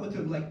hook up with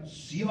him, like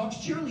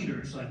Seahawks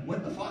cheerleaders.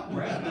 What the fuck,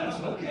 Brad?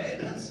 That's okay.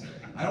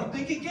 I don't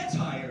think it gets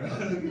higher. I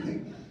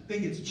don't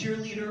think it's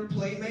cheerleader,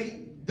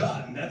 playmate,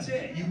 done. That's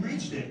it. You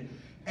reached it.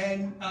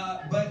 And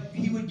but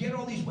he would get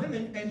all these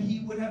women, and he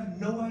would have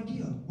no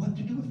idea what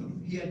to do with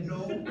them. He had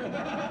no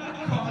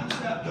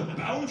concept of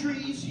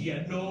boundaries. He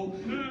had no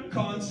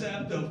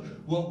concept of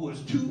what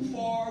was too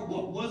far,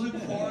 what wasn't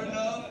far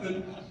enough.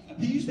 And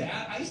I used to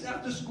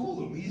have to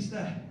school him. He used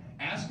to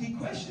ask me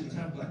questions.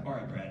 I'd be like, all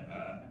right, Brad,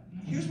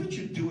 here's what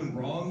you're doing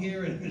wrong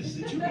here in this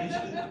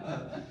situation.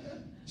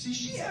 See,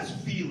 she has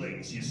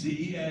feelings, you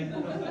see, and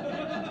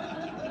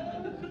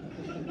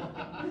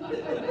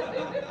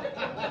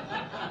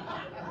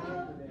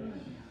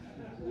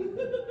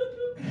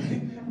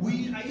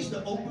I used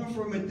to open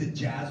for him at the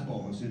Jazz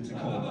Bones in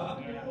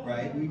Tacoma,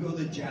 right? We go to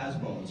the Jazz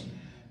Bones,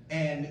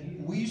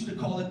 and we used to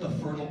call it the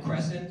Fertile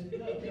Crescent.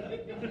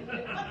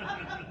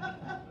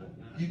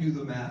 You do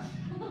the math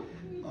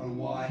on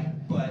why,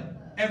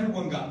 but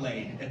everyone got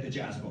laid at the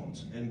Jazz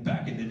Bones, and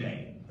back in the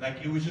day,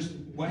 like it was just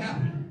what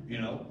happened, you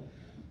know?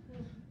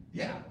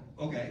 Yeah,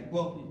 okay,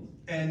 well,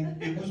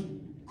 and it was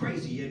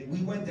crazy, and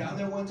we went down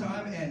there one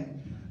time,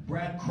 and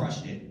Brad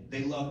crushed it.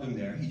 They loved him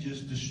there. He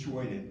just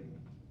destroyed it.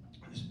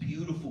 This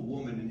beautiful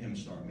woman and him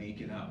start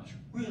making out. This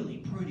really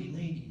pretty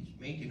lady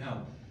making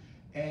out,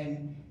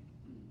 and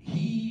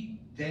he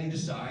then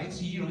decides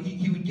he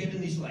would get in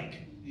these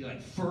like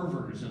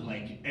fervors of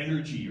like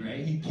energy,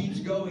 right? He keeps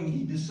going.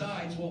 He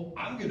decides, well,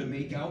 I'm gonna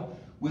make out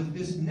with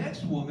this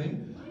next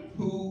woman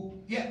who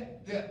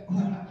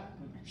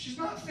she's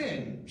not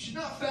thin. She's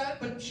not fat,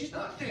 but she's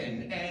not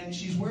thin. And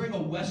she's wearing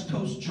a West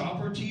Coast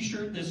Chopper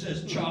t-shirt that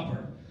says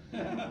Chopper.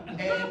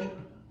 And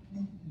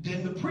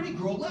then the pretty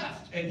girl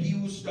left, and he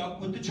was stuck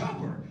with the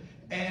Chopper.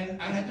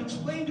 And I had to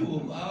explain to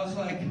him. I was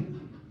like,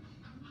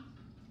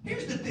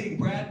 here's the thing,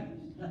 Brad.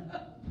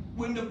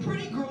 When the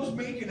pretty girl's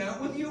making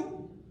out with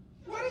you,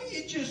 why don't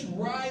you just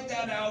ride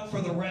that out for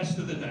the rest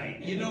of the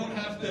night? You don't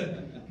have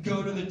to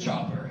go to the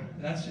Chopper.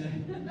 That's it.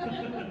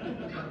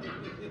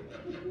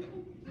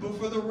 But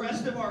for the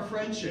rest of our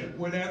friendship,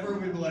 whenever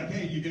we'd be like,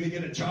 hey, you gonna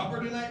get a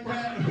Chopper tonight,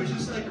 Brad? It was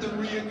just like the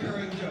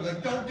reoccurring joke.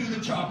 Like, don't do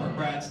the Chopper,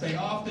 Brad. Stay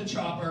off the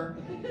Chopper.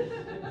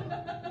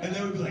 And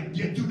then we'd be like,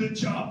 get to the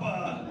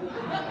Chopper.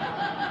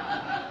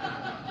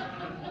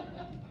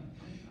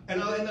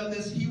 And I'll end on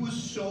this. He was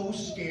so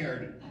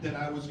scared that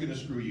I was gonna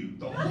screw you.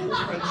 The whole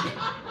friendship.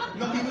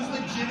 No, he was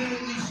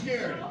legitimately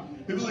scared.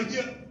 He was like,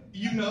 yeah,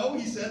 you know,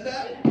 he said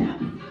that?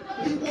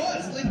 He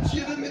was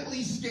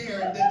legitimately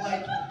scared that,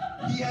 like,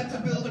 he had to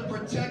build a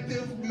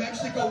protective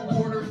Mexico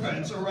border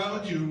fence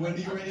around you when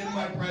you were in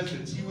my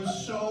presence. He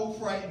was so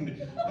frightened.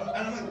 And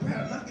I'm like,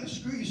 Brad, I'm not going to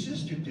screw your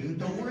sister, dude.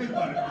 Don't worry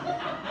about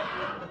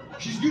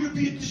it. She's going to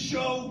be at the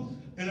show,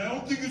 and I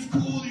don't think it's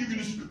cool that you're going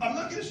to screw... I'm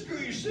not going to screw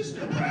your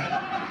sister,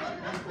 Brad.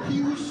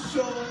 He was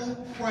so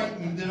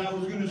frightened that I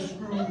was going to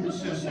screw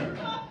his sister.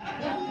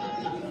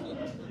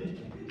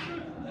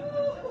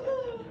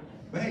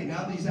 But hey,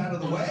 now that he's out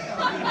of the way,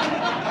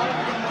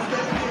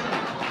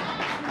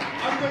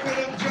 I'm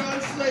bringing up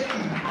John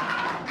Slayton.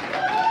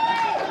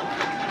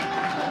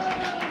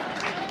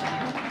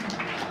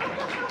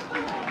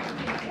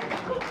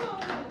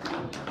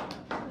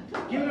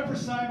 Give it up for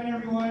Simon,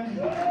 everyone.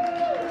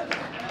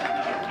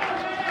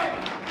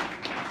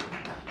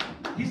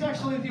 He's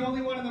actually the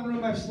only one in the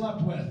room I've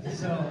slept with,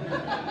 so.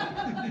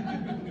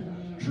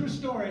 True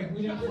story,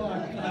 we didn't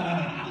fuck.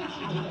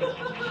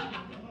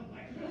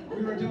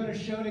 We were doing a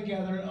show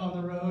together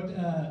on the road.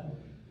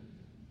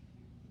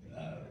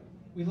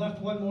 We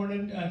left one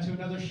morning to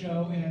another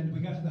show, and we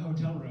got to the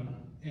hotel room,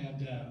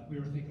 and we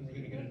were thinking we were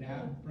going to get a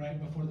nap right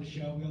before the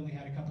show. We only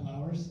had a couple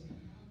hours.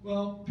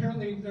 Well,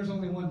 apparently there's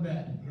only one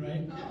bed,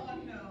 right? Oh,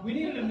 no. We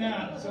needed a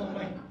nap, so I'm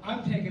like,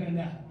 I'm taking a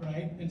nap,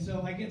 right? And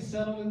so I get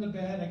settled in the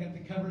bed. I got the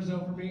covers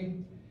over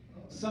me.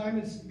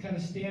 Simon's kind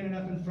of standing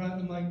up in front.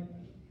 I'm like,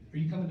 are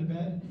you coming to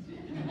bed?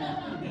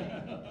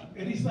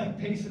 And he's like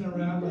pacing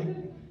around,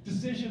 like,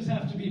 decisions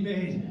have to be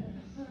made.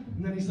 And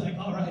then he's like,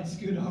 all right,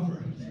 scoot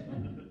over.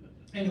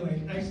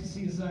 Anyway, nice to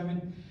see you,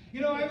 Simon.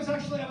 You know, I was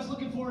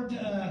looking forward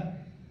to,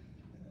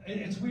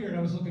 it's weird,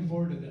 I was looking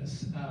forward to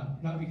this.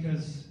 Not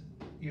because,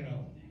 you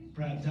know,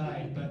 Brad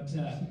died, but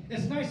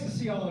it's nice to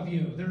see all of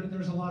you.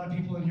 There's a lot of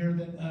people in here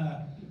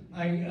that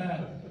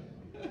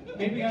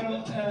maybe I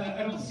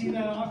don't see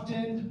that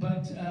often,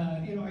 but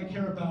you know, I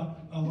care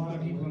about a lot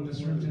of people in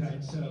this room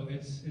tonight, so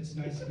it's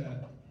nice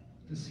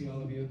to see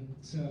all of you.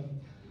 So,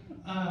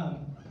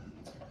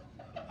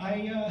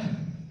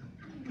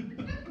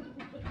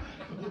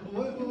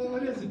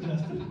 what is it,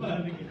 Justin?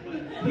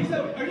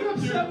 Are you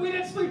upset we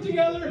didn't sleep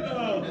together?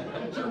 No,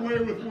 it's your way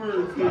with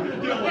words.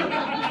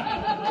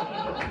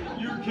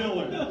 You're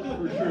killing it,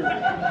 for sure.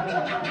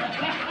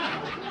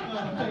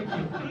 Thank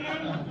you.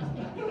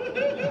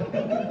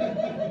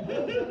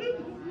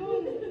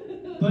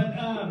 But,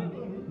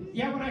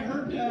 yeah, when I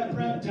heard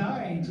Brad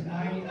died,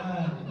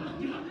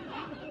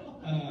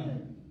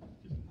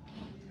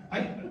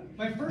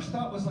 my first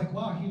thought was like,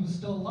 wow, he was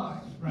still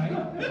alive, right?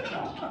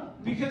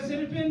 Because it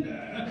had been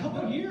a couple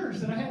of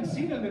years that I hadn't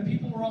seen him, and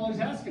people were always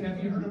asking,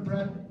 have you heard of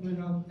Brad, you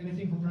know,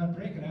 anything from Brad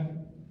Brake? And I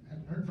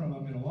haven't heard from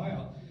him in a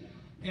while.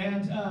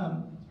 And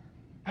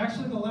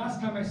actually, the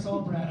last time I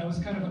saw Brad, I was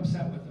kind of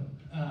upset with him.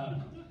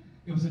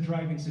 It was a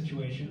driving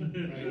situation,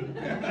 right?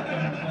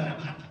 And,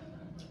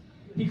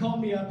 he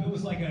called me up, it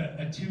was like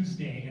a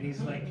Tuesday, and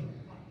he's like,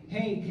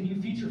 hey, can you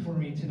feature for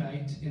me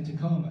tonight in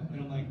Tacoma?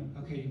 And I'm like,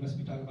 okay, you must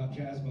be talking about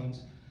Jazz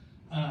Bones.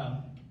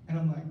 And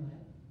I'm like,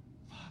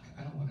 fuck,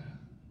 I don't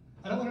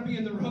want to be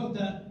on the road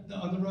that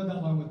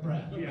long with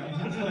Brad.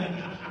 Right? It's like,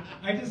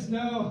 I just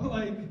know,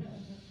 like,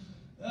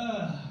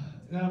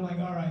 and I'm like,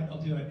 all right,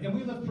 I'll do it. And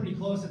we lived pretty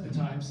close at the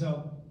time,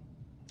 so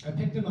I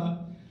picked him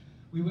up.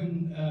 We went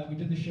and we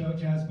did the show at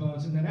Jazz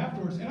Bones, and then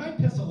afterwards, and I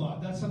piss a lot.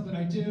 That's something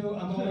I do.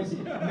 I'm always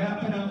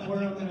mapping out where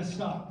I'm going to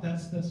stop.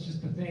 That's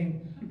just the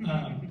thing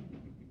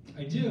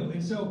I do.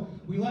 And so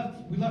we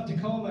left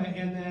Tacoma,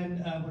 and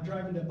then we're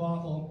driving to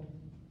Bothell.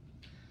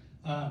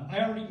 I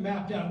already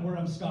mapped out where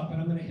I'm stopping.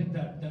 I'm going to hit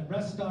that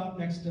rest stop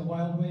next to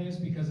Wild Waves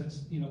because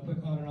it's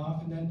quick on and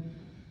off. And then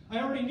I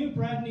already knew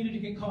Brad needed to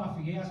get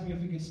coffee. He asked me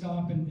if we could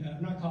stop and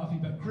not coffee,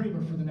 but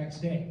creamer for the next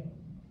day.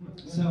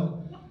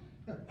 So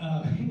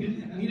he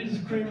needed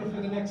his creamer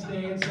for the next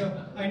day, and so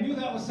I knew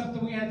that was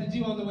something we had to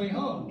do on the way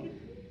home.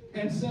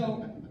 And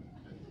so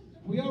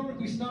we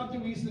stopped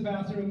and we used the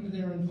bathroom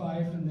there in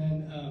Fife, and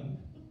then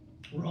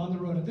we're on the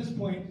road. At this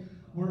point,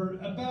 we're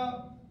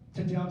about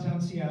to downtown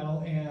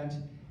Seattle, and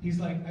he's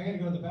like, I gotta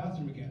go to the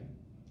bathroom again.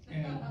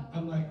 And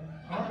I'm like,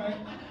 all right.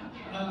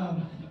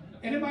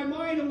 And in my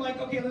mind, I'm like,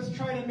 okay, let's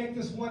try to make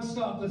this one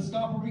stop. Let's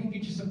stop where we can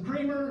get you some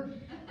creamer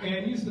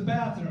and use the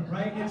bathroom,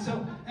 right? And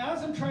so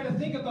as I'm trying to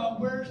think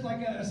about where's like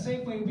a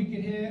Safeway we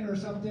could hit or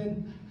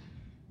something,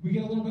 we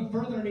get a little bit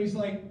further and he's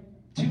like,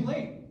 too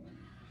late.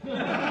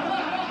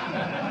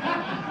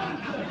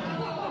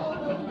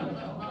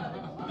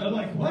 I'm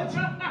like, what?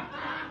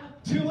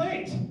 Too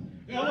late.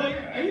 And I'm like,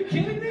 are you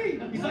kidding me?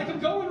 He's like,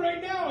 I'm going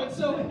right now. And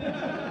so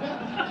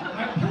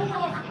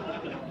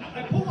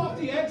I pull off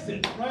the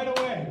exit right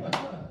away.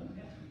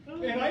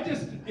 And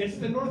it's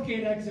the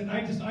Northgate exit. And he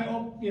didn't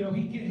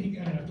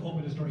have to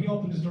open his door. He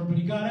opened his door, but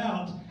he got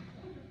out.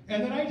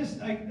 And then I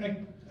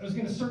was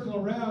going to circle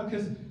around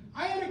because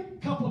I had a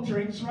couple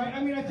drinks, right?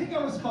 I mean, I think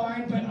I was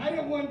fine, but I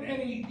didn't want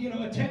any,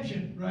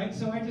 attention, right?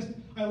 So I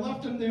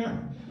left him there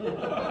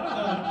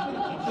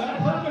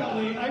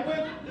permanently.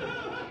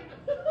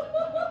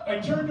 I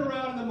turned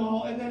around in the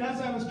mall, and then as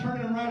I was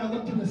turning around, I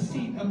looked in the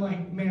seat. I'm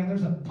like, man,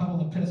 there's a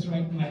puddle of piss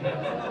right in my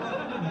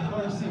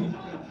car seat.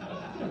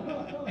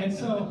 And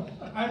so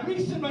I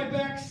reached in my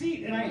back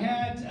seat, and I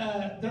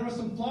had, there were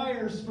some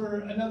flyers for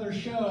another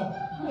show.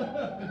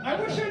 I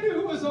wish I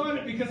knew who was on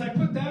it, because I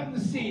put that in the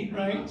seat,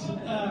 right?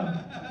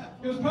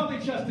 It was probably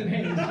Justin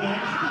Hayes, right?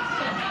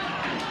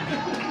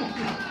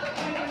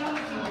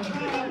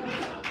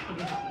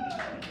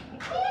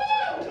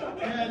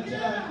 And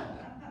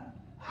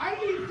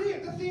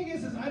the thing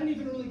is I didn't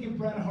even really give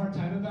Brad a hard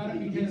time about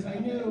it, because I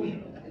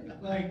knew,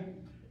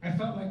 I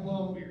felt like,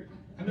 well,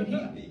 I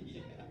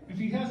mean, if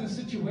he has a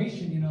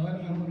situation, I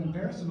don't want to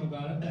embarrass him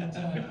about it,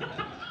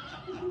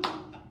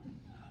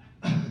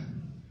 but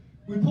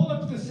we pulled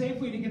up to the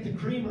Safeway to get the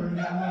creamer, and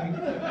I'm like,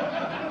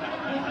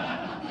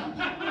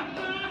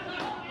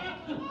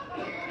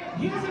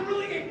 he doesn't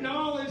really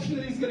acknowledge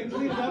that he's going to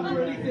clean it up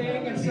or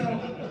anything, and so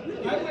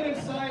I went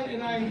inside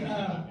and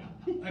I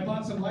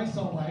bought some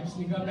Lysol wipes,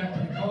 and he got back to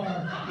the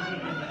car.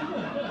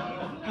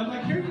 I'm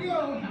like, here you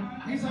go.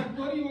 He's like,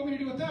 what do you want me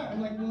to do with that? I'm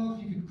like, well,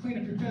 if you could clean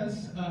up your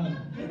piss.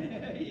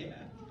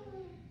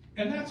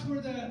 And that's where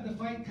the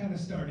fight kind of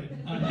started.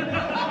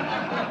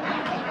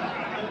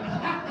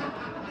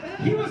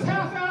 He was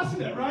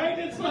half-assing it, right?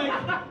 It's like,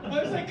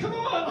 I was like, come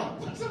on, I'll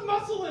put some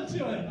muscle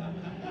into it.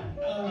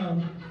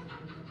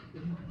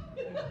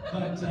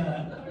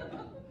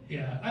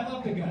 Yeah, I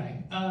love the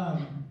guy. I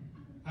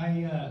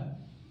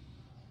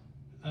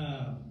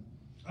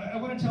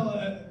want to tell,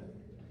 a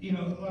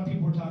lot of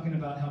people were talking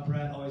about how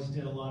Brad always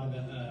did a lot of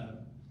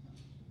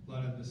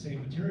the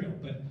same material,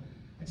 but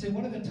I'd say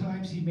one of the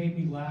times he made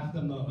me laugh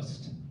the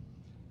most,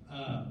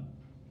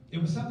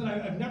 it was something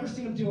I've never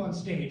seen him do on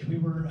stage. We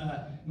were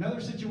another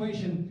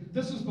situation.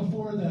 This was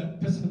before the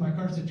pissing in my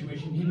car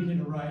situation. He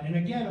needed a ride, and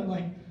again, I'm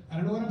like, I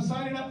don't know what I'm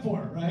signing up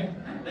for, right?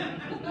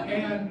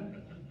 And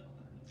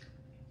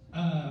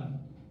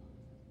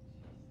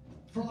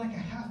for like a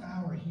half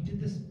hour, he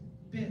did this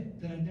bit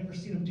that I'd never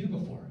seen him do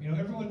before.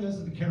 Everyone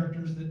knows the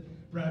characters that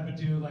Brad would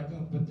do, like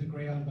with the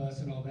Greyhound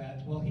bus and all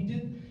that. Well, he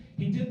did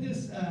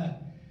this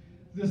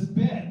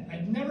bit.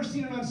 I'd never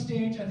seen it on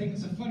stage. I think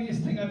it's the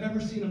funniest thing I've ever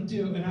seen him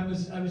do, and I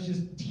was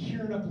just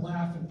tearing up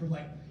laughing for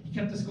he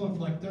kept this going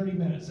for 30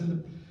 minutes.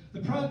 And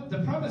the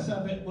premise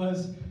of it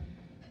was,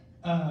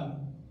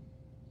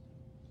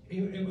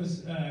 it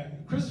was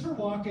Christopher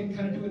Walken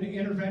kind of doing an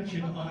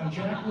intervention on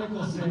Jack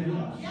Nicholson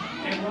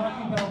and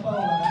Rocky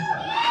Balboa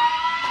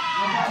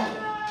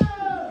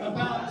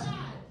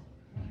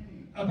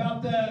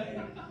about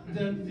the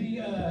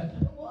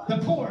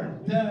porn,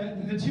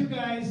 the two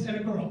guys and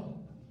a girl.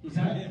 Is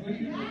that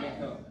what you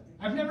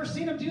I've never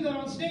seen him do that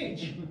on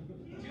stage. Do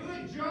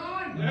it,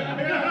 John!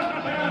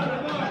 Yeah.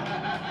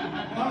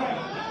 All right.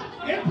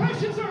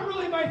 Impressions aren't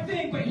really my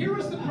thing, but here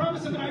was the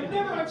premise of it.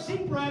 I've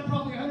seen Brad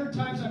probably 100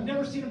 times. I've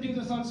never seen him do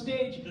this on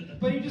stage,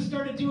 but he just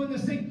started doing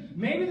this thing.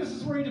 Maybe this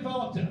is where he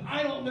developed it.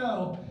 I don't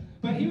know.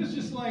 But he was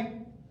just like,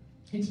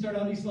 he'd start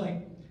out, he's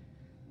like,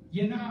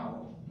 you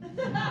know,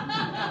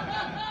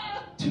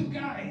 2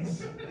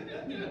 guys,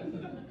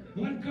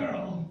 1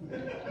 girl,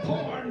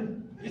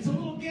 porn, it's a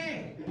little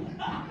gay.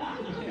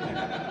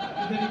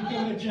 And then he'd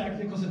go to Jack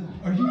Nicholson,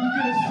 are you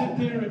gonna sit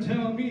there and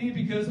tell me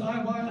because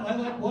I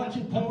like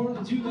watching porn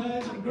with 2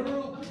 guys and a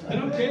girl that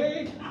I'm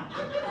gay?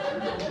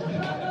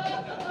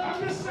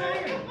 I'm just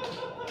saying,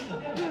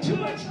 too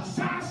much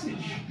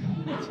sausage,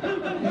 not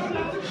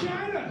enough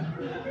vagina.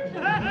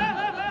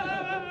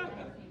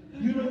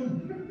 You know,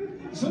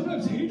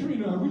 sometimes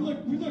Adrian and I, we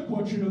like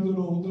watching a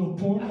little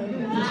porn. I don't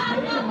know if it's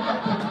gay or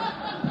not,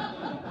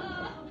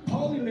 but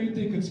Polly may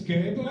think it's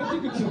gay, but I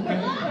think it's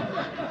okay.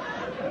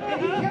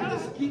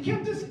 And he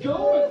kept this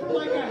going for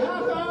like a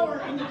half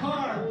hour in the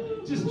car,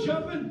 just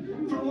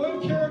jumping from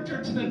one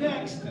character to the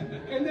next.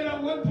 And then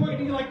at one point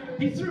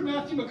he threw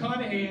Matthew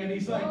McConaughey in.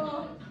 He's like,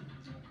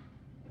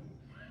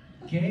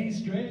 gay,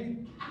 straight,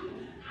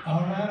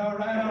 all right.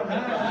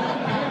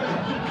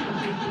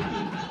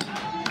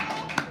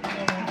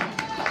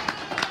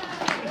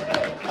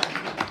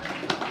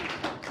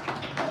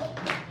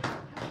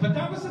 But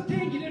that was the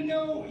thing, you didn't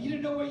know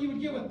what you would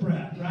get with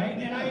Brad, right?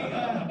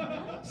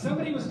 And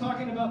somebody was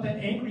talking about that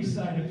angry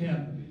side of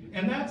him,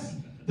 and that's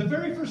the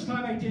very first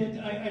time I did.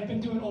 I'd been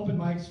doing open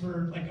mics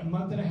for like a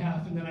month and a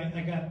half, and then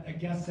I got a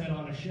guest set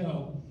on a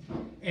show,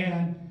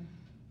 and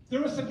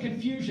there was some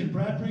confusion.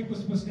 Brad Brake was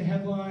supposed to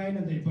headline,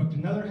 and they booked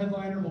another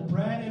headliner. Well,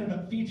 Brad ended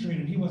up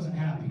featuring, and he wasn't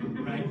happy,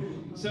 right?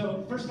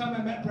 So first time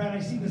I met Brad, I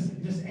see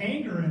this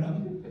anger in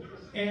him,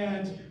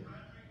 and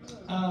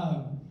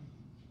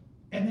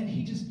then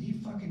he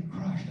fucking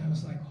crushed. I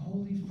was like,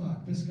 holy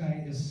fuck, this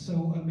guy is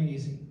so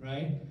amazing,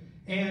 right?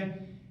 And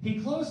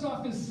he closed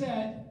off his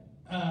set,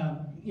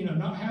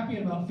 not happy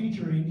about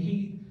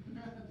featuring.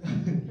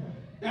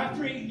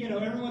 After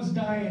everyone's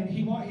dying,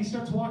 he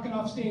starts walking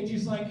off stage.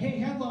 He's like, hey,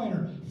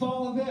 headliner,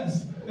 follow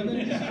this. And then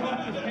he just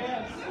dropped his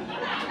pants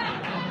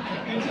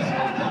and just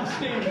walked off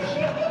stage.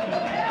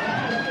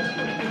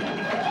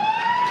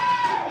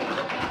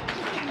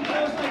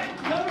 I was like,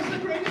 that was the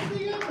greatest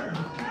thing ever.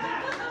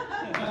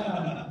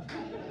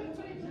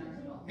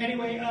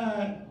 Anyway,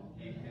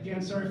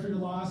 again, sorry for your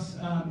loss.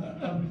 Glad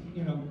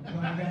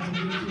I got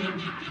to meet you.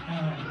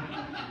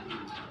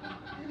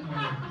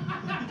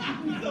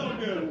 So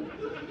good.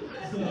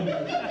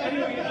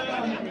 Anyway,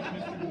 I'm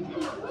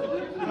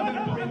going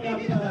to bring up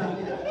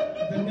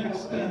the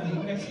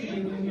next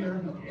comedian here.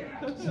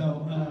 So,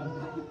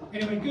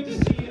 anyway, good to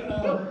see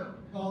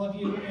all of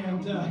you,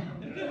 and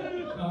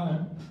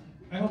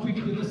I hope we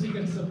can do this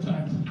again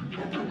sometime.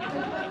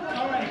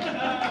 All right.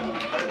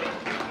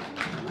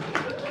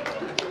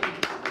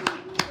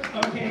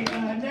 Okay,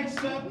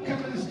 next up,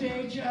 come to the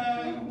stage,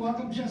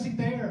 welcome Jesse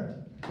Thayer.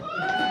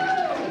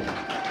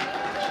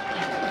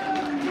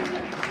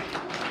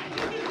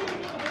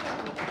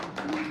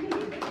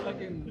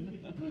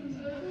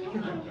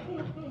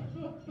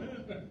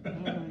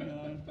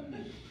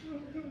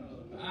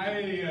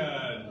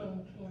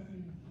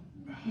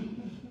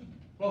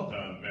 Well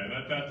done, man.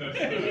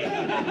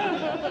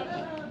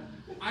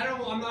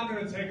 I'm not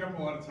going to take up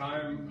a lot of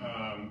time.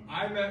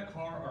 I met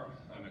Carl.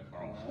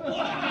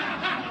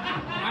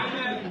 I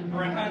met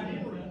Brad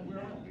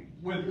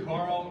with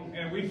Carl,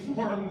 and we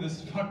formed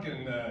this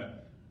fucking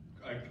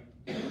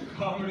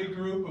comedy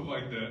group of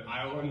the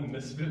Island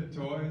Misfit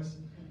Toys.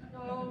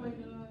 Oh my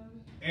god.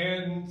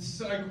 And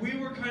so, we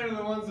were kind of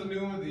the ones that knew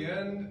him at the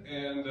end,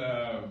 and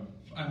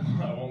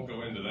I won't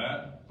go into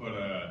that, but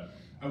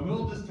I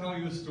will just tell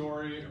you a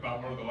story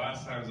about one of the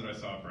last times that I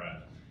saw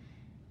Brad.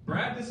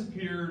 Brad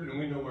disappeared, and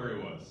we know where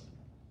he was.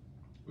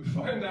 We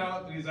find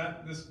out that he's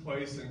at this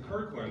place in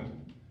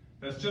Kirkland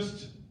that's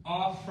just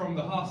off from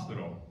the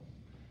hospital.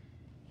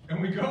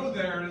 And we go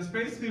there, and it's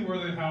basically where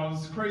they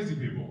house crazy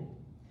people.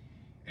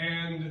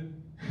 And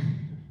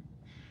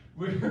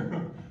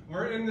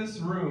we're in this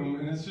room,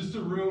 and it's just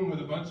a room with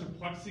a bunch of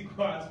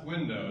plexiglass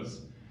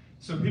windows,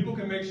 so people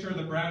can make sure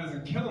that Brad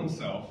doesn't kill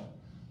himself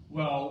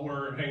while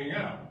we're hanging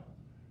out.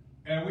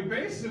 And we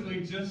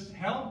basically just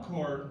held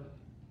court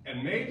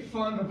and made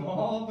fun of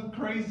all the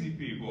crazy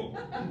people.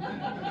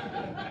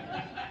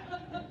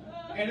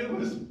 And it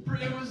was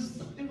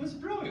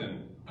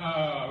brilliant.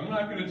 I'm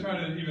not going to try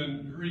to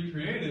even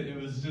recreate it. It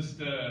was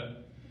just, I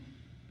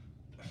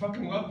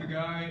fucking loved the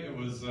guy. It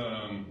was,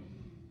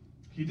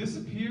 he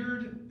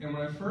disappeared, and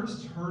when I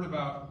first heard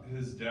about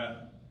his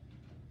death,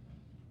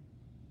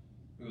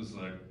 it was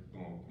like,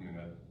 well,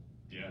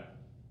 yeah.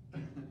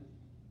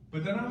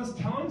 But then I was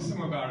telling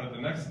someone about it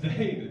the next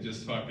day, and it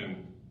just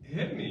fucking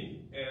hit me.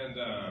 And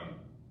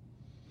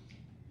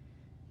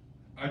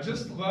I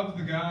just love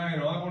the guy,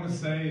 and all I want to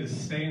say is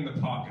stay in the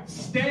pocket.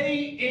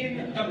 Stay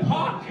in the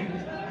pocket!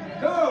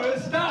 No,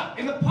 stop!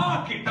 In the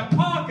pocket! The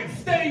pocket!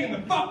 Stay in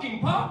the fucking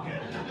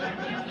pocket!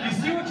 You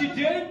see what you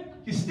did?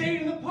 You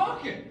stayed in the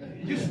pocket.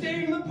 You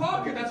stayed in the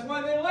pocket. That's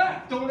why they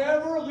left. Don't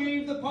ever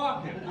leave the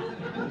pocket.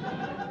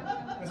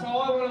 That's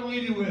all I want to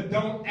leave you with.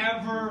 Don't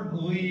ever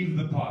leave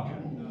the pocket.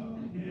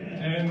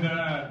 And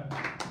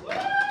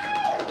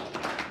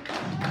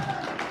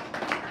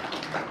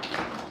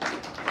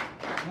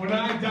when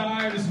I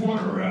die, I just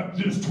want to wrap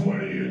this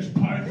 20-inch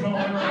python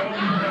around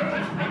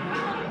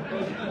your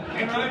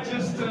head. And I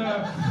just,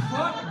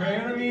 fuck,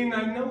 man. I mean,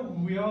 I know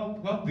we all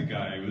loved the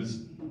guy. It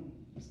was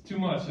too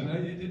much.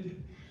 And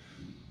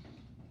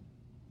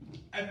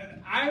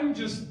I'm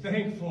just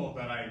thankful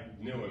that I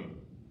knew him.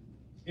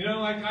 You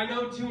know, like, I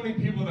know too many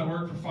people that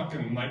work for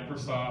fucking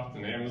Microsoft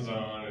and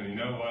Amazon, and you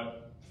know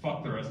what?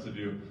 Fuck the rest of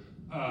you.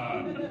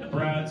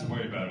 Brad's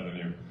way better than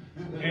you.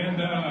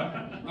 And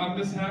I'm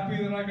just happy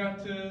that I got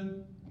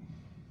to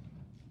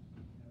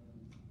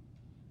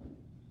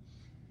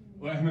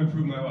let him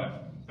improve my life.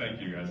 Thank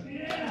you, guys.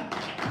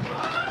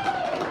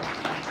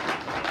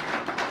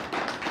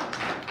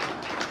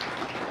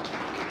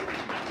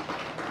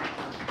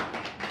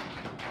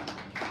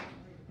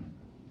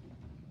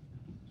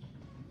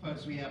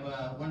 Folks, we have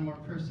one more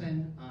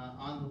person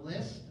on the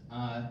list.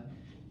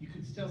 You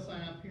could still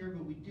sign up here,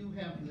 but we do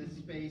have this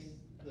space.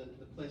 The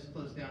place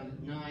closed down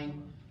at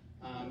 9.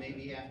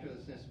 Maybe after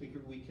this next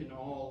speaker, we can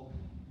all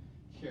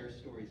share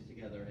stories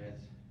together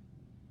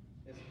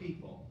as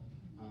people.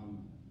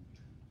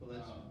 So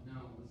let's.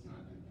 No, let's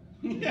not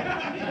do that.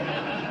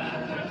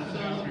 So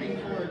I'm looking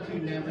forward to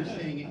never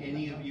seeing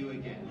any of you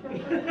again.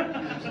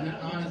 There's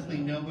honestly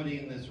nobody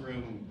in this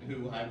room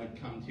who I would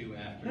come to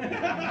after you.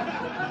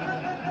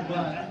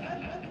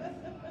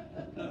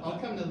 But I'll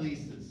come to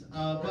Lisa's.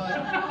 But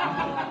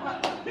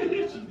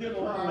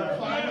for our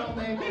final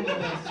name on the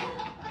list,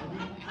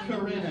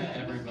 Corinna,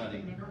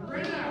 everybody.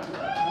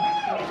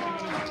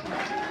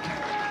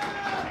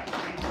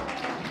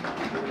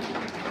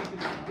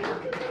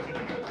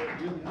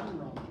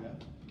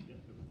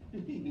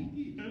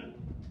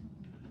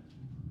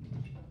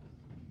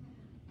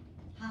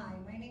 Hi,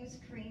 my name is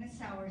Karina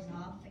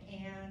Sauerzoff,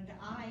 and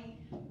I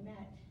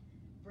met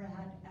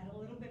Brad at a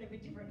little bit of a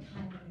different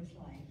time in his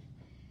life.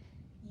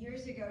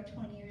 Years ago,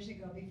 20 years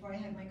ago, before I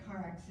had my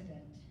car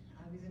accident,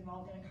 I was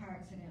involved in a car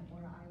accident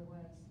where I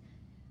was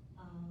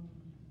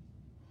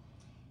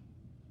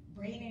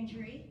brain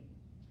injury,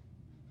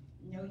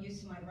 no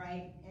use of my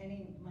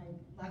my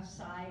left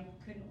side,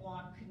 couldn't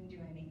walk, couldn't do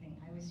anything.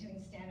 I was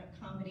doing stand-up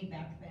comedy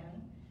back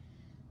then.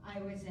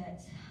 I was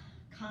at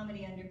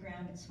Comedy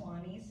Underground at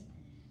Swanee's.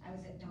 I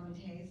was at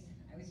Dante's.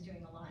 I was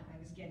doing a lot. I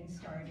was getting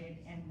started,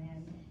 and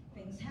then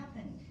things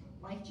happened.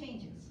 Life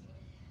changes.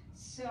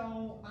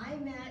 So I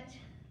met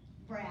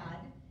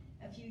Brad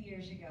a few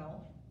years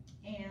ago,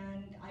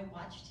 and I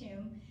watched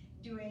him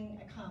doing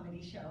a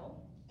comedy show,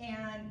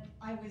 and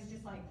I was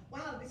just like,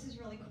 wow, this is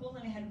really cool,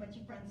 and I had a bunch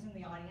of friends in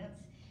the audience,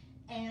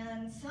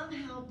 and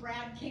somehow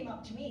Brad came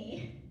up to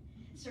me,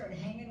 started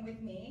hanging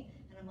with me,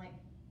 and I'm like,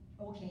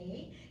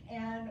 okay,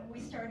 and we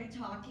started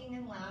talking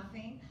and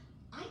laughing.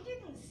 I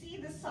didn't see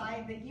the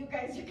side that you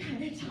guys are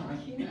kind of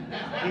talking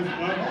about.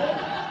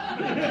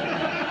 I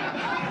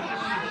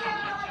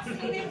have not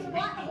seen his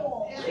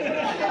butthole.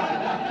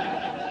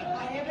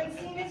 I haven't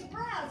seen his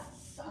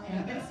breasts. I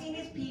haven't seen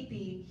his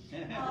pee-pee.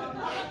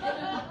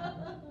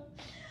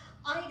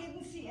 I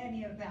didn't see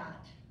any of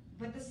that.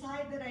 But the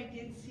side that I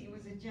did see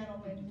was a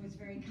gentleman who was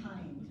very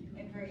kind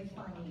and very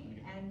funny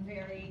and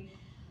very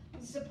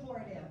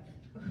supportive,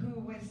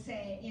 who was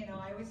saying, you know,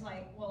 I was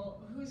like,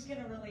 well, who's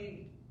gonna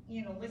really,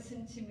 you know,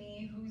 listen to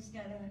me? Who's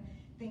gonna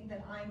think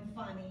that I'm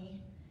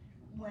funny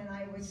when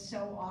I was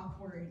so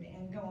awkward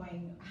and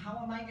going, how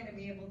am I gonna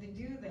be able to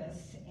do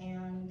this?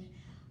 And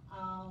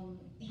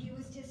he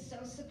was just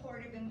so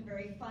supportive and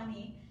very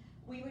funny.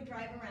 We would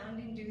drive around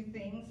and do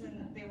things,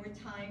 and there were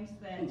times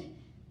that,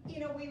 you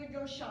know, we would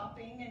go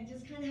shopping and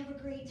just kind of have a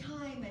great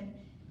time. And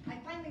I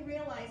finally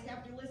realized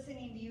after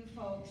listening to you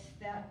folks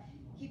that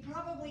he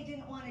probably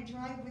didn't want to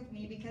drive with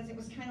me because it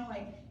was kind of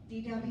like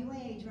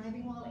DWA,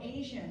 driving while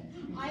Asian.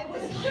 I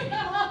was like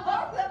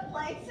all over the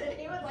place, and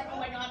he was like, oh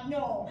my God,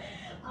 no.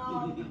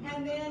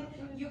 And then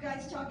you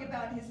guys talk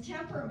about his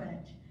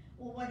temperament.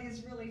 Well, what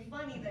is really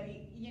funny that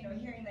he, you know,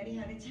 hearing that he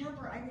had a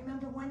temper, I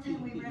remember one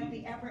time we were at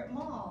the Everett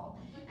Mall,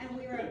 and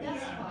we were at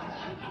Best Buy,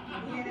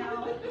 you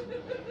know,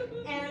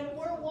 and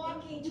we're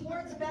walking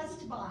towards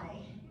Best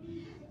Buy,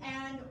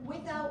 and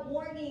without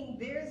warning,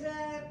 there's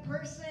a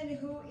person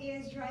who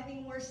is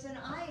driving worse than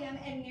I am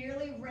and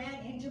nearly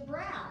ran into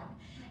Brad.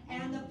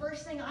 And the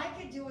first thing I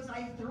could do was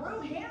I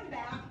threw him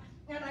back,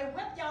 and I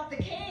whipped out the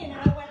cane, and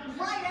I went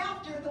right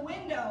after the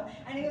window,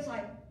 and he was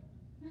like,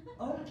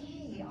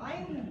 okay,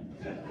 I'm...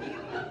 He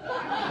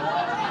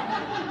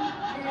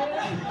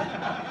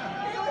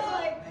was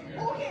like,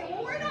 okay,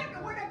 well, we're not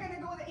going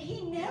to go there.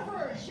 He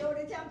never showed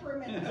a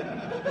temperament. He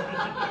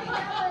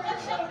never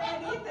showed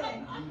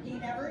anything. He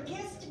never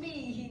kissed me.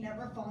 He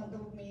never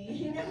fondled me.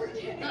 He never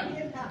did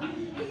any of that.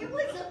 He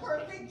was a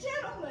perfect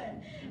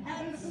gentleman.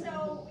 And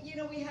so, you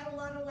know, we had a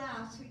lot of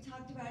laughs. We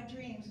talked about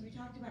dreams. We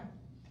talked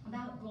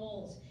about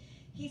goals.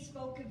 He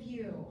spoke of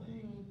you.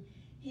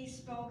 He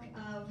spoke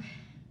of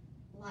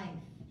life.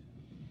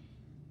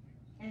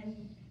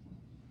 And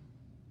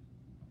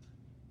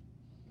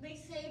they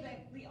say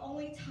that the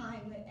only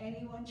time that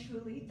anyone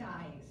truly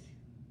dies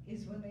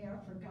is when they are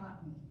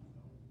forgotten.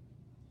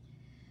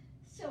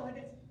 So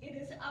it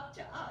is up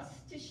to us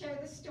to share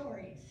the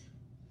stories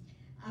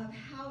of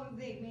how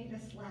they made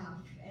us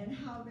laugh and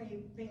how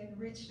they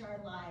enriched our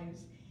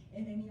lives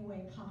in any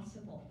way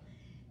possible.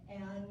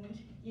 And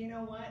you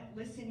know what?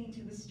 Listening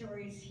to the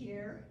stories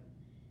here,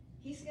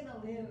 he's gonna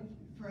live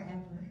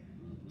forever.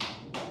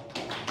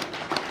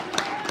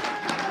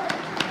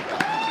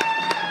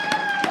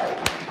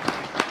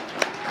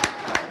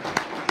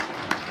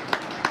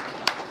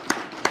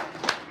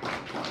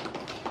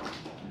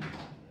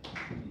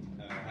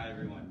 Hi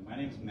everyone, my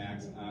name is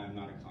Max. I'm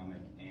not a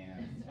comic,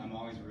 and I'm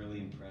always really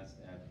impressed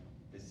at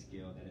the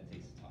skill that it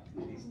takes to talk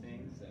through these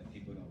things that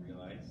people don't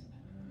realize.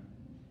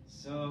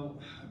 So,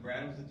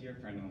 Brad was a dear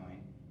friend of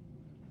mine.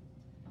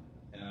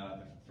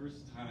 The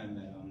first time I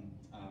met him,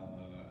 a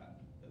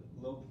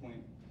low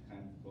point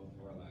kind of both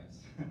of our lives.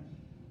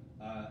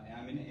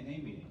 I'm in an NA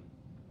meeting,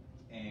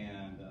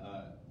 and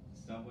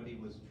somebody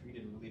was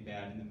treated really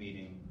bad in the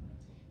meeting,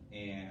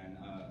 and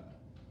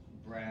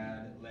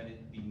Brad let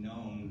it be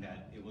known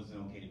that it wasn't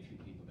okay to treat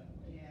people that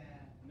way. Yeah.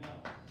 No.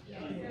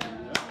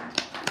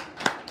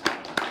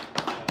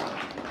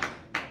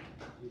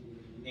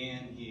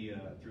 And he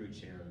threw a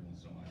chair at him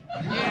so much.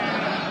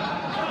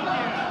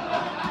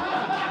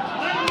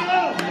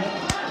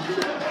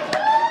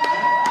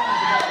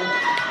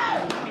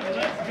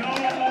 Let's go!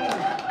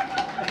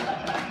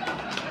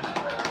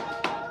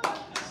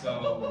 So,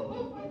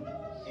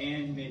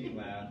 and he made me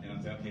laugh, and I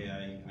was like, okay, I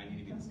need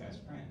to be this guy's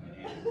friend.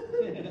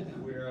 And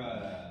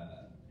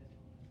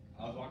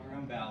I was walking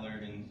around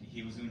Ballard, and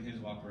he was doing his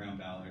walk around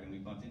Ballard, and we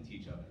bumped into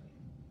each other.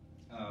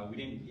 We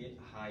didn't get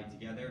high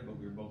together, but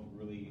we were both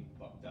really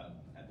fucked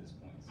up at this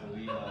point. So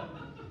we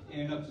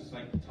ended up just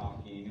like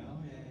talking.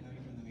 Oh yeah, I know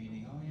you're from the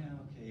meeting. Oh yeah,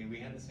 okay. We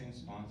had the same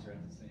sponsor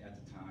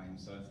at the time,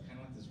 so it's kind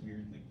of like this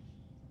weird like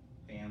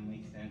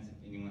family sense. If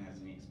anyone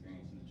has any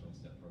experience in the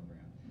 12-step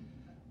program.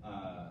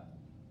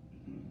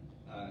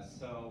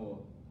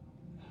 So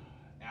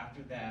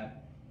after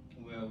that,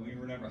 well, we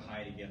were never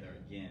high together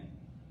again.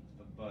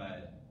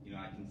 But you know,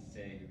 I can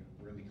say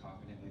really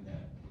confidently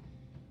that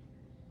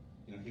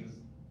you know he was.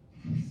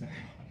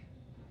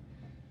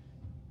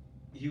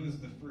 He was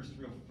the first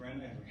real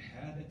friend I ever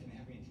had that didn't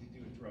have anything to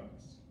do with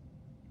drugs.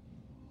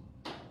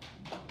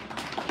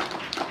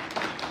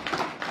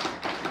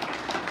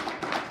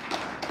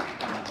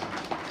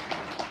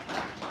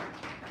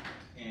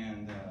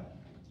 And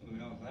you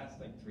know, the last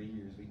like 3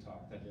 years we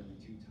talked like every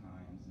 2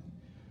 times, and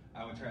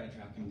I would try to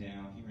track him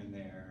down here and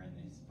there, and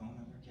his phone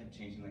number kept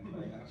changing. Like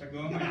I was like,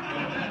 oh my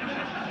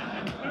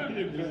phone.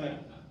 There's like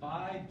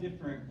 5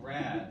 different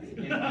Brads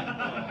in my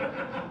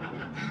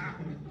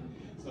phone.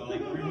 So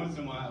like every once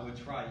in a while I would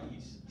try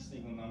each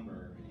single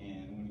number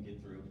and wouldn't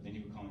get through, but then he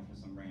would call me from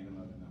some random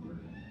other number.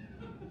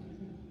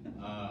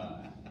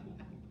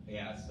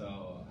 Yeah,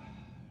 so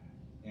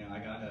you know, I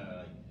got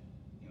like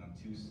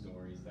 2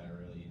 stories that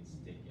really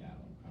stick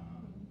out.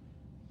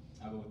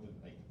 I'll go with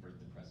the first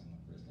depressing one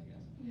first, I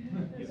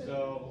guess.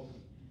 So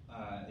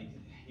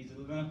he's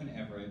living up in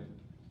Everett,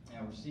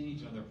 and we're seeing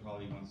each other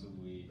probably once a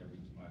week, every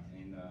month,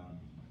 and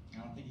I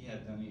don't think he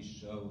had done any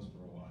shows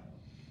for a while.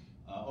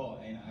 Oh,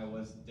 and I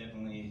was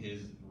definitely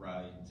his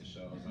ride to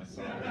shows. I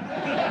saw him.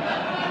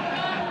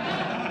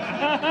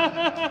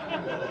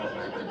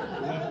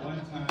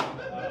 One time,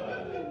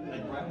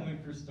 like right when we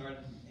first started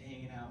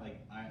hanging out, like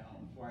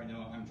before I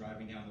know it, I'm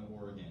driving down to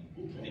Oregon,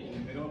 like in the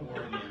middle of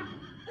Oregon.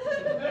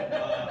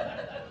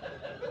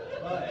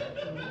 But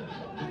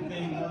the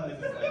thing was,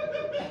 like,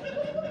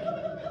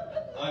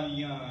 I'm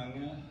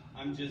young.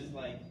 I'm just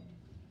like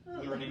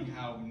learning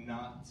how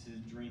not to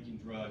drink and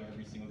drug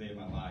every single day of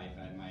my life.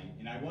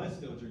 And I was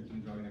still drinking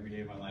and drugging every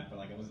day of my life, but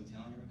like I wasn't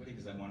telling everybody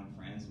because I wanted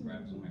friends, and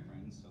Brad was one of my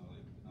friends, so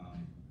like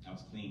I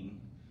was clean.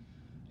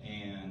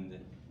 And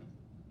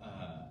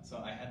so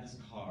I had this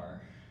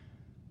car.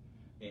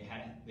 It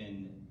hadn't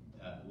been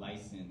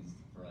licensed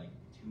for like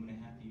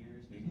 2.5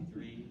 years, maybe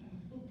 3,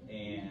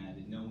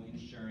 and no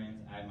insurance.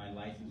 My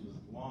license was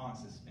long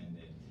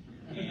suspended.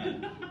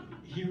 And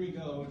here we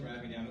go,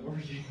 driving down to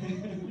Oregon.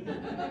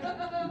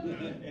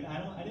 And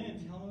I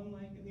didn't tell him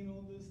like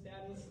the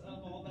status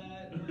of all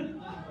that.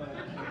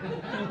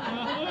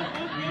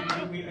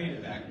 But we made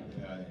it back.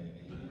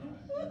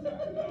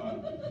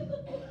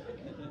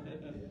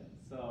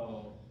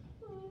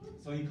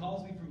 So he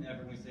calls me from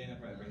Everett. We stay in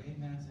Everett. Hey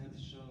Max, I have the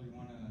show. You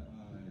wanna?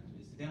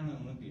 It's down in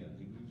Olympia.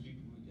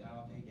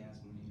 I'll pay gas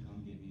money.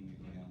 Come get me. We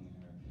go down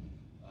there.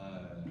 I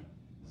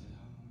said,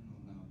 oh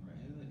no, Brad.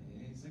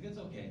 He's like, it's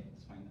okay.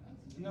 It's fine.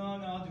 No,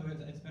 I'll do it.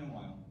 It's been a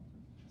while.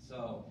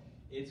 So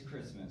it's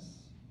Christmas.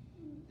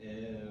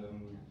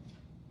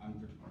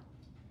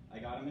 I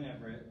got him in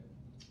Everett.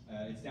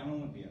 It's down in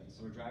Olympia.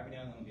 So we're driving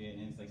down Olympia,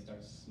 and it's like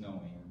starts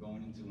snowing. We're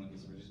going into Olympia,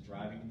 so we're just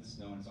driving in the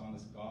snow, and it's on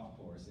this golf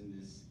course, and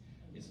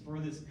it's for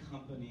this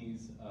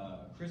company's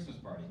Christmas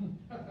party.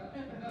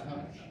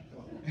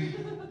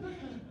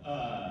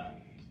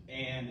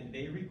 And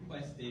they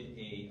requested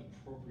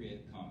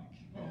inappropriate comic.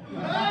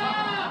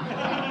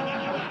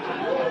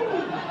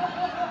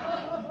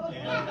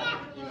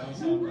 And,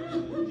 so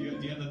do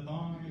you have the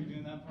thong? Are you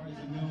doing that part? He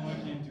said, no, I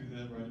can't do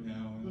that right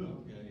now. And,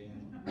 okay.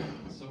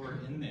 And so we're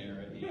in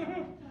there,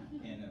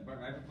 and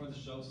right before the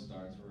show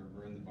starts,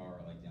 we're in the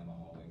bar like down the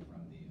hallway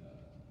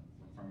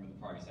from where the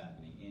party's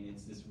happening, and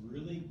it's this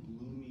really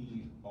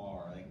gloomy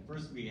bar. Like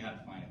first we had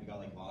to find it. We got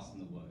like lost in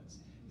the woods.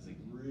 It's like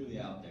really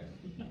out there,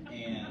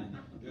 and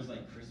there's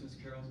like Christmas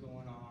carols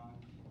going on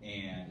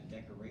and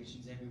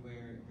decorations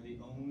everywhere. And we're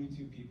the only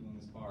two people in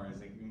this bar.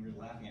 It's like we were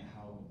laughing at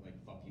how like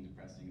fucking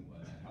depressing it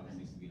was, how this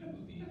needs to be in a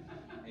movie,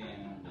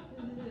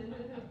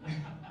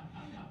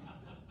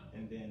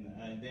 and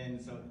then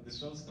so the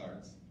show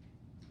starts,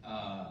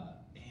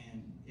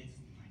 and it's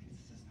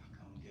just not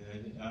going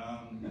good.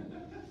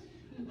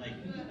 Like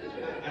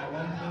at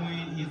one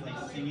point he's like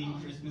singing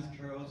Christmas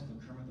carols with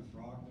the Kermit the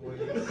Frog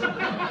voice,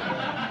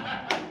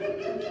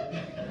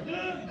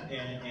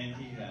 and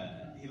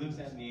he looks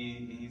at me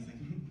and he's like,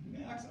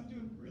 Max, I'm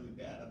doing really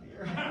bad up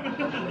here.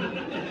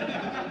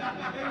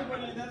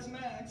 Everybody, that's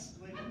Max.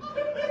 Like,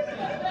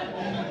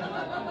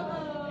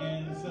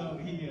 and so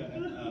he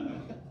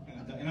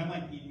and I'm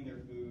like eating their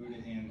food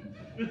and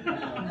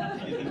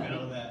in the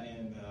middle of that,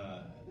 and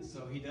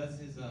so he does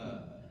his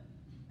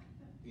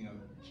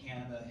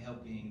Canada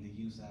helping the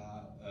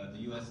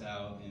U.S.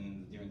 out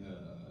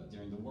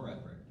during the war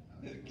effort.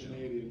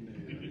 Canadian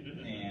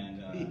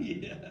and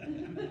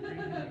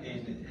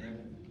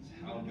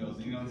how it goes.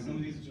 Some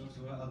of these jokes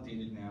are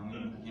outdated now. I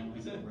can't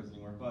really say words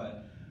anymore.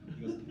 But he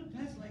goes,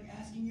 "That's like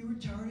asking your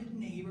retarded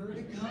neighbor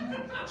to come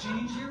and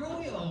change your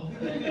oil."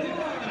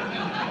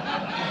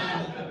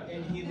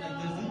 and he like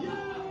does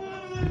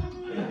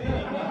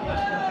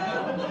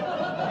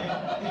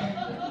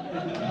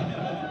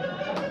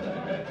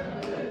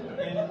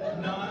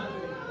and not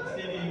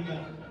sitting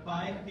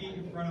 5 feet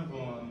in front of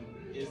him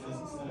is this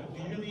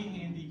severely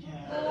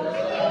handicapped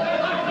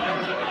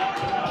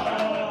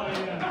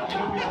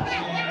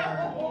wheelchair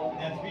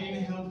that's being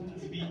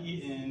helped to be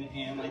eaten,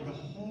 and like the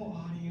whole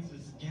audience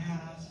is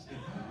gassed.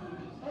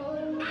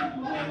 And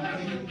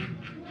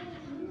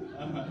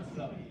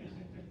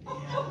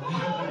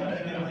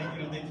then like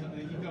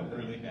he felt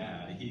really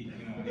bad. He did.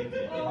 And then,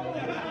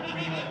 like,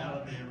 we went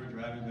out there, we're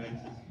driving back.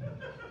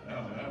 Oh,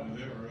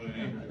 they were really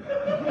angry. I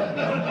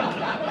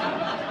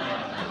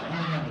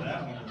remember that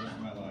one for the rest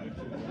of my life.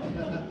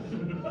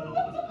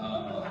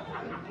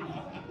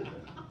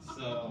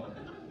 So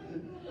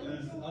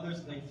there's others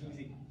like his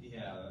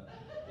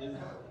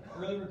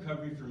early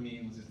recovery for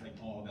me was just like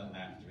all about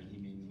laughter, and he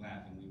made me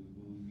laugh, and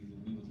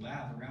we would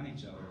laugh around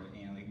each other,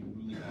 and like we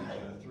really got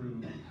each other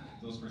through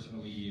those first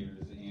early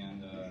years,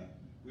 and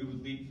we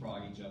would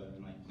leapfrog each other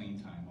in like clean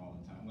time all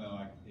the time. Well,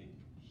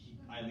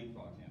 I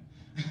leapfrogged him.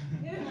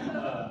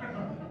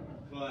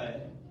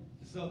 But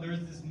so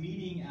there's this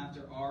meeting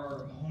after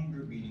our home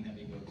group meeting that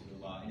we go to a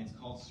lot, and it's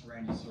called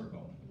Serenity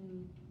Circle.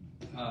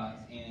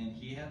 And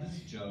he had this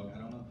joke. I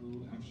don't know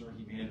who. I'm sure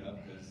he made it up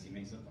because he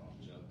makes up all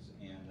the jokes.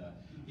 And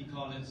he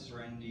called it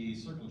Serenity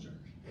Circle Jerk.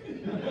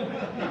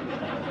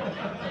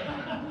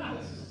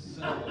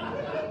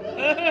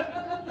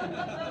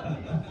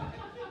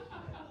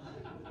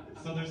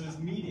 So there's this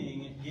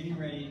meeting, getting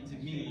ready to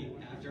meet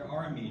after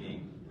our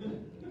meeting,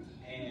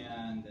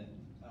 and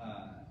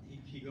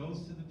he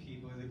goes to the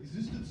people. He's like, "Is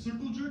this the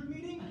Circle Jerk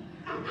meeting?"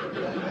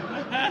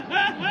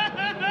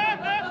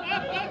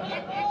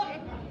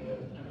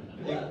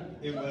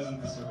 It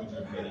wasn't the Circle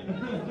Jerk meeting.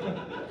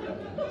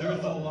 There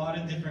was a lot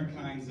of different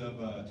kinds of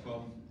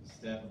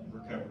 12-step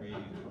recovery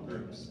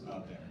groups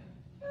out there.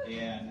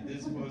 And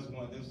this was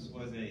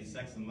a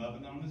Sex and Love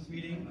Anonymous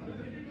meeting.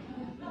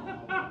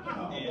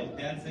 And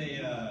that's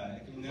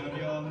if none of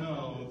y'all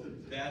know,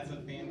 that's a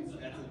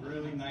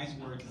really nice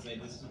word to say.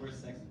 This is where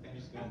sex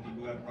offenders go and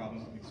people who have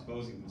problems with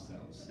exposing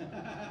themselves.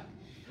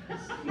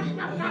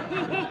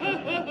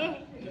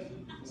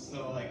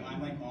 So like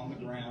I'm like on the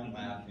ground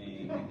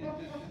laughing,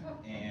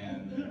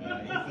 and he's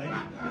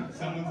like,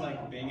 someone's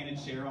like banging a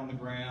chair on the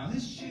ground.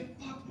 This shit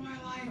fucked my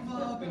life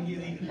up, and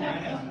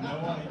Brad has no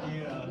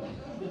idea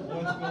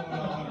what's going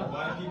on or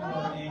why people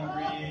are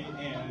angry,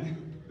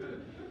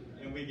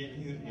 and we get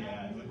he's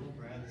like, "Oh,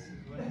 Brad, this is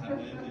what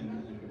happened," and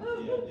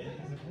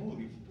he's like,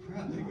 "Holy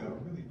crap, they got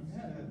really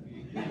mad at me."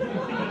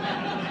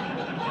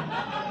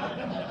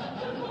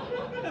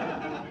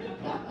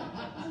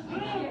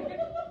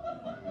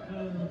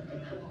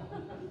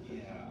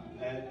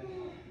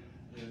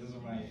 Those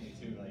are my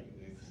two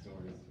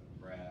stories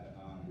of Brad.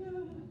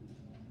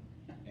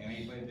 And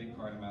he played a big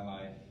part in my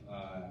life,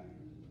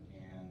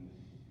 and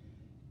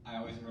I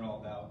always heard all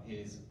about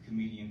his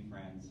comedian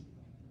friends,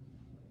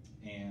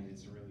 and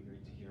it's really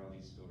great to hear all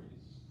these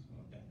stories. So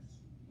thanks.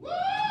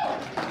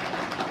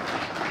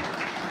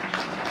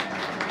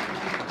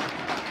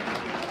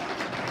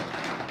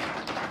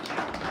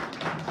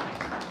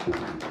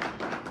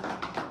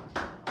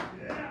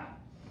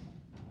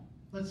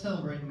 Let's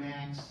celebrate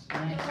Max.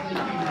 Max, thank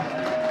you.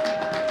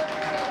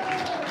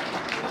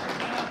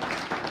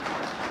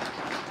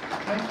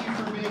 Thank you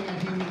for being a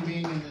human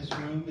being in this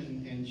room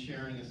and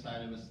sharing a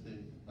side of us that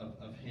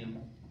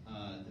him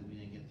that we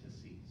didn't get to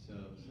see. So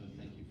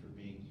thank you for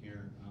being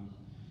here.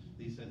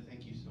 Lisa,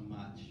 thank you so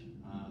much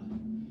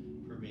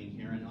for being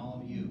here, and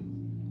all of you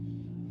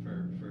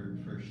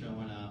for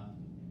showing up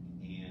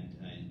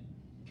and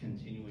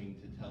continuing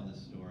to tell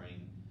this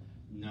story.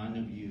 None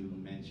of you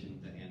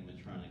mentioned the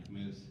animatronic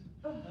moose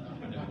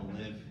that will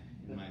live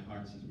in my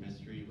heart's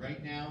mystery.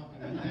 Right now,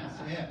 that's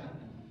it.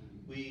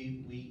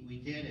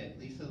 We did it.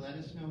 Lisa, let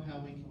us know how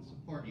we can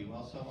support you.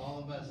 Also, all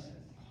of us,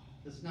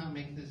 let's not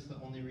make this the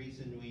only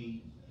reason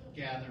we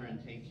gather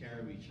and take care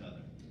of each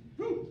other.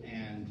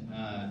 And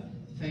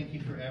thank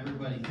you for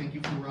everybody. Thank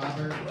you for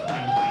Robert,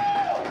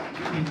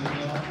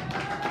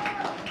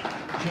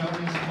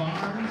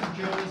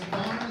 Jonas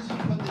Barnes, who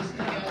put this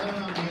together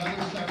on the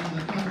other side of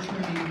the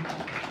country.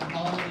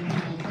 All of the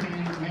people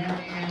turning,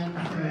 Marianne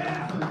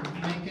for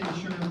making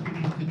sure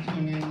people could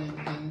tune in,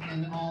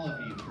 and all of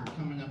you for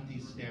coming up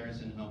these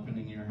stairs and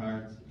opening your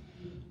hearts.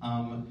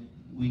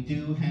 We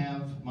do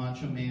have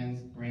Macho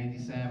Man Randy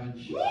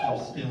Savage,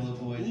 who's still a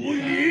voice.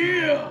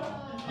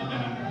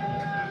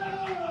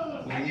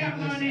 I got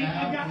money. I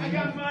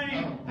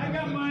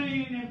got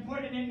money, and then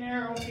put it in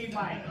there. Okay,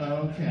 bye.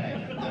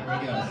 Okay, there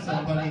we go.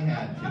 Somebody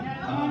had to.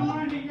 That's my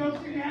money. Go to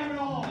have it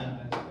all.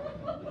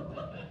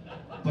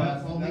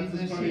 But we'll leave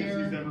this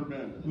here. He's ever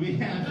been. We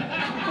have.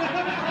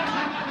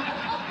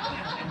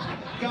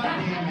 God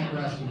damn it,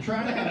 Russ. I'm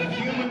trying to have a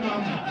human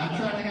moment. I'm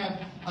trying to have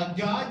a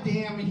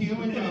goddamn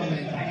human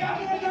moment. I got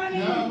more money.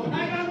 No. I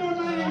got more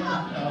money. Oh,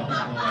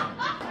 boy.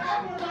 I got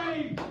more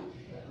money.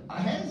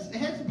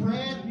 Has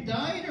Brad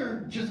died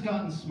or just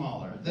gotten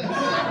smaller? That's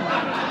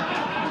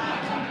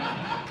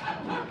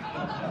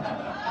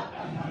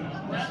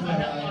what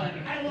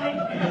I like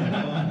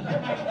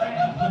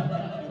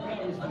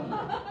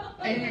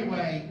it.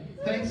 Anyway,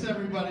 thanks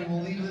everybody.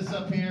 We'll leave this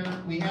up here.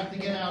 We have to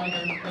get out of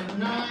here at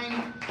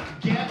 9.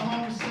 Get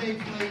home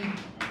safely.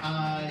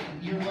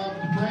 You're loved.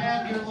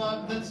 Brad, you're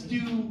loved. Let's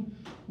do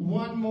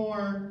one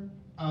more.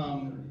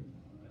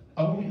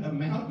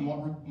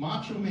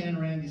 Macho Man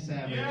Randy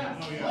Savage.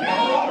 Yes. Do it.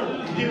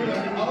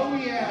 Oh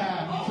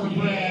yeah, for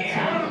Brad.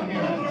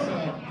 So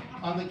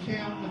on the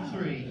count of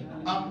 3.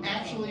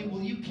 Actually,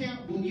 will you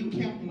count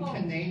in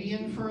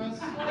Canadian for us?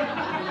 Okay.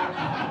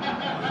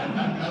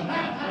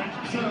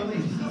 So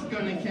Lisa's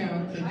going to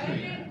count to 3.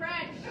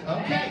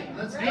 Okay,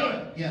 let's do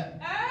it. Yeah.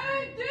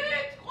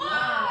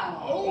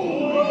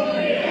 Oh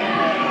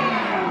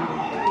yeah!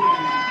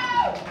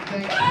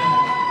 Thank you.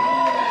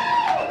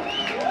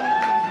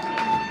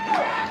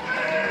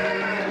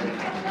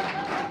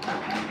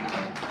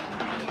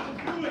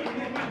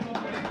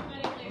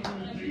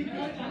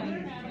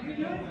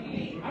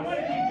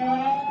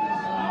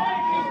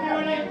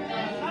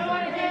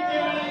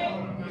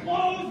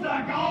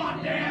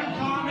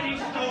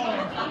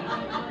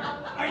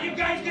 You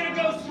guys gonna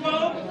go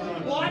smoke?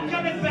 Well, I'm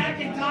coming back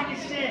and talking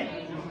shit.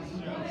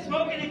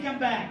 Smoke it and come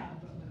back.